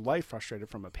frustrated from life, frustrated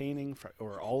from a painting,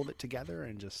 or all of it together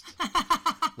and just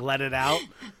let it out?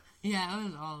 Yeah, it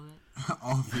was all of it.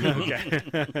 All of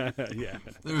it. Okay. Yeah.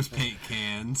 There was paint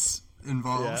cans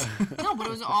involved. Yeah. No, but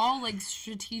it was all like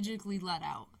strategically let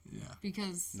out. Yeah.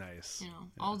 because nice. You know,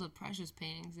 all the precious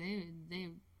paintings, they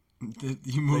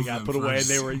you got put away, and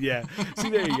they were See,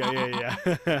 there you go.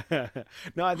 Yeah.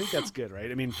 No, I think that's good,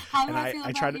 right? I mean, how do I feel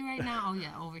about you right now? Oh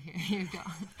yeah, over here. Here you go.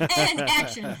 And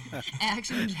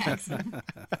action, Jackson.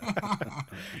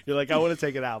 You're like, I want to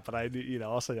take it out, but I,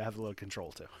 also have a little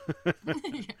control too.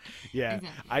 Yeah.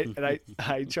 Exactly.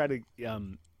 I try to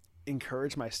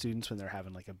encourage my students when they're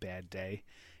having like a bad day.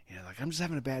 Like, I'm just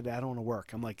having a bad day, I don't want to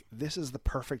work. I'm like, this is the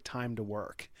perfect time to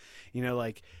work.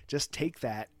 Like, just take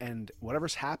that, and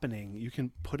whatever's happening, you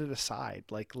can put it aside.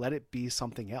 Like, let it be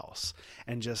something else,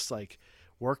 and just like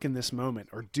work in this moment,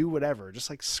 or do whatever. Just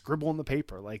like scribble on the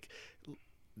paper. Like,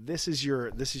 this is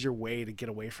your way to get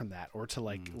away from that, or to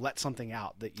like let something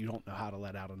out that you don't know how to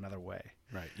let out another way.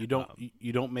 Right. You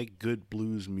don't make good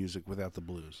blues music without the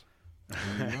blues.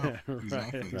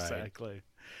 Exactly.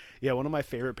 Yeah, one of my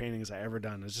favorite paintings I ever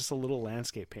done was just a little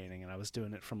landscape painting, and I was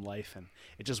doing it from life, and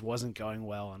it just wasn't going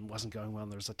well, and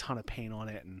there was a ton of paint on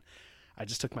it, and I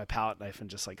just took my palette knife and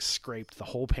just like scraped the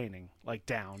whole painting like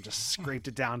down, just scraped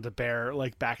it down to bare,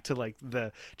 like back to like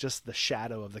the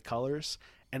shadow of the colors.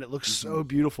 And it looks so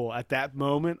beautiful at that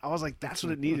moment. I was like, that's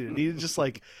what it needed. It needed just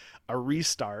like a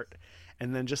restart.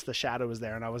 And then just the shadow was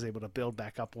there, and I was able to build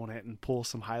back up on it and pull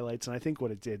some highlights. And I think what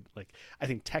it did,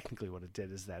 technically what it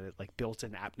did is that it like built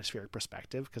an atmospheric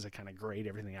perspective, because it kind of grayed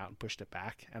everything out and pushed it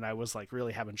back. And I was like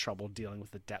really having trouble dealing with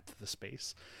the depth of the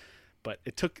space. But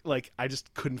it took I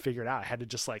just couldn't figure it out. I had to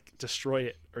just like destroy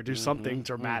it or do something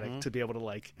dramatic to be able to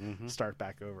like start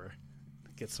back over,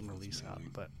 get some release out.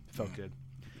 But it felt good.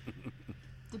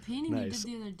 The painting you did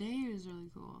the other day was really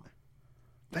cool.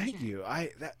 Thank you.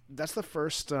 That's the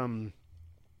first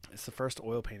it's the first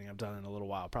oil painting I've done in a little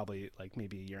while, probably like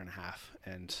maybe a year and a half.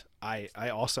 And I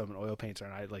also am an oil painter,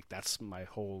 and that's my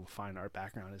whole fine art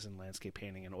background is in landscape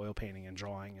painting and oil painting and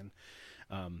drawing.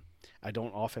 And I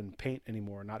don't often paint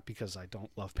anymore, not because I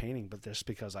don't love painting, but just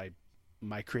because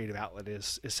my creative outlet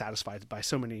is satisfied by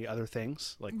so many other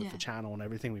things, like with the channel and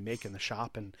everything we make in the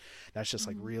shop. And that's just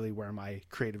like really where my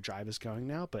creative drive is going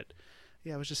now. But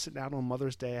yeah, I was just sitting out on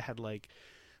Mother's Day. I had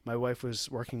my wife was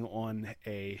working on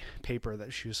a paper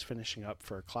that she was finishing up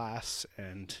for a class,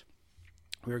 and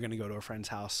we were going to go to a friend's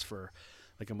house for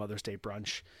like a Mother's Day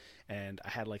brunch. And I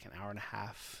had like an hour and a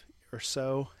half or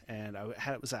so, and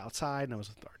it was outside, and I was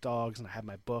with our dogs, and I had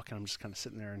my book, and I'm just kind of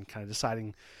sitting there and kind of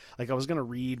deciding, like I was going to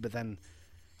read, but then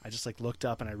I just like looked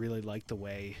up, and I really liked the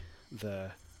way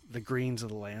the greens of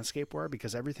the landscape were,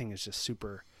 because everything is just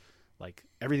super, like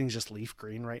everything's just leaf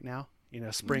green right now.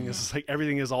 Spring is like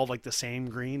everything is all like the same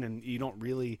green, and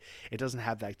it doesn't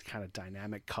have that kind of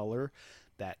dynamic color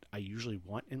that I usually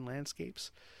want in landscapes.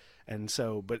 And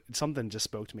so, but something just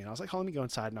spoke to me, and I was like, let me go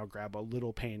inside and I'll grab a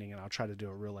little painting, and I'll try to do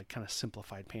a real like kind of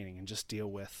simplified painting and just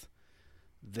deal with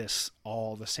this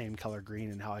all the same color green,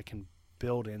 and how I can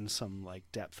build in some like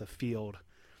depth of field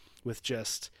with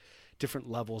just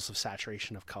different levels of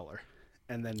saturation of color.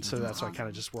 And then, so that's why I kind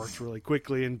of just worked really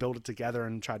quickly and built it together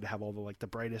and tried to have all the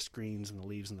brightest greens and the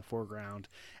leaves in the foreground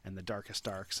and the darkest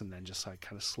darks, and then just like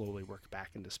kind of slowly work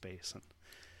back into space. And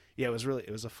yeah,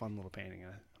 it was a fun little painting.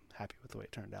 I'm happy with the way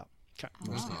it turned out.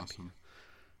 That's awesome.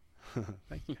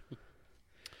 Thank you.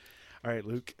 All right,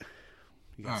 Luke,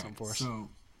 you got something for us? So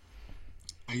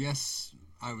I guess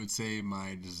I would say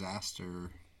my disaster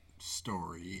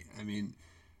story. I mean,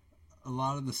 a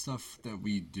lot of the stuff that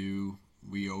we do,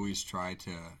 we always try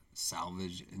to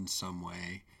salvage in some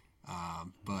way.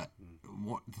 But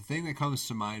the thing that comes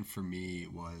to mind for me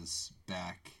was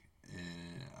back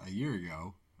a year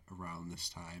ago around this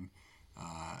time.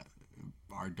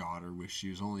 Our daughter, she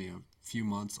was only a few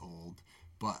months old,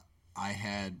 but I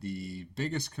had the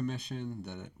biggest commission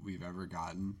that we've ever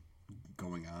gotten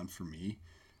going on for me.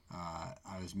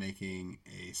 I was making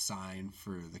a sign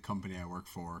for the company I work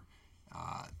for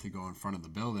to go in front of the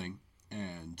building,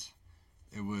 and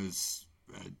it was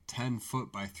a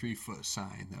 10-foot by 3-foot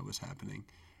sign that was happening.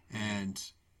 And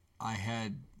I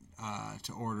had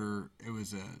to order, it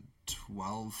was a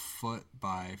 12-foot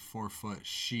by 4-foot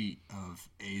sheet of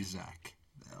AZEK,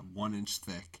 1 inch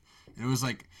thick. And it was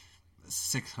like a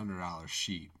 $600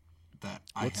 sheet that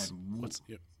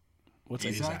What's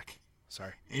AZEK?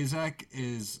 Sorry. AZEK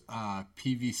is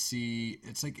PVC.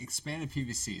 It's like expanded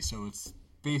PVC. So it's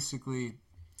basically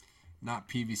not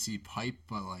PVC pipe,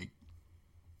 but like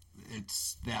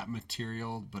it's that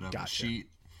material, but of a sheet.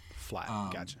 Flat.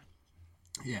 Gotcha.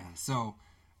 Yeah. So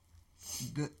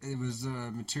it was a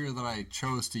material that I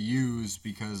chose to use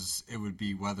because it would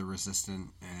be weather resistant,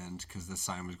 and because the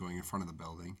sign was going in front of the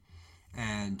building.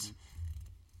 And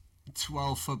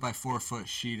 12-foot by 4-foot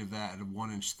sheet of that at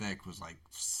 1 inch thick was like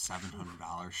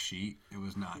 $700 sheet. It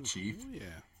was not cheap. Yeah.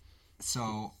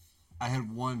 So I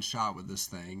had one shot with this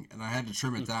thing, and I had to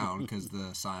trim it down because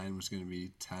the sign was going to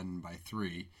be 10 by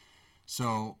 3.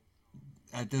 So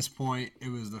at this point, it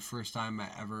was the first time I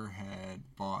ever had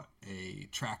bought a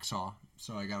track saw.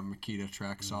 So I got a Makita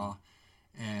track saw,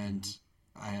 and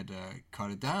I had to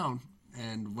cut it down.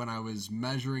 And when I was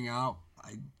measuring out,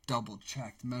 I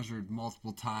double-checked, measured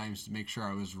multiple times to make sure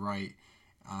I was right.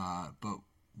 But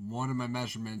one of my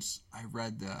measurements, I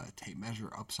read the tape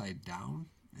measure upside down,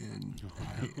 and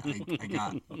I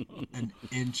got an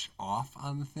inch off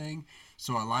on the thing.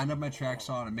 So I lined up my track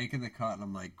saw, and I'm making the cut, and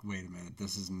I'm like, wait a minute,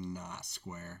 this is not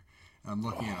square. And I'm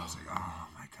looking at it, I was like, oh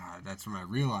my God, that's when I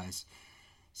realized.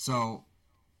 So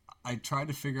I tried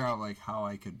to figure out like how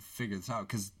I could figure this out,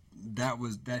 because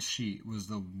that sheet was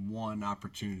the one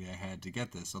opportunity I had to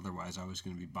get this. Otherwise, I was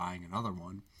going to be buying another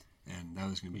one, and that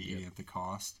was going to be eating at the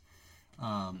cost.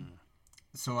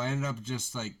 So I ended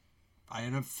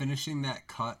up finishing that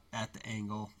cut at the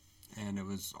angle, and it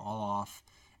was all off.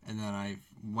 and then I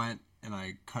went and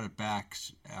I cut it back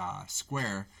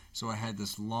square, so I had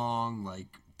this long,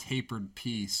 like, tapered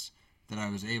piece that I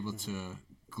was able to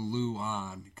glue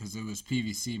on because it was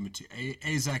PVC material.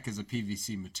 AZEK is a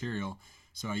PVC material,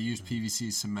 so I used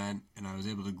PVC cement, and I was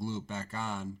able to glue it back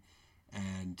on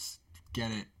and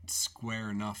get it square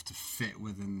enough to fit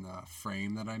within the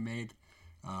frame that I made.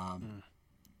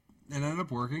 It ended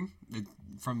up working. It,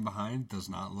 from behind, does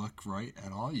not look right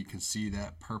at all. You can see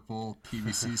that purple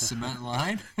PVC cement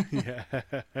line. Yeah.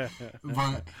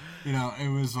 But, you know, it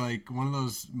was like one of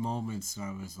those moments that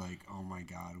I was like, oh my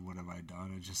God, what have I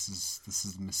done? This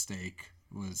is a mistake.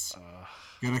 It was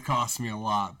going to cost me a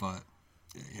lot, but,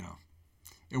 you know,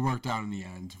 it worked out in the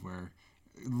end where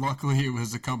luckily it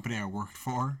was the company I worked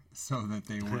for so that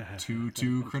they weren't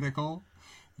too critical.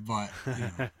 But,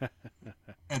 you know,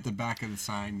 at the back of the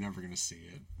sign, you're never going to see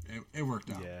it. It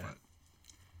worked out. Yeah. But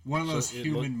one of those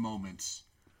human moments.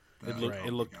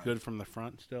 It looked good from the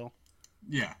front still?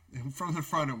 Yeah. From the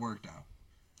front, it worked out.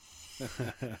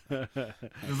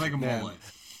 It was like a mullet.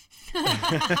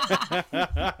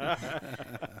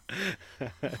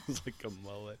 It's like a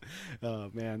mullet. Oh,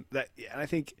 man. I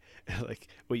think, like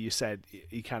what you said,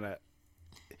 you kind of...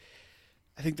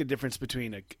 I think the difference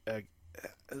between a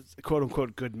quote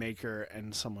unquote good maker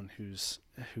and someone who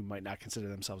might not consider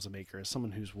themselves a maker is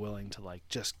someone who's willing to like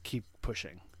just keep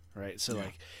pushing, right? So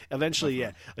like eventually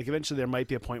eventually there might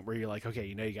be a point where you're like, okay,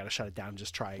 you know, you got to shut it down and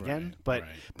just try again. But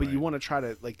you want to try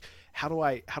to like, how do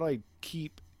I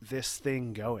keep this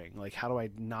thing going? Like, how do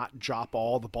I not drop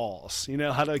all the balls? You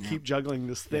know, how do I keep juggling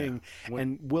this thing?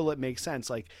 And will it make sense?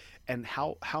 Like, and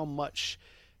how much,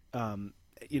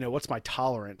 you know, what's my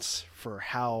tolerance for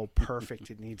how perfect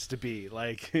it needs to be?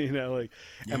 Like, you know, like,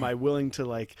 am I willing to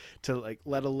let a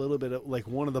little bit of like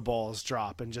one of the balls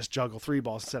drop and just juggle 3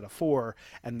 balls instead of 4,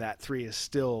 and that 3 is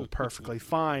still perfectly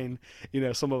fine? You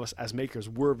know, some of us as makers,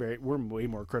 we're way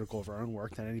more critical of our own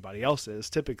work than anybody else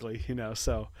is typically, you know,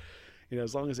 so, you know,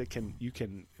 as long as you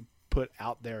can put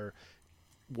out there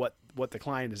what the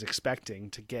client is expecting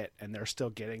to get, and they're still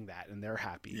getting that, and they're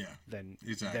happy. Then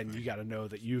you got to know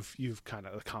that you've kind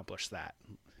of accomplished that.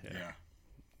 Yeah.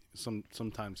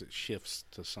 Sometimes it shifts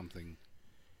to something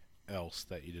else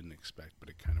that you didn't expect, but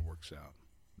it kind of works out.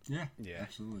 Yeah,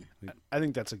 absolutely. I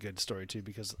think that's a good story too,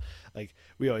 because like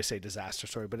we always say disaster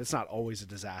story, but it's not always a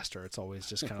disaster. It's always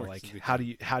just kind of like how do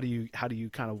you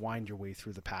kind of wind your way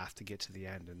through the path to get to the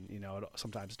end, and you know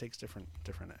sometimes it takes different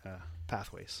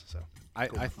pathways. So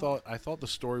I thought the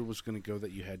story was going to go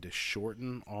that you had to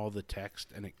shorten all the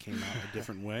text, and it came out a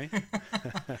different way.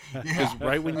 Because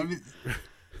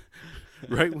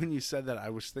right when you said that,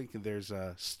 I was thinking there's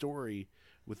a story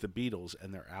with the Beatles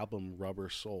and their album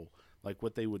Rubber Soul. Like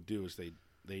what they would do is they'd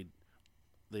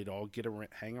all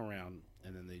hang around,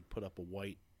 and then they'd put up a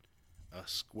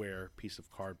square piece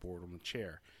of cardboard on the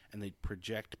chair, and they'd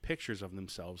project pictures of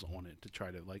themselves on it to try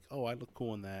to like, oh, I look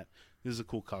cool in that. This is a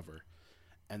cool cover.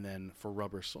 And then for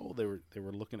Rubber Soul, they were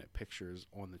looking at pictures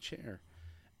on the chair,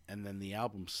 and then the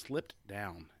album slipped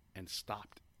down and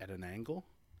stopped at an angle,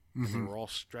 and they were all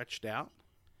stretched out,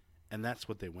 and that's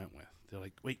what they went with. They're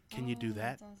like, wait, can you do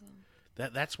that? That's awesome.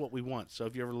 That's what we want. So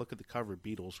if you ever look at the cover,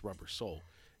 Beatles Rubber Soul,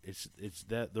 it's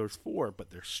that there's 4,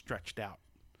 but they're stretched out,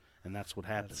 and that's what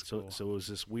happened. That's cool. So it was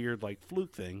this weird like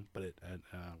fluke thing, but it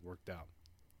worked out.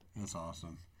 That's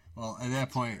awesome. Well, at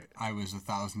that point, I was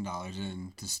 $1,000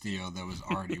 into steel that was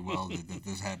already welded that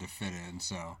this had to fit in.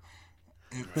 So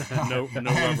no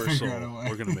Rubber Soul.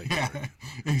 We're gonna make it work.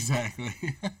 Exactly.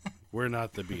 We're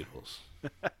not the Beatles.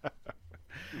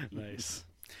 Nice.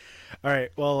 All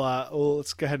right. Well,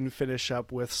 let's go ahead and finish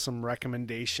up with some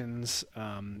recommendations.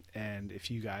 And if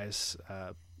you guys,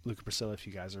 Luke and Priscilla, if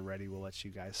you guys are ready, we'll let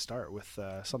you guys start with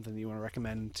something that you want to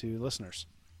recommend to listeners.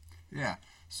 Yeah.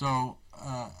 So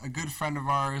a good friend of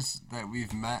ours that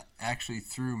we've met actually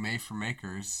through May for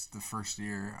Makers the first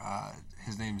year,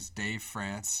 his name is Dave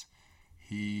France.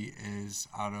 He is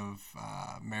out of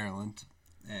Maryland,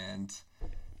 and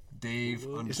Dave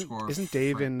isn't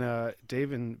Dave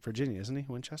in Virginia, isn't he?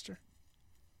 Winchester?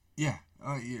 Yeah.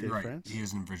 Oh, you're right. France? He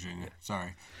is in Virginia.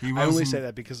 Sorry. I only say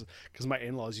that because my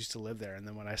in-laws used to live there, and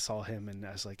then when I saw him, and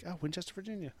I was like, oh, Winchester,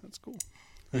 Virginia. That's cool.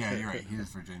 Yeah, you're right. He is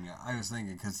Virginia. I was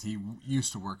thinking because he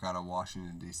used to work out of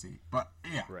Washington, D.C. But,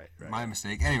 yeah, right. My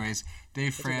mistake. Anyways,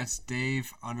 Dave France,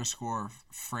 Dave _France,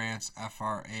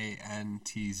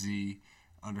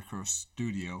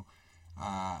 FRANTZ_studio.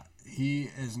 He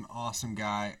is an awesome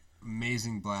guy,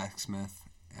 amazing blacksmith,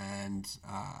 and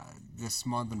this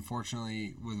month,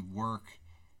 unfortunately, with work,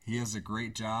 he has a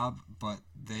great job, but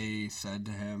they said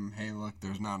to him, hey, look,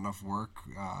 there's not enough work.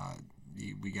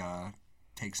 We got to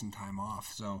take some time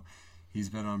off. So He's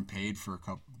been unpaid for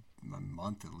a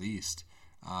month at least.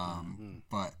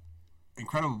 But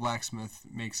incredible blacksmith,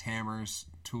 makes hammers,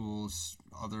 tools,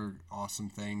 other awesome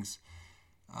things.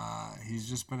 He's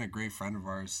just been a great friend of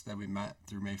ours that we met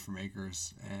through Made for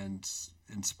Makers and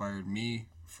inspired me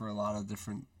for a lot of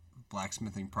different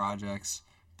blacksmithing projects.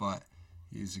 But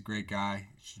he's a great guy.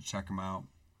 You should check him out.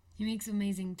 He makes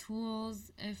amazing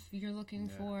tools if you're looking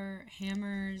for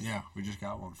hammers. Yeah, we just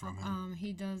got one from him.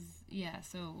 He does,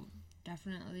 so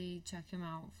definitely check him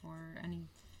out for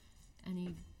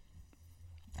anything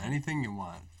you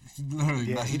want.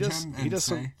 Literally message him and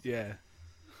say.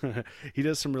 He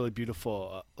does some really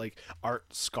beautiful like art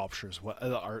sculptures,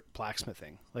 art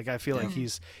blacksmithing. Like I feel like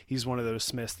he's one of those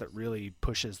smiths that really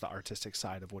pushes the artistic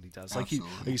side of what he does. Like like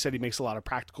you said, he makes a lot of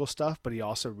practical stuff, but he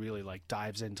also really like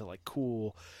dives into like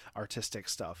cool artistic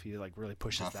stuff. He like really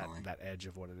pushes that edge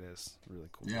of what it is. Really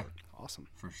cool. Yeah, work. Awesome.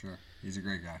 For sure. He's a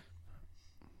great guy.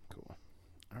 Cool.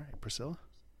 All right, Priscilla.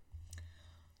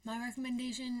 My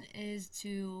recommendation is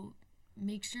to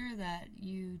make sure that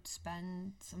you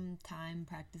spend some time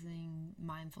practicing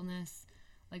mindfulness,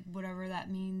 like whatever that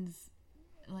means,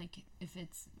 like if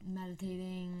it's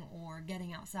meditating or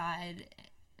getting outside.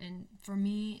 And for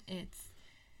me, it's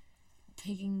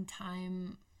taking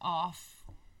time off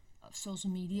of social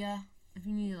media. If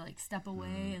you need to like step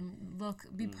away and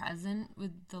be present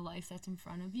with the life that's in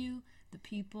front of you, the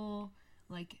people,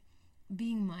 like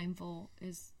being mindful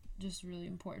is just really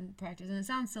important practice. And it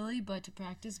sounds silly, but to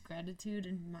practice gratitude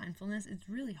and mindfulness, it's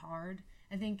really hard.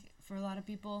 I think for a lot of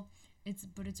people, it's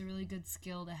a really good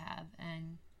skill to have,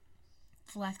 and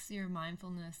flex your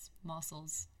mindfulness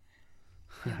muscles.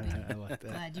 I like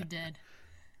that. Glad you did.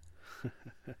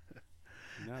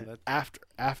 No,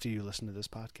 after you listen to this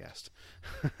podcast.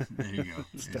 There you go.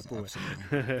 Step away.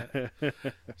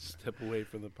 Step away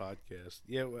from the podcast.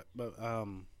 Yeah, but I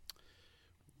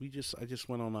just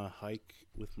went on a hike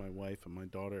with my wife and my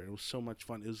daughter, and it was so much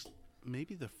fun. It was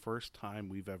maybe the first time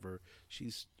we've ever.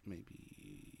 She's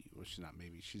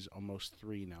almost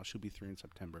 3 now. She'll be 3 in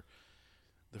September.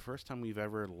 The first time we've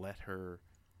ever let her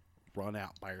run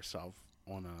out by herself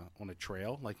on a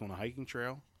trail, like on a hiking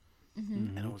trail.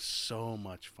 And it was so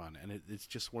much fun. And it's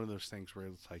just one of those things where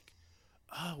it's like,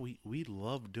 oh, we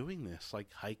love doing this,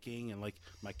 like hiking, and like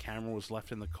my camera was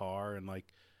left in the car, and like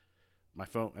my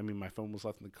phone was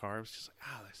left in the car. I was just like,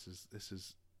 this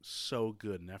is so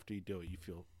good. And after you do it, you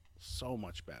feel so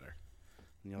much better.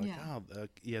 And you're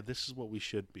like, this is what we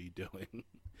should be doing.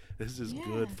 This is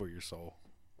good for your soul.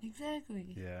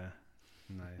 Exactly. Yeah.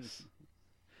 Nice.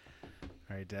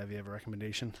 All right, Dev, you have a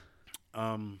recommendation?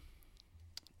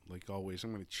 Like always,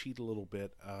 I'm going to cheat a little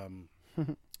bit.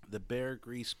 The Bear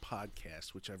Grease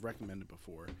podcast, which I've recommended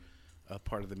before,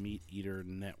 part of the Meat Eater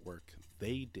Network,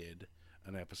 they did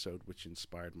an episode which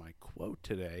inspired my quote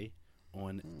today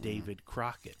on David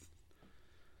Crockett.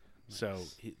 Nice. So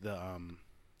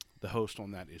the host on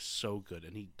that is so good,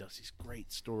 and he does these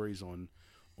great stories on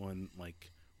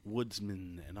like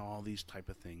woodsmen and all these type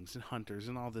of things, and hunters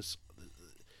and all this.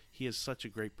 He has such a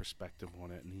great perspective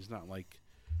on it, and he's not like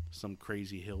some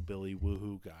crazy hillbilly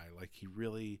woohoo guy. Like he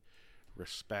really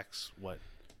respects what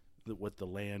the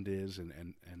land is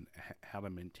and how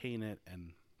to maintain it,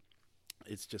 and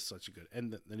it's just such a good.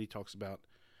 And then he talks about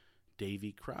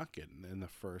Davy Crockett in the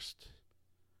first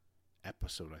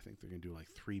episode. I think they're gonna do like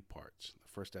 3 parts. The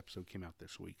first episode came out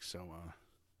this week, so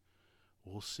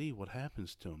we'll see what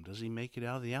happens to him. Does he make it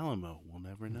out of the Alamo? We'll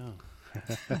never know.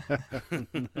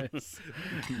 Nice.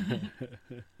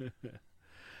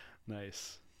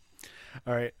 Nice.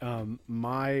 All right.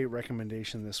 My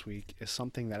recommendation this week is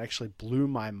something that actually blew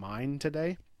my mind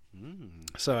today.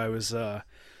 So I was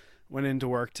went into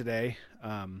work today.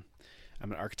 I'm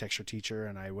an architecture teacher,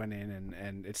 and I went in,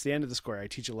 and it's the end of the school year. I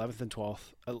teach 11th and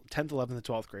 12th, 10th, 11th, and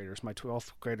 12th graders. My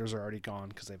 12th graders are already gone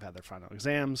because they've had their final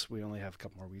exams. We only have a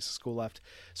couple more weeks of school left,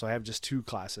 so I have just 2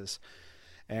 classes.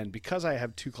 And because I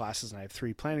have 2 classes and I have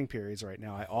 3 planning periods right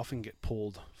now, I often get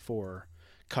pulled for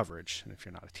coverage. And if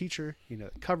you're not a teacher, you know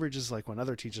that coverage is like when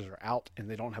other teachers are out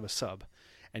and they don't have a sub,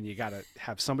 and you got to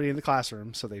have somebody in the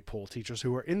classroom, so they pull teachers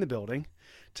who are in the building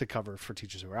to cover for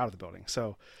teachers who are out of the building.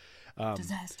 So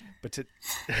disaster. But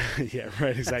yeah,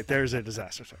 right, exactly. There's a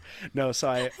disaster. No, so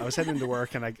I was heading to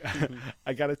work, and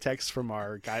I got a text from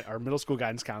our middle school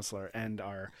guidance counselor, and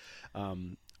our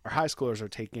high schoolers are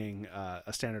taking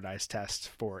a standardized test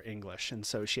for English, and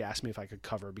so she asked me if I could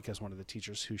cover because one of the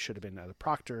teachers who should have been at a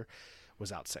proctor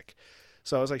was out sick.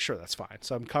 So I was like, sure, that's fine.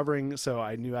 So I'm covering. So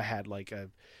I knew I had like a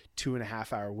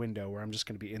 2.5 hour window where I'm just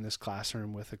going to be in this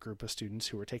classroom with a group of students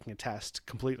who are taking a test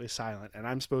completely silent, and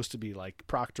I'm supposed to be like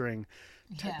proctoring.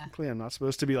 Technically, I'm not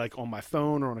supposed to be like on my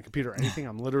phone or on a computer or anything.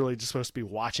 I'm literally just supposed to be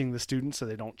watching the students so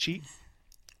they don't cheat.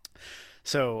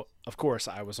 So, of course,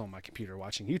 I was on my computer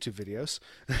watching YouTube videos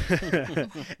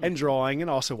and drawing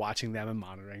and also watching them and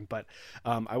monitoring. But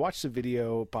I watched a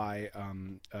video by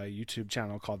a YouTube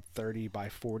channel called 30 by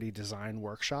 40 Design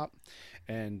Workshop.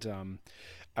 And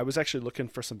I was actually looking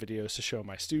for some videos to show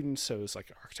my students. So it was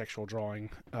like an architectural drawing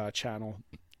channel.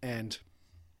 And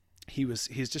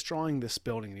he's just drawing this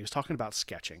building, and he was talking about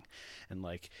sketching, and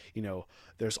like, you know,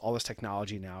 there's all this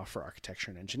technology now for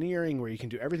architecture and engineering where you can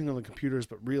do everything on the computers,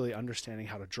 but really understanding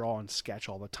how to draw and sketch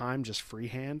all the time, just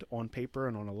freehand on paper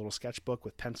and on a little sketchbook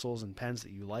with pencils and pens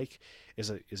that you like, is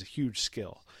a huge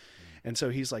skill. And so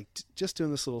he's like just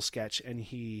doing this little sketch, and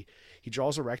he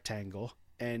draws a rectangle,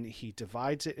 and he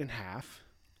divides it in half,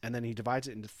 and then he divides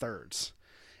it into thirds.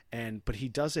 But he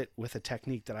does it with a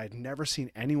technique that I'd never seen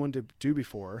anyone do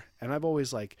before. And I've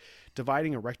always like,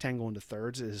 dividing a rectangle into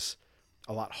thirds is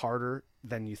a lot harder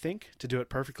than you think to do it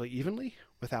perfectly evenly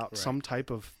without some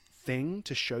type of thing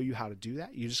to show you how to do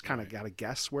that. You just kind of got to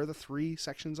guess where the 3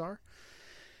 sections are.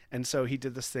 And so he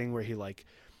did this thing where he like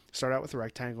started out with a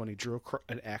rectangle, and he drew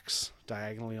an X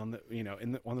diagonally on the, you know,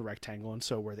 on the rectangle. And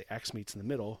so where the X meets in the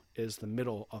middle is the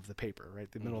middle of the paper, right?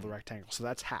 The middle of the rectangle. So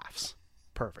that's halves.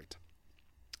 Perfect.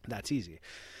 That's easy.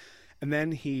 And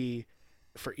then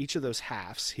for each of those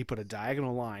halves, he put a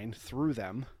diagonal line through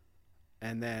them,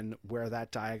 and then where that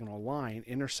diagonal line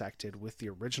intersected with the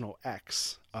original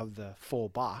X of the full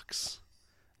box,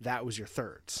 that was your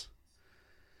thirds.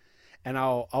 And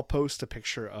I'll post a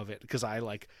picture of it, because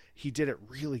he did it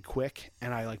really quick,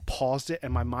 and I like paused it,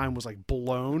 and my mind was like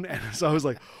blown. And so I was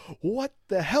like, what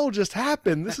the hell just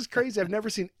happened? This is crazy. I've never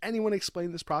seen anyone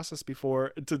explain this process before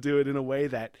to do it in a way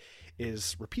that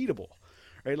is repeatable,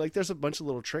 right? Like there's a bunch of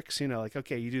little tricks, you know, like,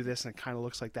 okay, you do this and it kind of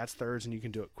looks like that's thirds and you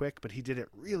can do it quick, but he did it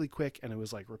really quick, and it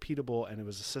was like repeatable, and it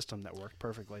was a system that worked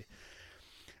perfectly.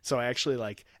 So I actually,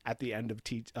 like, at the end of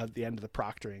the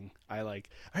proctoring, I like,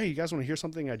 hey, you guys want to hear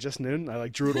something I just knew? And I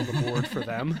like drew it on the board for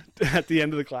them at the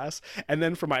end of the class. And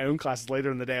then for my own classes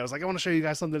later in the day, I was like, I want to show you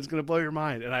guys something that's going to blow your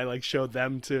mind. And I like showed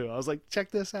them too. I was like, check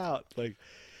this out. Like,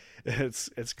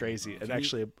 it's crazy. And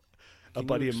actually a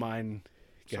buddy of mine.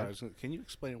 Sorry, can you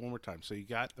explain it one more time? So you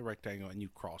got the rectangle and you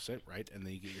cross it, right? And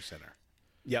then you get your center.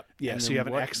 Yep. Yeah. So you have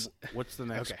an X. What's the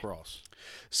next cross?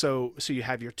 So you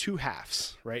have your 2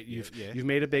 halves, right? You've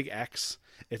made a big X.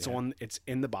 It's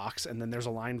in the box, and then there's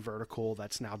a line vertical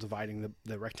that's now dividing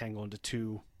the rectangle into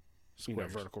 2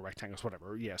 squares. Vertical rectangles,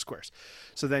 whatever. Yeah, squares.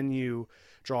 So then you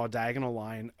draw a diagonal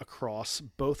line across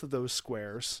both of those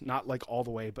squares, not like all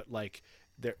the way, but like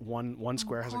one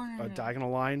square has a diagonal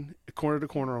line, corner to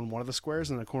corner on one of the squares,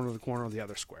 and a corner to corner on the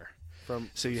other square. From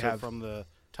the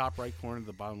top right corner to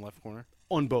the bottom left corner?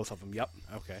 On both of them, yep.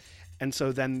 Okay. And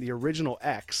so then the original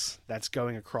X that's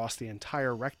going across the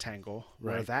entire rectangle,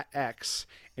 where that X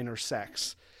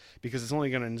intersects, because it's only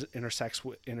going to intersect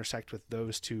with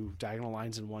those 2 diagonal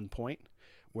lines in one point,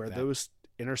 where those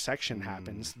intersection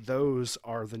happens, those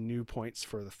are the new points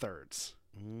for the thirds.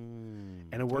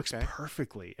 And it works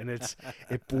perfectly, and it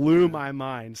blew my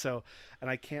mind. So, and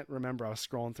I can't remember, I was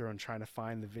scrolling through and trying to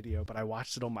find the video, but I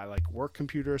watched it on my like work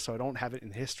computer, so I don't have it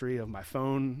in history of my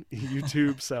phone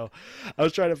YouTube. So I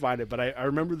was trying to find it, but I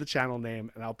remember the channel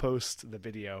name, and I'll post the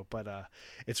video. But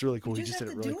it's really cool. He just did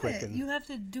it really quick. And you have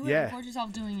to do it, record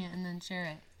yourself doing it, and then share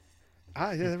it.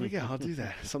 Yeah, there we go. I'll do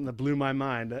that. Something that blew my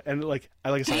mind. And like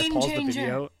I said, I paused the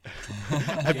video.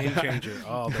 Game changer.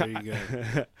 Oh, there you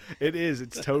go. It is.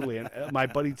 It's totally. And my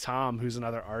buddy Tom, who's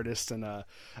another artist and a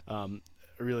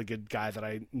really good guy that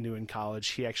I knew in college,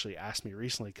 he actually asked me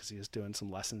recently, because he was doing some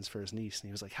lessons for his niece, and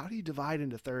he was like, how do you divide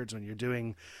into thirds when you're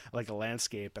doing like a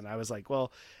landscape? And I was like,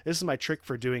 well, this is my trick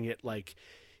for doing it like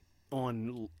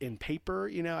in paper.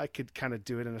 You know, I could kind of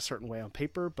do it in a certain way on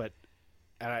paper, but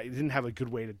I didn't have a good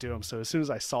way to do them. So as soon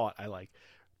as I saw it, I like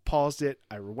paused it,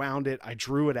 I rewound it, I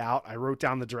drew it out, I wrote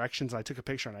down the directions, and I took a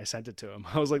picture and I sent it to him.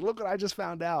 I was like, look what I just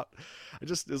found out.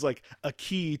 It was like a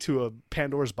key to a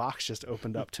Pandora's box just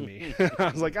opened up to me.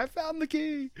 I was like, I found the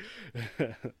key.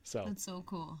 So that's so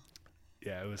cool.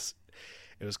 Yeah, it was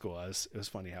cool. It was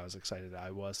funny how excited I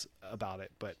was about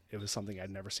it, but it was something I'd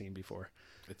never seen before.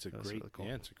 It's really cool.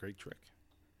 Yeah, it's a great trick.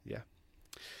 Yeah.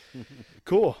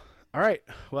 Cool. All right.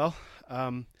 Well,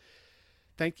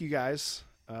 thank you guys,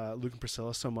 Luke and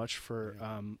Priscilla, so much for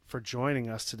joining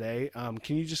us today.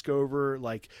 Can you just go over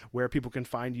like where people can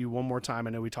find you one more time? I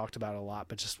know we talked about it a lot,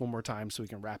 but just one more time so we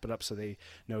can wrap it up, so they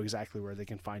know exactly where they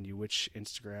can find you, which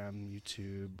Instagram,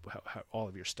 YouTube, all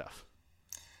of your stuff.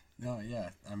 No, yeah.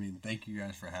 I mean, thank you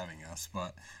guys for having us.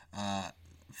 But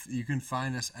you can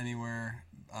find us anywhere.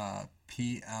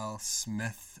 PL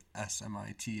Smith,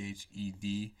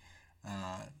 SMITHED,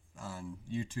 on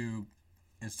YouTube,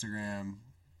 Instagram,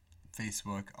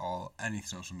 Facebook, any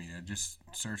social media. Just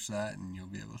search that and you'll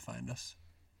be able to find us.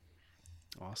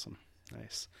 Awesome.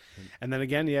 Nice. And then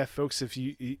again, yeah, folks, if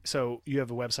you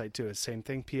have a website too. It's same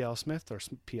thing, PL Smith or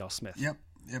PL Smith? Yep,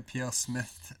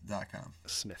 plsmith.com.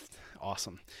 Smith.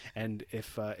 Awesome. And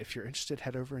if you're interested,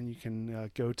 head over and you can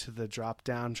go to the drop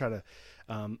down, try to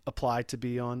apply to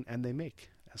be on And They Make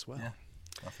as well. Yeah,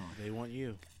 definitely. They want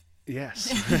you.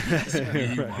 Yes.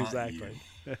 Right, exactly.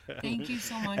 Thank you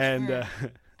so much for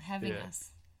having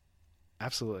us.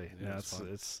 Absolutely. Yeah,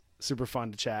 it's super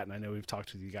fun to chat, and I know we've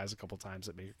talked with you guys a couple times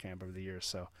at Maker Camp over the years,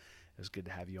 so it was good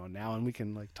to have you on now, and we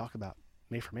can talk about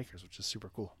Made for Makers, which is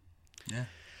super cool. Yeah.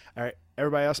 All right,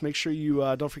 everybody else, make sure you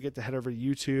don't forget to head over to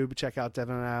YouTube, check out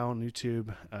Devin and I on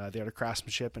YouTube, The Art of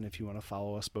Craftsmanship, and if you want to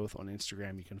follow us both on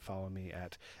Instagram, you can follow me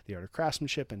at The Art of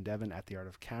Craftsmanship and Devin at The Art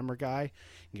of Camera Guy.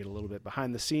 You can get a little bit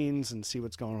behind the scenes and see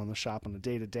what's going on in the shop on a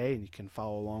day-to-day, and you can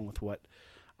follow along with what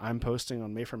I'm posting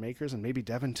on Made for Makers, and maybe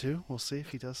Devin too. We'll see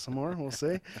if he does some more. We'll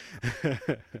see.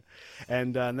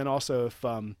 And then also, if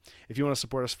you want to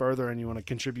support us further and you want to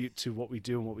contribute to what we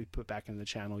do and what we put back in the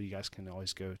channel, you guys can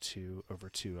always go over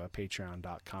to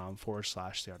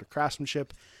patreon.com/The Art of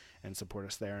Craftsmanship and support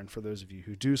us there. And for those of you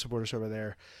who do support us over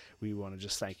there, we want to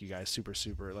just thank you guys super,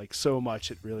 so much.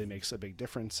 It really makes a big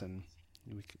difference. And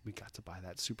we got to buy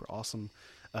that super awesome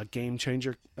game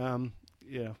changer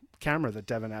camera that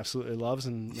Devin absolutely loves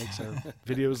and makes our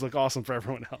videos look awesome for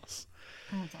everyone else.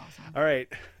 That's awesome. All right,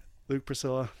 Luke,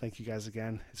 Priscilla, thank you guys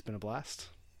again. It's been a blast.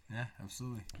 Yeah,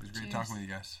 absolutely. It was great talking with you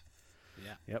guys.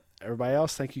 Yeah. Yep. Everybody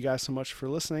else, thank you guys so much for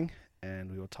listening, and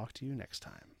we will talk to you next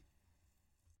time.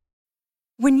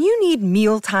 When you need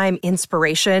mealtime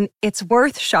inspiration, it's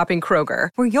worth shopping Kroger,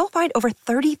 where you'll find over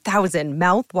 30,000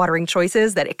 mouth-watering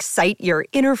choices that excite your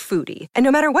inner foodie. And no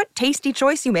matter what tasty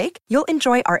choice you make, you'll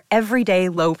enjoy our everyday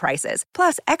low prices,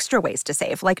 plus extra ways to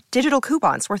save, like digital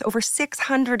coupons worth over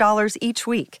 $600 each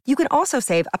week. You can also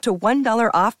save up to $1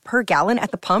 off per gallon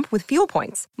at the pump with fuel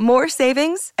points. More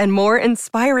savings and more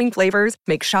inspiring flavors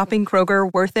make shopping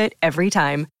Kroger worth it every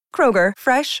time. Kroger,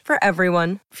 fresh for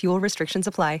everyone. Fuel restrictions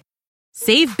apply.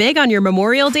 Save big on your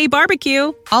Memorial Day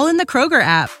barbecue, all in the Kroger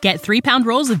app. Get 3-pound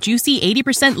rolls of juicy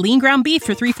 80% lean ground beef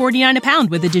for $3.49 a pound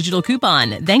with a digital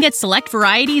coupon. Then get select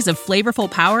varieties of flavorful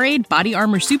Powerade, Body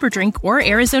Armor Super Drink, or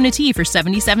Arizona tea for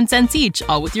 77 cents each,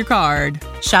 all with your card.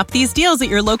 Shop these deals at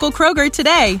your local Kroger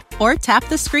today, or tap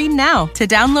the screen now to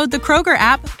download the Kroger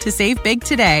app to save big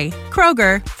today.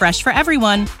 Kroger, fresh for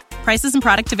everyone. Prices and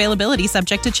product availability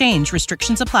subject to change.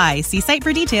 Restrictions apply. See site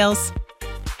for details.